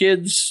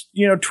kids,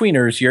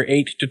 tweeners, you're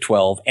 8 to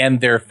 12,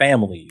 and their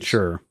families.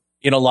 Sure.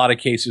 In a lot of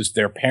cases,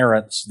 their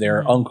parents,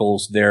 their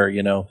uncles, their,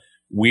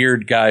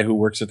 weird guy who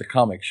works at the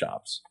comic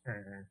shops.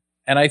 Mm-hmm.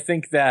 And I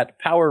think that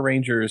Power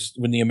Rangers,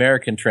 when the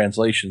American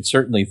translation,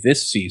 certainly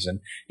this season,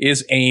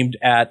 is aimed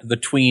at the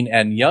tween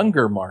and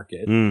younger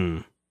market.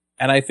 Mm.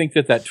 And I think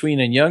that tween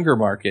and younger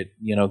market,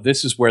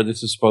 this is where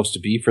this is supposed to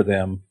be for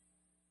them.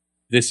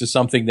 This is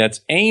something that's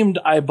aimed,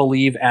 I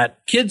believe,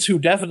 at kids who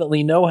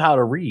definitely know how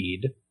to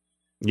read.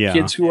 Yeah.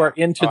 Kids who are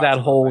into that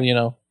whole,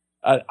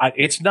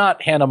 it's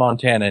not Hannah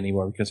Montana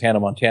anymore because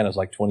Hannah Montana is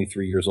like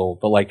 23 years old,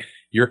 but like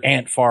your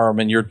ant farm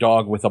and your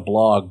dog with a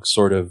blog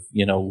sort of,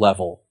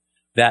 level.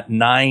 That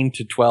 9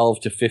 to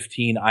 12 to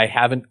 15, I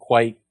haven't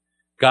quite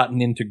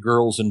gotten into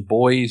girls and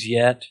boys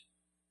yet,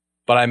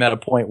 but I'm at a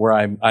point where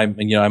I'm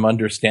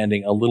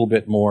understanding a little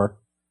bit more.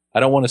 I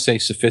don't want to say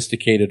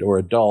sophisticated or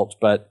adult,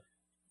 but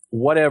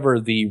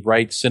whatever the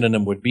right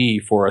synonym would be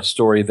for a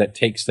story that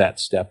takes that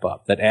step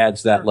up, that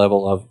adds that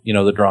level of,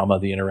 the drama,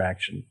 the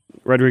interaction.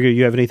 Rodrigo,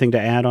 you have anything to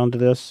add on to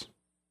this?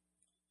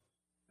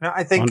 No,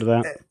 I think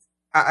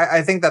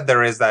I think that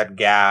there is that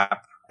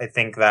gap. I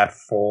think that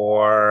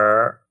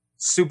for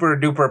super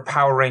duper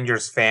Power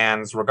Rangers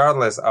fans,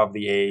 regardless of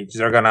the age,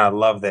 they're gonna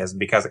love this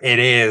because it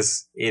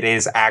is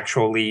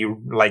actually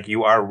like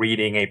you are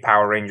reading a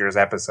Power Rangers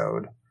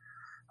episode.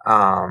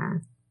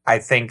 I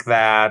think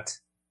that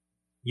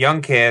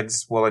young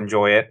kids will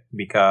enjoy it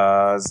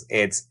because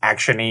it's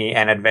actiony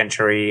and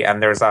adventure-y,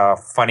 and there's a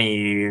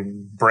funny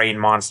brain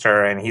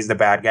monster, and he's the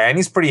bad guy, and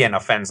he's pretty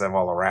inoffensive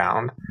all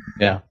around.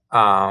 Yeah.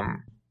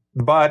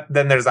 But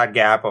then there's that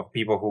gap of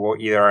people who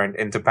either aren't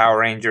into Power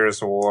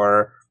Rangers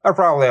or are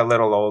probably a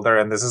little older,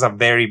 and this is a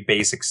very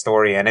basic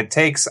story, and it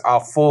takes a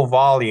full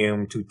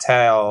volume to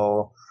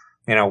tell,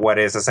 what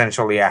is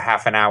essentially a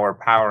half an hour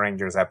Power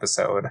Rangers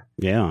episode.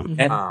 Yeah.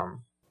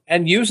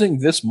 And using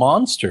this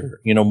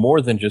monster,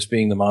 more than just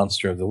being the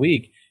monster of the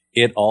week,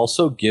 it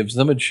also gives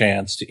them a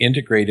chance to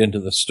integrate into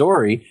the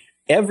story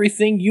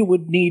everything you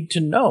would need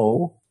to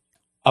know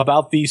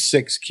about these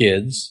 6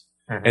 kids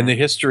and the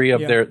history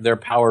of their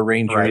Power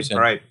Rangers.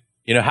 Right.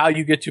 How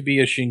you get to be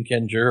a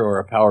Shinkenger or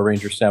a Power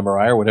Ranger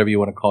Samurai or whatever you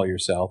want to call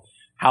yourself,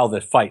 how the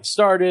fight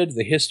started,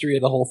 the history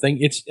of the whole thing.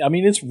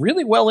 It's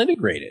really well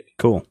integrated.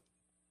 Cool.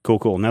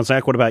 Now,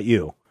 Zach, what about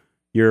you?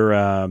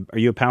 Are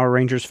you a Power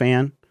Rangers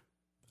fan?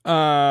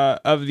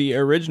 Of the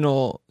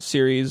original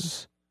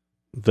series.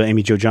 The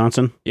Amy Jo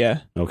Johnson?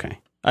 Yeah. Okay.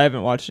 I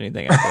haven't watched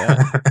anything after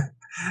that.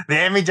 The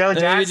Amy Jo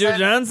Johnson? Amy Jo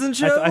Johnson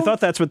show? I thought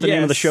that's what the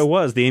name of the show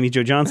was, the Amy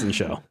Jo Johnson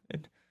show.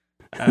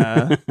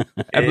 I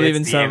believe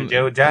in some... Amy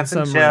Jo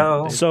Johnson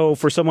show. So,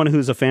 for someone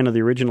who's a fan of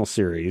the original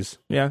series...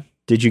 Yeah.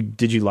 Did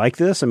you like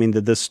this? I mean,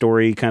 did this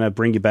story kind of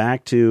bring you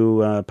back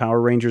to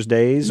Power Rangers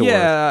days?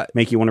 Or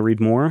make you want to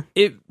read more?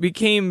 It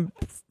became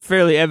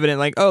fairly evident,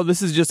 like, oh,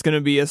 this is just going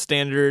to be a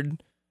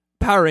standard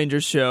Power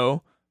Rangers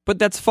show. But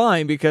that's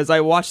fine because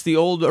I watched the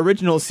old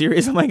original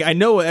series. I'm like, I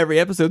know what every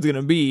episode's going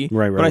to be.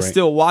 Right. I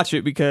still watch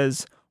it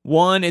because,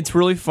 one, it's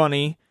really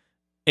funny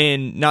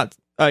and not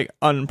like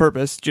on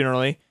purpose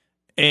generally.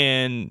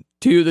 And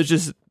two, there's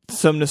just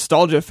some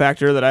nostalgia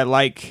factor that I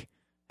like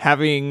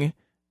having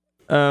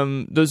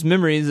those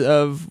memories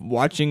of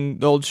watching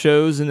the old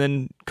shows and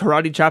then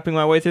karate chopping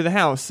my way through the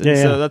house. And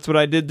so that's what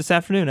I did this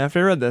afternoon after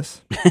I read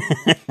this.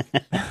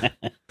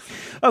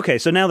 Okay,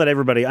 so now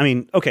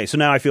that so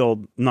now I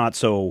feel not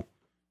so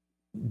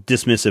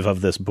dismissive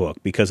of this book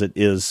because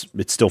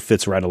it still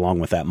fits right along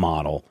with that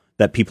model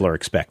that people are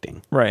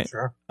expecting. Right.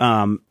 Sure.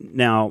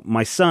 Now,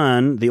 my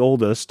son, the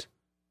oldest,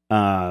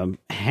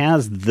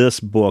 has this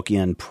book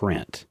in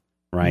print,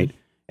 right? Mm-hmm.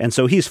 And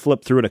so he's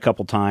flipped through it a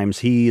couple times.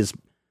 He's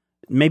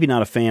maybe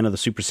not a fan of the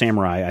Super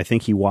Samurai. I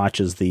think he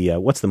watches the,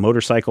 what's the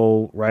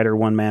motorcycle rider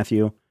one,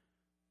 Matthew?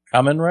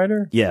 Kamen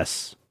Rider?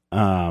 Yes.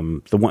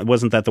 The one,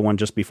 wasn't that the one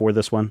just before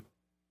this one?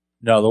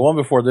 No, the one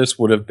before this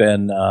would have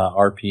been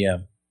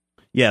RPM.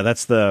 Yeah,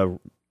 that's the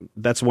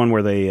one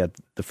where they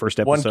the first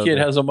episode. One kid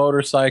has a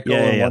motorcycle. Yeah,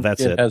 and one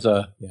that's kid it. Has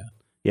a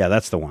Yeah,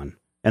 that's the one.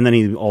 And then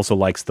he also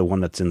likes the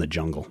one that's in the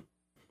jungle.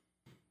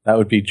 That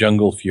would be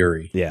Jungle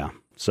Fury. Yeah.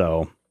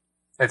 So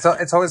it's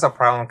always a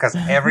problem because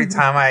every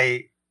time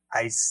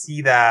I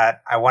see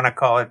that. I want to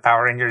call it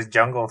Power Rangers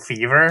Jungle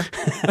Fever,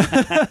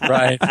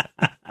 Right.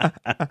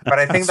 but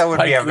I think that would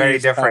be a Spike very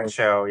Lee's different Power.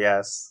 show.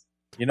 Yes.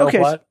 You know Okay.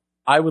 what?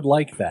 I would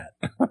like that.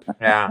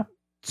 Yeah.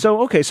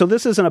 So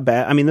this isn't a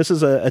bad. I mean, this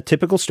is a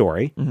typical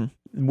story.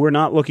 Mm-hmm. We're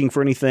not looking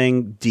for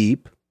anything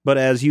deep, but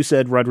as you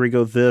said,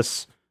 Rodrigo,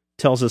 this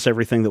tells us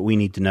everything that we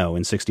need to know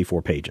in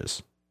 64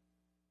 pages.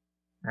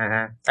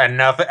 Mm-hmm. And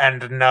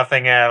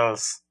nothing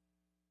else.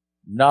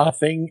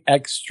 Nothing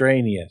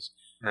extraneous.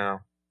 No.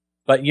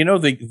 But you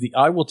know,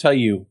 I will tell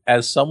you,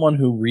 as someone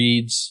who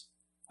reads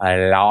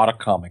a lot of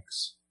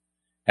comics,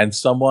 and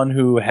someone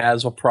who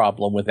has a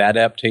problem with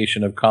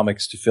adaptation of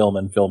comics to film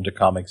and film to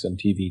comics and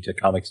TV to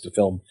comics to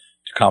film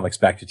to comics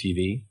back to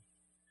TV,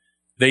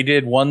 they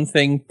did one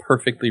thing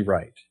perfectly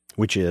right.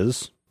 Which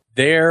is?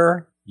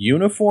 Their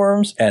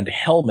uniforms and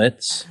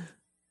helmets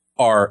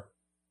are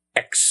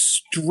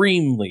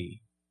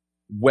extremely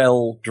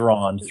well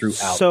drawn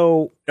throughout.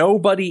 So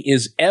nobody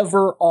is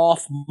ever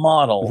off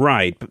model.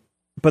 Right.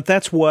 But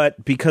that's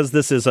because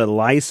this is a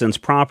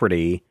licensed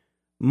property,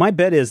 my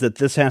bet is that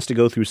this has to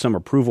go through some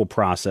approval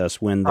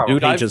process when the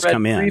pages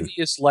come in. I've read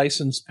previous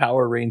licensed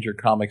Power Ranger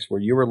comics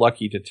where you were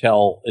lucky to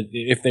tell,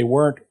 if they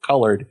weren't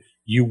colored,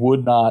 you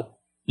would not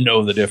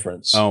know the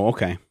difference. Oh,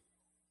 okay.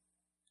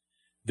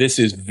 This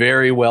is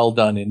very well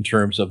done in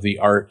terms of the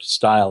art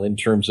style, in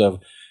terms of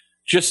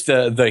just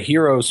the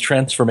hero's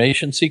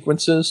transformation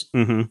sequences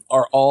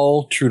are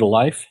all true to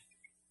life.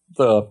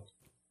 The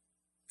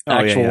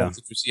actual ones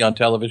that you see on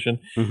television.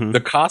 The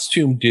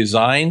costume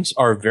designs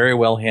are very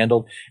well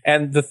handled.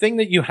 And the thing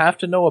that you have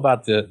to know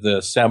about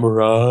the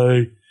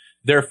samurai,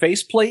 their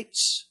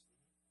faceplates,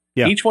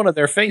 each one of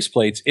their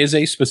faceplates is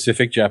a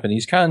specific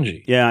Japanese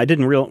kanji. Yeah, I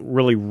didn't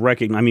really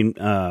recognize. I mean,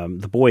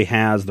 the boy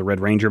has the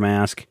Red Ranger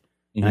mask,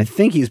 and I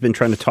think he's been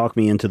trying to talk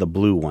me into the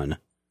blue one.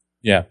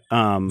 Yeah.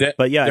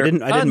 But yeah, I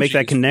didn't make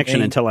that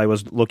connection until I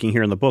was looking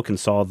here in the book and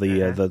saw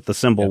the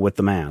symbol with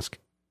the mask.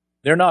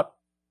 They're not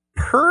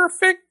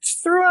perfect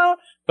throughout,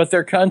 but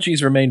their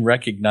kanjis remain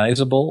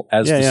recognizable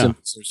as the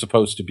symbols are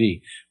supposed to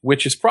be,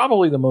 which is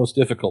probably the most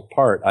difficult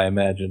part, I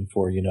imagine,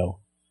 for,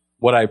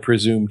 what I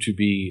presume to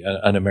be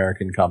an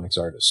American comics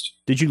artist.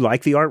 Did you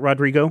like the art,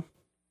 Rodrigo?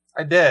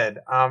 I did.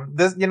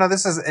 This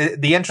is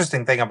the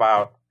interesting thing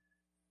about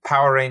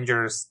Power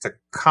Rangers to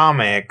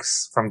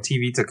comics, from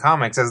TV to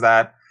comics, is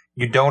that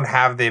you don't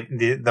have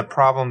the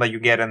problem that you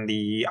get in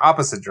the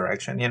opposite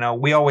direction.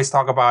 We always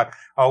talk about,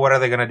 what are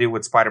they going to do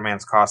with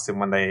Spider-Man's costume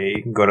when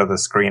they go to the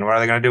screen? What are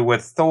they going to do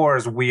with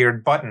Thor's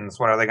weird buttons?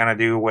 What are they going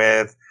to do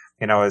with,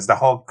 is the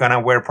Hulk going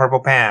to wear purple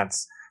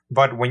pants?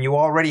 But when you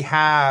already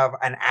have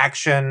an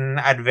action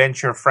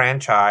adventure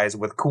franchise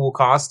with cool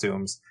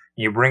costumes,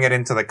 you bring it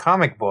into the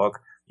comic book,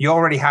 you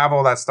already have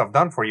all that stuff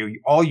done for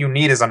you. All you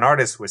need is an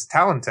artist who is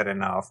talented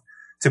enough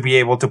to be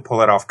able to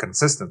pull it off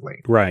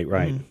consistently. Right.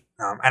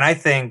 And I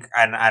think,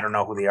 and I don't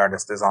know who the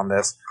artist is on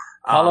this.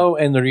 Paulo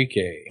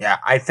Enrique. Yeah,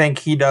 I think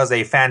he does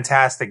a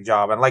fantastic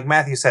job. And like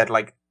Matthew said,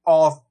 like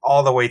all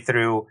the way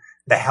through,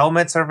 the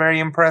helmets are very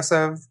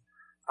impressive.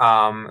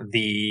 I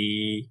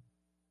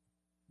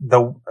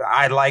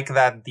like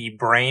that the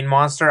brain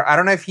monster, I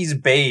don't know if he's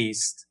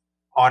based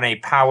on a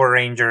Power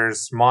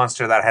Rangers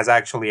monster that has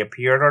actually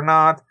appeared or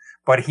not,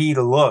 but he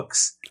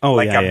looks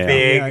like a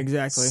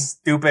big,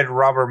 stupid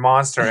rubber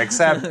monster,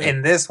 except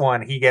in this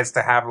one, he gets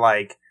to have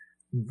like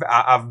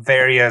a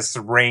various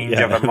range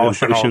of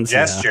emotional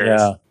gestures,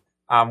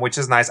 which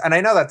is nice. And I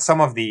know that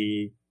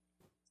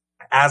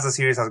as the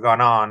series has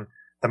gone on,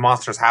 the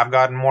monsters have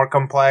gotten more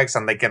complex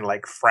and they can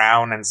like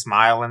frown and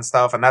smile and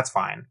stuff, and that's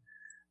fine.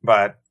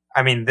 But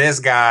I mean, this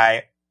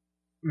guy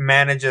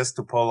manages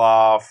to pull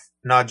off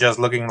not just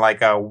looking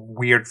like a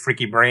weird,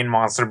 freaky brain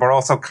monster, but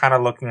also kind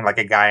of looking like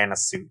a guy in a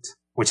suit,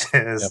 which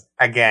is,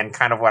 again,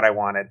 kind of what I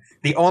wanted.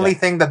 The only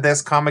thing that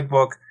this comic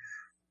book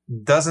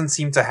doesn't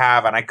seem to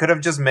have, and I could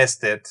have just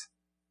missed it,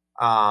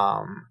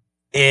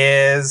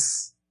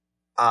 is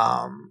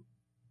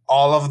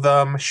all of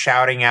them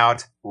shouting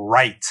out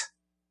 "right"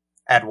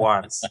 at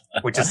once,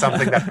 which is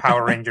something that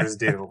Power Rangers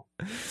do.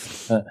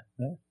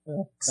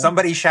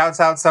 Somebody shouts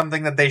out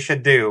something that they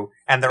should do,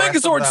 and the rest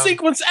of Megazord them,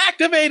 sequence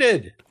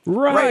activated!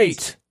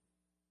 Right.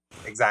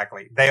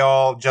 Exactly. They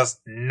all just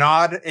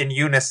nod in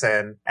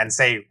unison and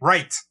say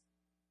 "right."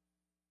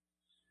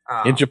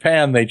 In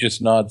Japan, they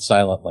just nod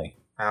silently.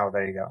 Oh,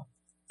 there you go.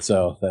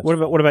 So that's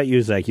What about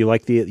you, Zach? You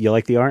like the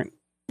art?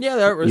 Yeah,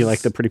 the art was. You like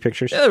the pretty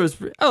pictures? Yeah,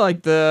 I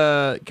like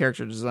the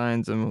character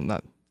designs. I'm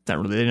not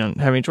really. They don't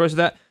have any choice with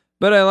that.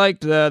 But I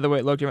liked the way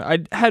it looked. I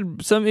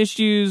had some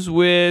issues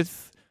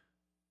with.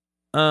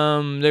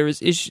 There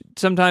was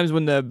sometimes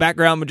when the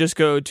background would just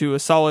go to a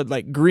solid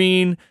like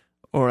green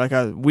or like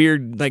a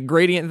weird like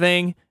gradient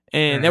thing,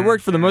 and that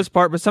worked for the most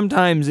part. But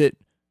sometimes it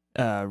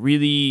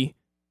really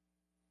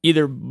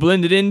either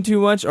blended in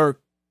too much or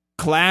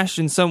clashed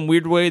in some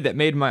weird way that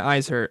made my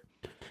eyes hurt.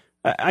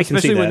 I can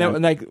see that.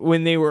 Especially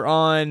when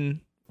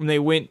they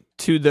went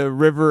to the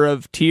River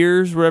of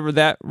Tears, wherever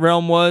that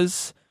realm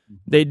was,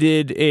 they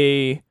did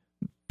a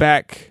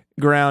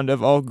background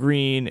of all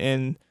green,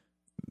 and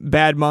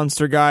bad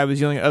monster guy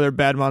was yelling at other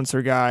bad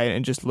monster guy, and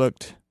it just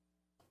looked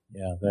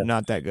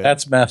not that good.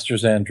 That's Master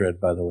Xandred,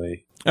 by the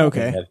way.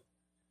 Okay.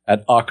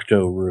 At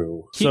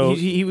Octo-Roo. So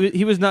he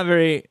was not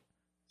very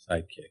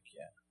sidekick,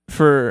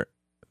 for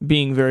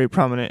being very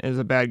prominent as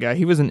a bad guy.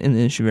 He wasn't in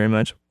the issue very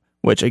much,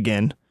 which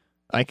again,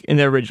 like in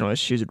the original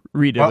issues,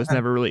 Rita was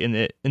never really in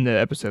the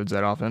episodes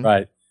that often.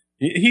 Right.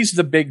 He's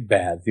the big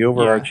bad, the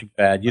overarching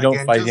bad. You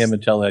don't fight him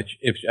until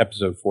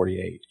episode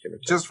 48.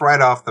 Just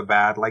right off the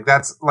bat, like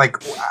that's like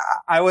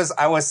I was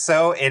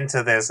so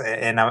into this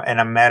in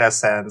a meta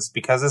sense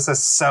because this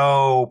is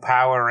so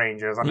Power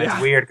Rangers, and it's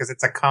weird because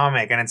it's a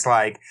comic, and it's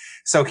like,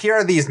 so here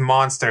are these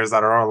monsters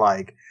that are all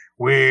like,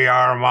 we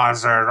are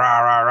monsters,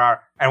 rah rah rah,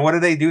 and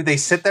what do? They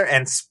sit there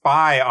and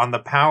spy on the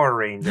Power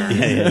Rangers,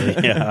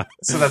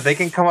 so that they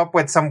can come up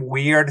with some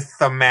weird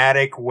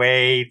thematic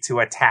way to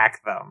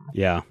attack them.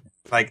 Yeah.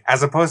 Like,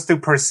 as opposed to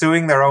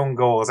pursuing their own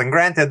goals. And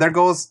granted, their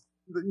goals,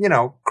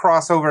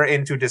 cross over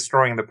into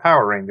destroying the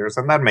Power Rangers,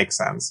 and that makes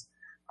sense.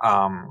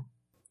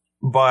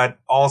 But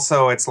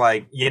also, it's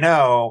like, you'd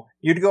go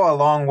a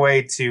long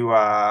way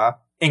to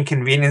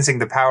inconveniencing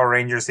the Power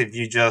Rangers if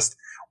you just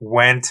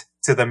went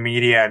to the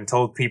media and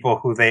told people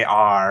who they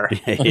are.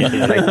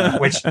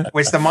 which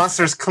the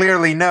monsters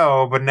clearly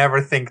know, but never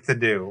think to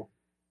do.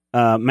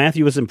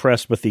 Matthew was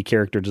impressed with the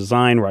character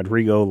design.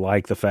 Rodrigo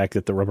liked the fact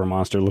that the rubber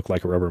monster looked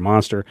like a rubber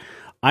monster.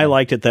 I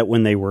liked it that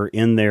when they were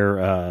in their,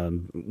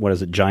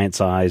 giant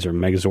size or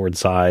Megazord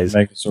size,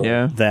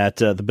 that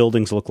the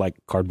buildings look like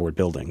cardboard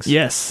buildings.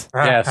 Yes.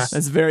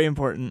 That's very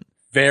important.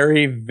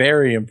 Very,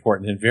 very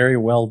important and very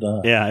well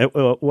done. Yeah,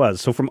 it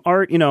was. So from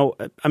art,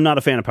 I'm not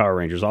a fan of Power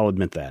Rangers. I'll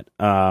admit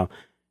that.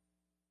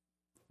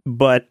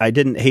 But I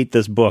didn't hate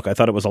this book. I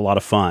thought it was a lot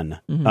of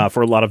fun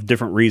for a lot of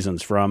different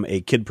reasons. From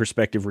a kid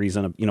perspective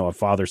reason, a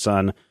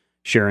father-son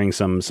sharing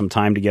some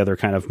time together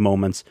kind of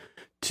moments.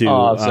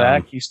 To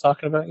Zach, he's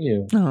talking about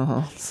you.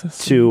 Oh,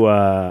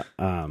 to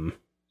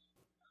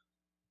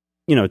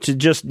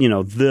just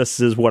this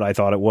is what I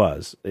thought it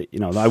was.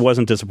 I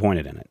wasn't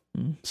disappointed in it.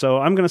 So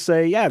I'm going to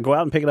say, go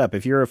out and pick it up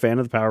if you're a fan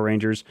of the Power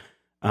Rangers.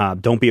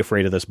 Don't be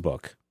afraid of this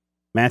book.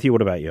 Matthew,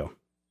 what about you?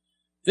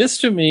 This,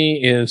 to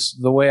me, is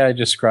the way I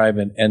describe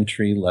an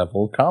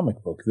entry-level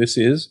comic book. This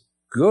is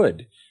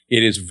good.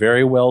 It is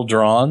very well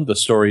drawn. The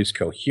story's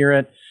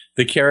coherent.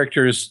 The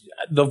characters,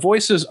 the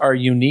voices are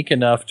unique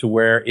enough to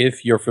where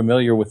if you're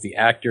familiar with the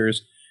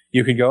actors,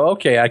 you can go,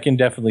 okay, I can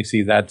definitely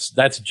see that's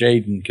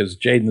Jaden, because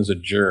Jaden's a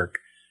jerk.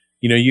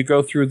 You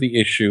go through the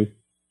issue.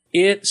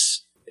 It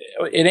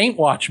ain't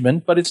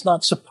Watchmen, but it's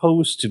not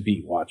supposed to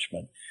be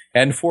Watchmen.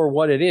 And for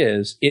what it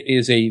is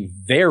a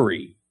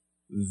very,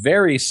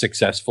 very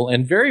successful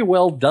and very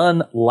well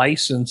done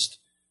licensed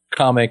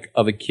comic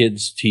of a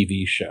kid's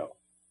TV show.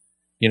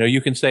 You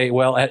can say,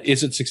 well,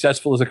 is it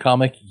successful as a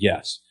comic?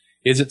 Yes.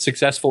 Is it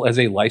successful as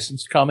a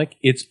licensed comic?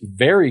 It's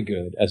very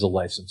good as a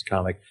licensed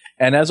comic.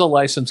 And as a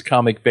licensed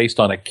comic based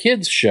on a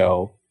kid's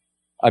show,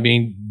 I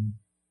mean,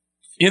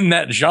 in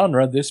that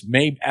genre, this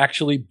may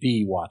actually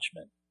be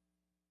Watchmen.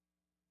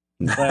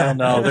 Well,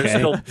 no, there's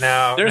still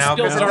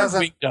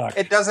Darkwing Duck.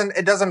 It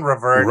doesn't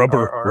revert.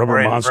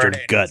 Rubber monster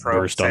gut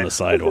burst on the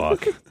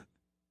sidewalk.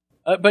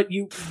 But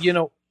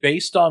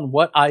based on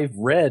what I've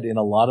read in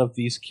a lot of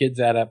these kids'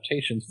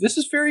 adaptations, this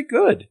is very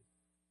good.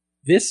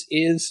 This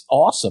is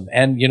awesome.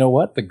 And you know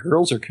what? The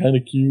girls are kind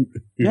of cute.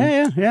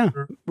 Yeah.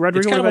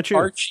 Rodrigo, what about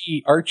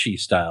you? Archie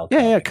style.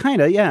 Yeah,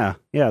 kind of. Yeah,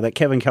 that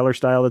Kevin Keller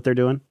style that they're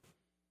doing.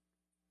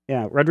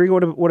 Yeah. Rodrigo,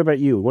 what about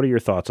you? What are your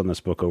thoughts on this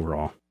book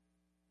overall?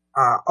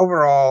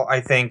 Overall,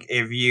 I think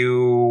if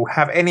you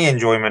have any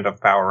enjoyment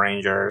of Power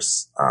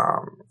Rangers,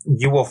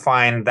 you will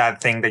find that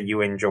thing that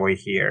you enjoy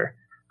here.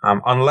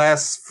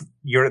 Unless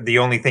the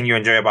only thing you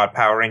enjoy about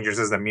Power Rangers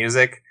is the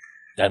music.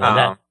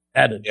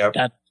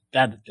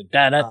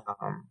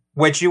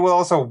 Which you will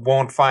also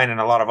won't find in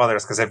a lot of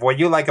others, because if what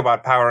you like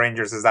about Power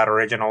Rangers is that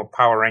original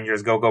Power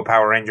Rangers Go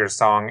Power Rangers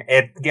song,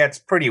 it gets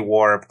pretty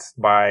warped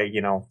by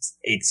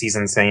 8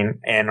 seasons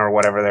in or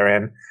whatever they're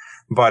in,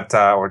 but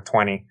or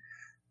 20.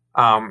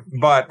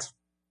 But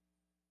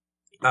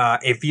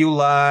if you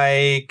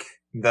like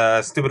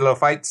the stupid little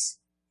fights,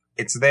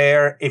 it's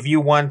there. If you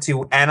want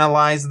to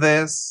analyze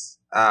this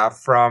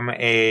from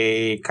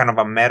a kind of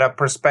a meta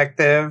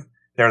perspective,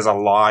 there's a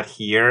lot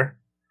here.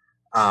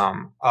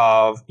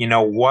 Of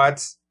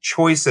what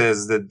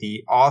choices that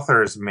the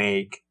authors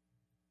make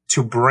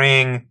to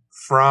bring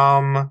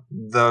from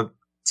the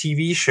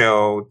TV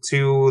show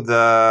to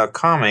the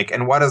comic,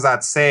 and what does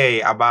that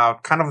say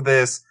about kind of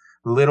this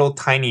little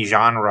tiny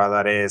genre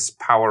that is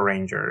Power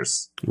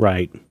Rangers?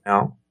 Right.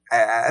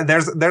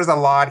 There's a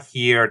lot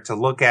here to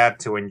look at,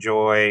 to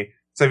enjoy.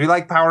 So if you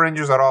like Power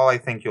Rangers at all, I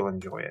think you'll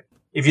enjoy it.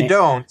 If you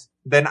don't,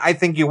 then I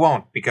think you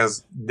won't,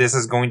 because this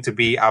is going to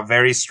be a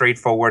very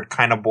straightforward,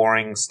 kind of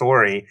boring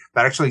story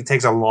that actually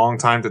takes a long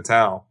time to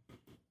tell.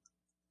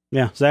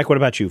 Yeah. Zach, what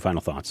about you?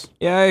 Final thoughts?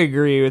 Yeah, I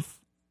agree with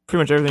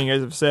pretty much everything you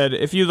guys have said.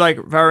 If you like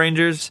Power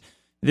Rangers,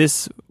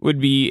 this would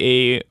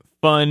be a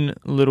fun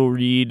little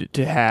read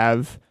to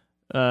have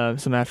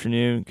some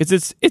afternoon,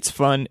 because it's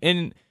fun,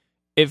 and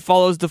it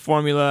follows the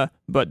formula,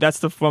 but that's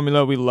the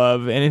formula we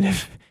love. And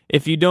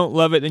if you don't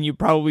love it, then you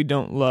probably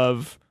don't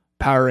love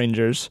Power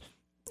Rangers.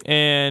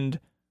 And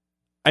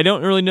I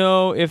don't really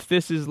know if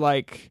this is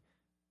like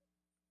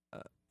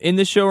in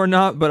the show or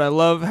not, but I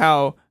love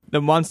how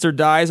the monster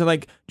dies and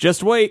like,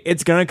 just wait,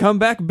 it's going to come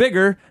back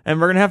bigger and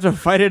we're going to have to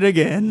fight it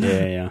again.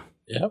 Yeah.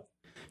 Yep.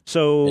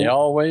 So they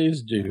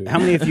always do. How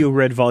many of you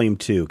read Volume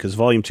 2? Because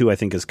Volume 2, I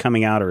think, is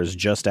coming out or is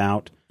just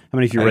out. How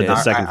many of you read the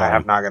second volume? I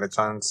have not got a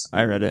chance.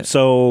 I read it.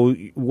 So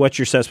what's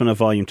your assessment of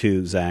Volume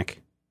 2,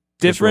 Zach?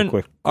 Different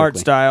art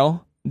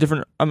style.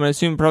 Different. I'm going to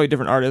assume probably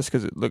different artists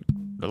because it looked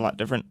a lot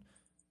different.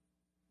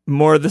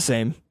 More of the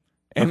same.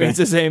 I mean, it's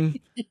the same.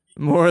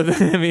 More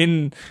than, I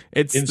mean,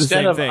 it's Instead the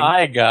same of thing.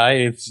 Eye Guy,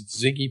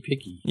 it's Ziggy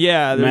Picky.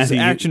 Yeah, there's Matthew,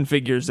 action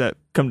figures that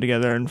come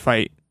together and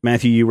fight.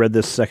 Matthew, you read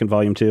this second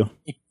volume too?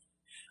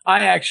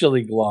 I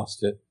actually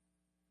glossed it.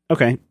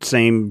 Okay,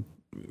 same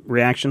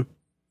reaction?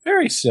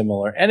 Very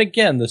similar. And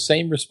again, the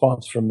same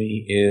response from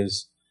me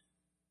is,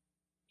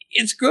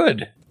 it's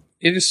good.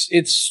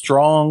 It's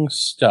strong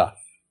stuff.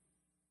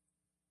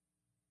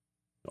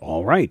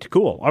 All right,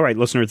 cool. All right,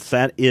 listeners,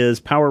 that is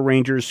Power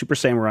Rangers Super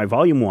Samurai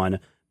Volume 1,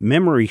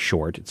 Memory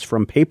Short. It's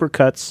from Paper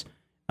Cuts,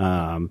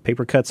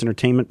 Paper Cuts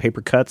Entertainment,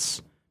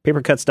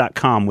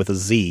 papercuts.com with a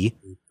Z.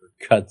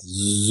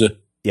 Cuts.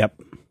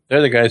 Yep.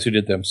 They're the guys who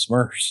did them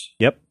Smurfs.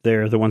 Yep,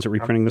 they're the ones that are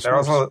reprinting the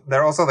Smurfs.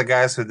 They're also the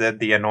guys who did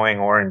the Annoying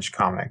Orange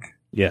comic.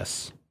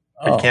 Yes.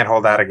 You can't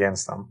hold that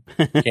against them.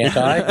 Can't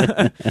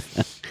I?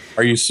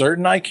 Are you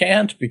certain I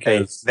can't?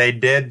 Because they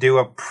did do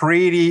a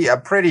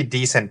pretty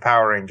decent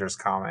Power Rangers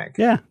comic.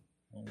 Yeah.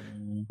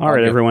 All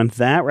right, everyone.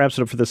 That wraps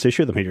it up for this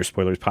issue of the Major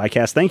Spoilers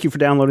Podcast. Thank you for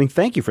downloading.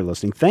 Thank you for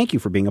listening. Thank you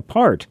for being a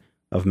part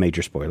of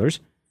Major Spoilers.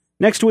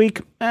 Next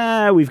week,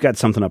 we've got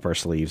something up our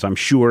sleeves. I'm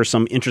sure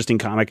some interesting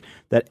comic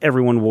that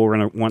everyone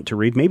will want to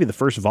read. Maybe the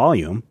first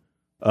volume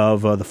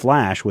of The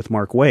Flash with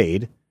Mark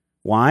Waid.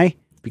 Why?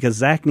 Because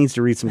Zach needs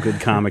to read some good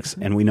comics,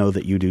 and we know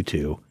that you do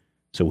too.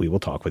 So we will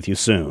talk with you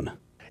soon.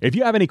 If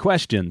you have any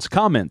questions,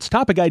 comments,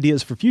 topic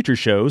ideas for future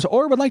shows,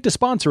 or would like to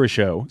sponsor a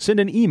show, send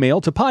an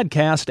email to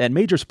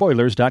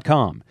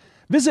podcast@majorspoilers.com.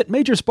 Visit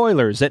Major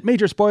Spoilers at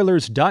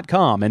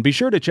majorspoilers.com and be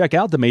sure to check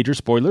out the Major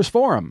Spoilers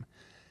Forum.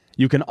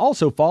 You can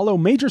also follow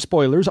Major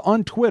Spoilers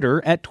on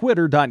Twitter at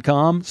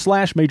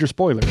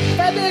twitter.com/majorspoilers.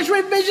 Had the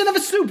X-ray vision of a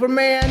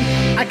Superman.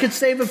 I could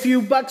save a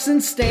few bucks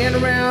and stand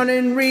around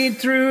and read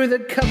through the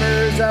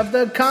covers of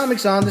the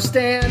comics on the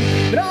stand.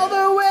 But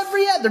although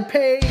every other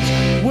page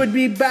would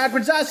be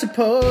backwards, I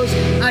suppose,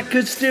 I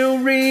could still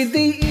read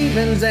the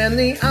evens and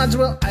the odds.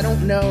 Well, I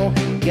don't know.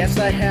 Guess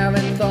I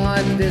haven't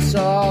thought this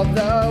all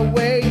the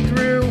way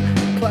through.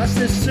 Plus,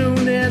 as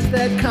soon as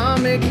that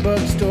comic book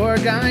store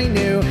guy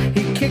knew,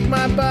 he kicked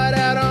my butt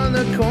out on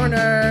the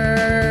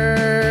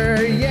corner.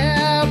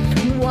 Yeah,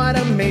 what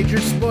a major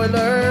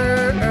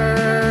spoiler.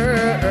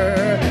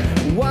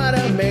 What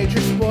a major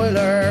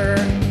spoiler.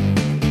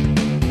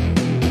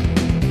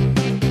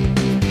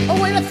 Oh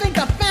wait, I think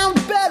I found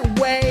a better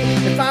way.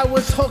 If I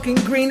was hulking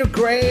green or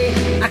gray,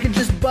 I could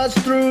just buzz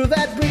through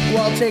that brick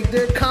wall, take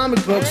their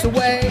comic books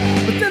away.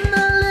 But then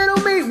the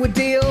little meat would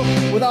deal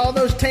with all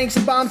those tanks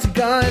and bombs and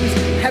guns.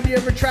 Have you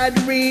ever tried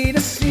to read a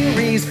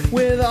series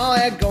with all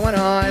that going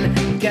on?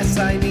 Guess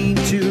I need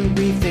to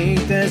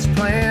rethink this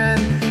plan.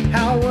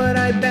 How would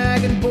I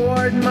bag and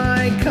board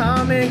my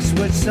comics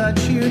with such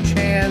huge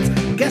hands?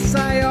 Guess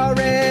I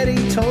already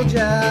told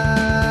ya.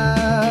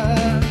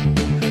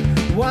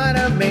 What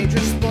a major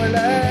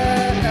spoiler.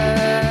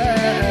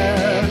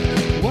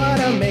 What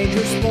a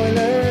major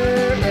spoiler.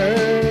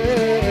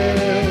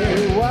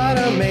 What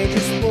a major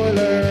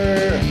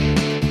spoiler.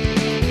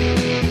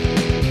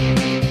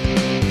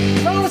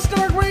 If I was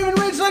Stark Raven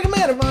Ridge like a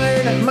man of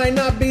iron, I might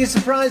not be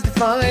surprised to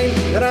find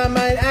that I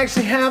might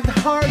actually have the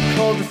hard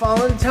cold to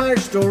follow an entire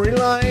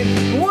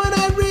storyline. What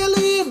I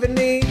really even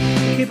need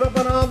to keep up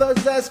on all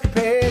those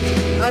escapades.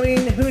 I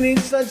mean, who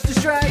needs such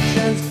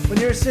distractions when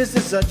your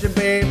sister's such a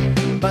babe?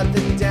 But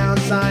the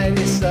downside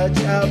is such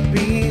a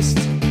beast.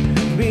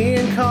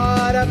 Being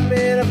caught up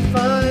in a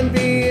fun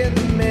bee in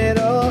the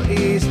Middle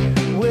East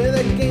with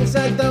a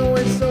king-side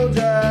throwing soldier.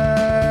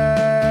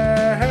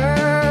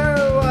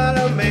 What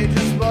a major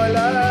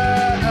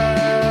spoiler.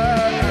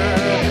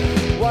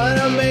 What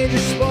a major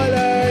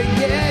spoiler.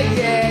 Yeah,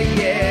 yeah,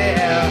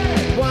 yeah.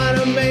 What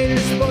a major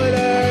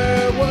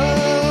spoiler.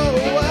 Whoa,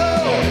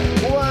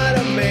 whoa. What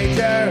a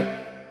major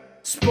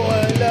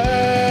spoiler.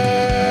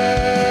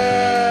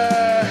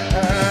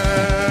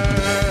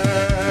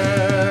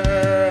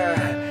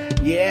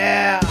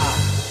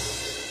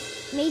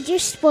 Major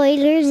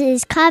Spoilers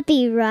is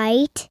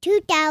copyright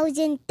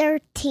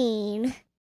 2013.